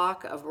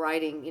block of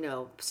writing,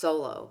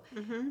 solo.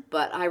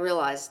 But I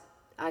realized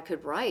I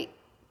could write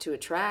to a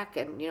track,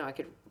 and I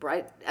could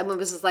write. I mean, it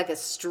was just like a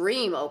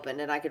stream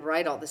opened, and I could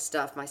write all this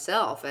stuff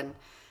myself, and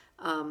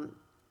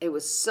it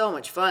was so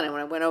much fun. And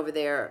when I went over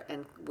there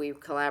and we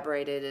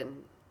collaborated,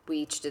 and we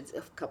each did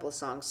a couple of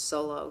songs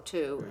solo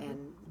too,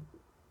 and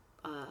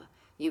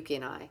Yuki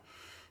and I.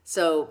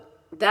 So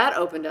that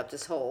opened up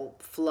this whole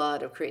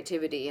flood of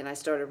creativity, and I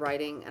started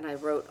writing, and I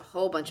wrote a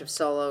whole bunch of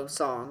solo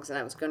songs, and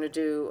I was going to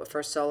do a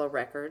first solo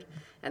record,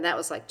 and that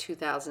was like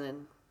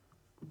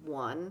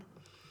 2001.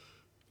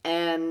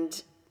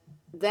 And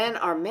then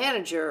our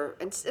manager,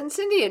 and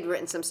Cindy had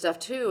written some stuff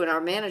too, and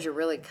our manager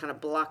really kind of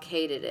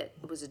blockaded it.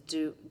 It was a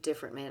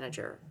different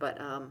manager, but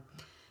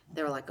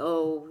they were like,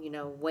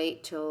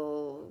 wait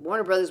till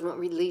Warner Brothers won't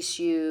release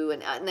you,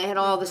 and they had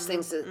all these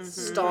things to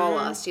stall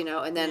us,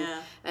 and then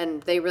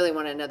and they really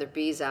wanted another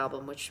Bees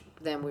album, which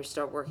then we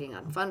start working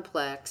on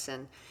Funplex,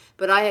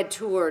 but I had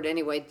toured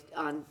anyway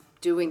on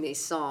doing these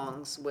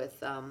songs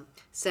with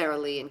Sarah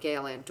Lee and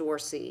Gail Ann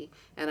Dorsey,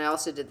 and I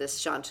also did this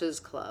Chanteuse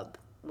Club,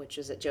 which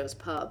is at Joe's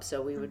Pub.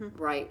 So we would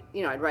write,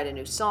 I'd write a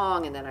new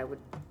song, and then I would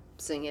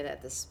sing it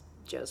at this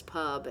Joe's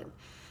Pub, and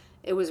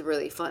it was a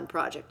really fun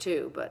project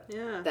too, but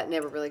that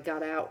never really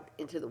got out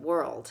into the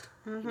world.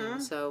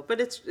 So,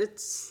 but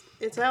it's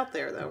out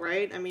there though,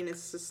 right? I mean,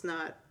 it's just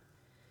not.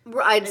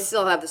 I'd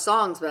still have the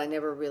songs, but I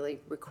never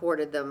really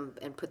recorded them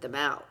and put them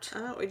out.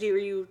 Oh, were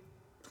you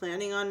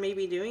planning on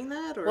maybe doing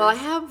that? Or? Well, I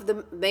have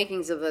the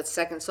makings of a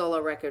second solo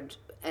record,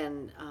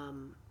 and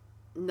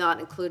not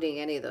including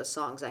any of those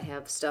songs. I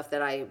have stuff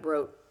that I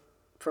wrote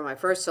for my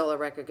first solo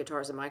record,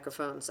 Guitars and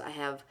Microphones. I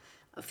have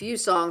a few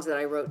songs that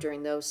I wrote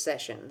during those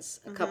sessions,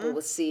 a couple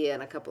with Sia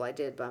and a couple I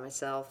did by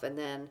myself, and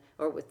then,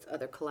 or with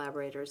other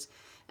collaborators.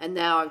 And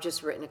now I've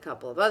just written a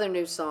couple of other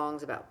new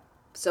songs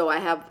so I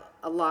have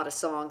a lot of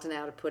songs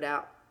now to put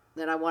out,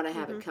 and I want to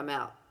have it come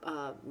out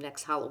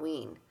next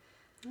Halloween.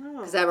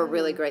 Because I have a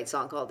really great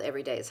song called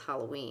Every Day is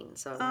Halloween,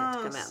 so I want it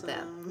to come out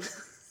then.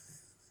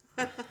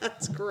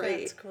 That's great.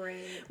 That's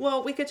great.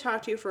 Well, we could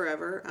talk to you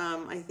forever.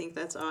 I think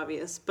that's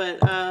obvious.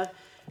 But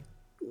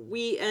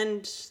we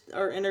end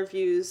our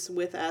interviews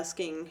with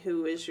asking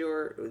who is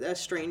a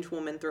strange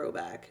woman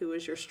throwback. Who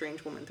is your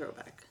strange woman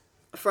throwback?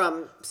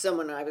 From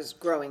someone I was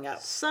growing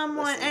up.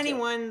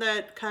 Anyone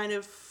that kind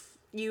of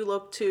you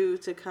look to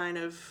kind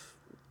of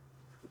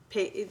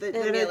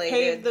that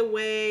paved the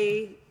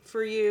way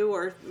for you,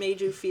 or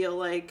made you feel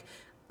like,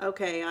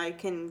 okay, I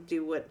can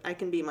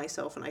be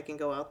myself, and I can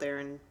go out there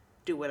and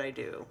do what I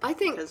do. I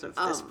think because of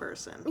this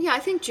person. Yeah, I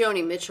think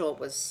Joni Mitchell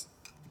was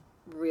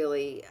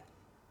really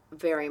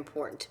very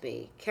important to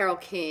me. Carole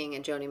King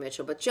and Joni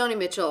Mitchell, but Joni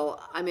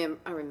Mitchell, I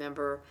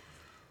remember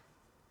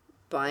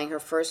buying her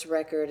first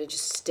record and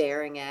just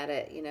staring at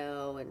it,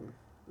 and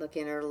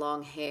looking at her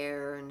long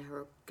hair and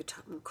her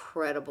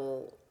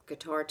incredible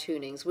guitar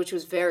tunings, which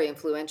was very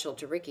influential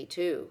to Ricky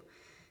too.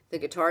 The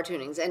guitar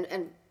tunings,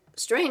 and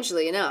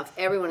strangely enough,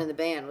 everyone in the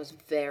band was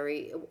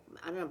I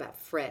don't know about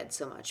Fred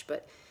so much,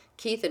 but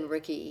Keith and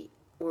Ricky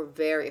were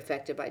very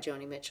affected by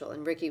Joni Mitchell,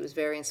 and Ricky was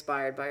very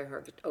inspired by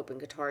her open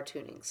guitar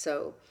tuning.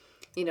 So,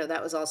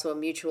 that was also a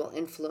mutual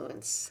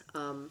influence,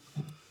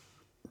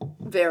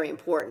 very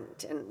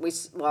important. And we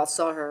all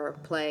saw her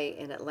play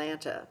in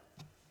Atlanta,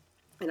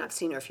 and I've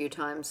seen her a few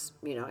times.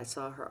 I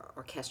saw her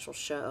orchestral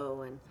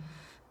show,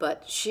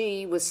 but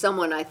she was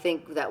someone I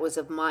think that was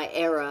of my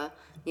era,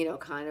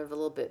 kind of a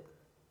little bit,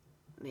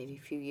 maybe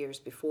a few years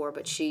before,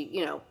 but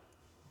she,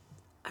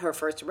 her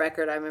first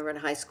record, I remember in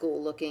high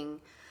school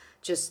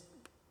just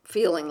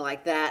feeling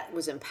like that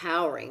was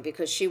empowering,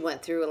 because she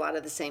went through a lot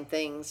of the same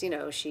things.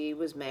 She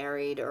was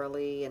married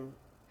early, and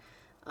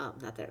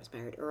not that I was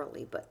married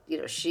early, but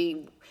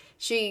she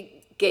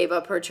gave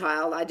up her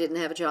child. I didn't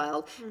have a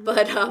child,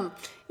 but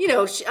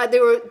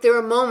there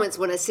were moments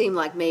when it seemed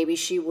like maybe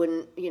she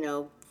wouldn't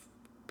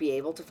be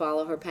able to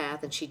follow her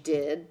path, and she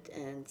did,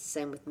 and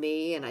same with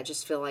me. And I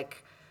just feel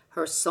like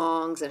her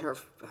songs and her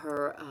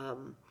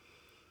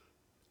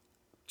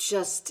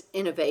just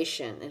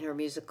innovation and her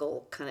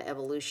musical kind of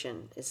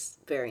evolution is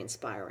very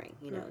inspiring,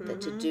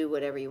 that to do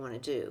whatever you want to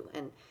do,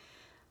 and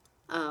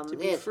to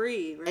be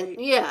free, right?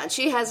 And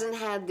she hasn't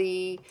had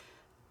the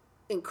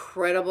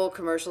incredible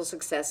commercial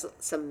success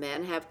some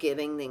men have,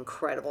 giving the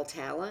incredible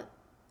talent.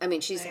 I mean,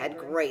 she's had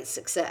great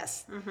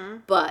success,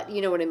 but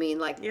you know what I mean?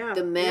 Like,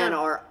 the men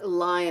are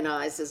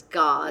lionized as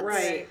gods.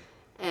 Right.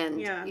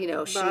 And, you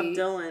know, Bob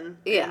Dylan.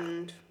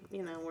 And,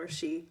 you know, where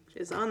she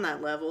is on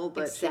that level,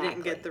 but she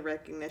didn't get the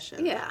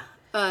recognition. Yeah.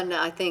 And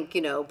I think,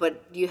 you know,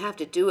 but you have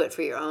to do it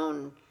for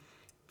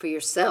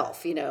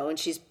yourself, you know, and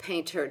she's a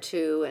painter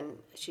too, and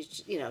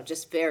she's, you know,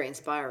 just very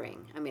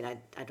inspiring. I mean, I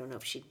don't know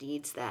if she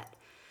needs that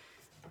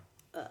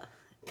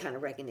kind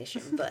of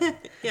recognition, but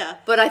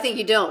but I think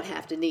you don't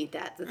have to need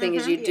that. The thing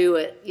is, you do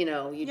it, you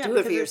know, you do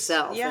it for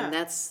yourself, and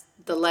that's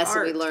the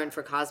lesson we learned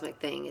for Cosmic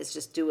Thing is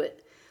just do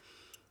it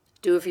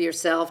for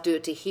yourself, do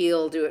it to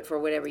heal, do it for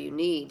whatever you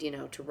need, you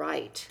know, to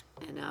write.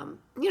 And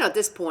you know, at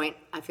this point,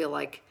 I feel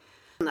like,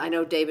 I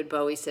know David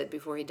Bowie said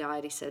before he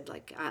died, he said,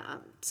 like,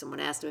 someone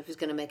asked him if he was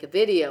going to make a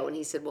video, and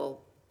he said, well,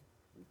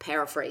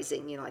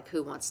 paraphrasing, you know, like,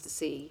 who wants to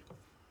see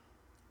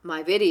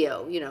my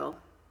video, you know?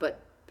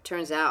 But it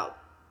turns out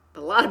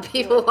a lot of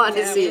people want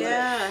to see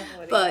it.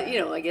 But, you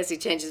know, I guess he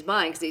changed his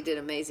mind because he did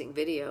an amazing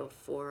video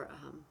for,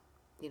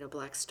 you know,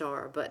 Black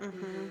Star. But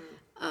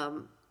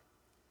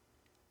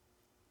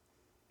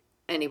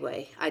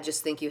anyway, I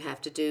just think you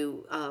have to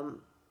do...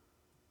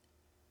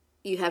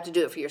 you have to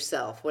do it for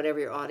yourself, whatever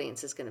your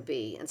audience is going to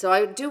be. And so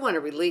I do want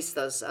to release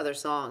those other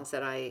songs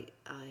that I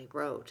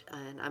wrote.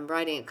 And I'm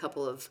writing a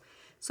couple of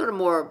sort of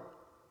more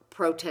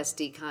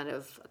protesty kind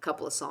of, a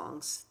couple of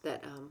songs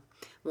that,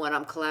 one,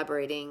 I'm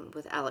collaborating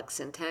with Alex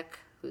Sintek,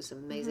 who's an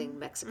amazing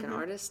Mexican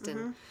artist.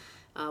 And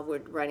we're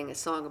writing a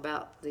song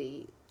about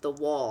the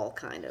wall,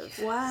 kind of.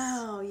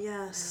 Wow,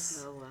 yes.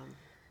 So,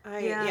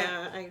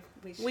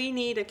 we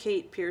need a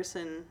Kate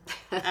Pearson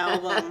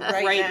album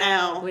right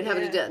now. We'd have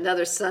to do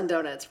another Sun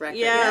Donuts record.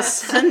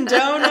 Yes, Sun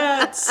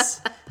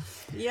Donuts.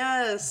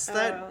 Yes,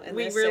 that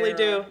we really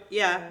do.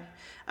 Yeah.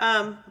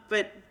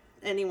 But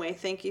anyway,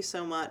 thank you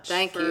so much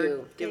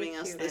for giving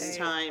us this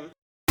time.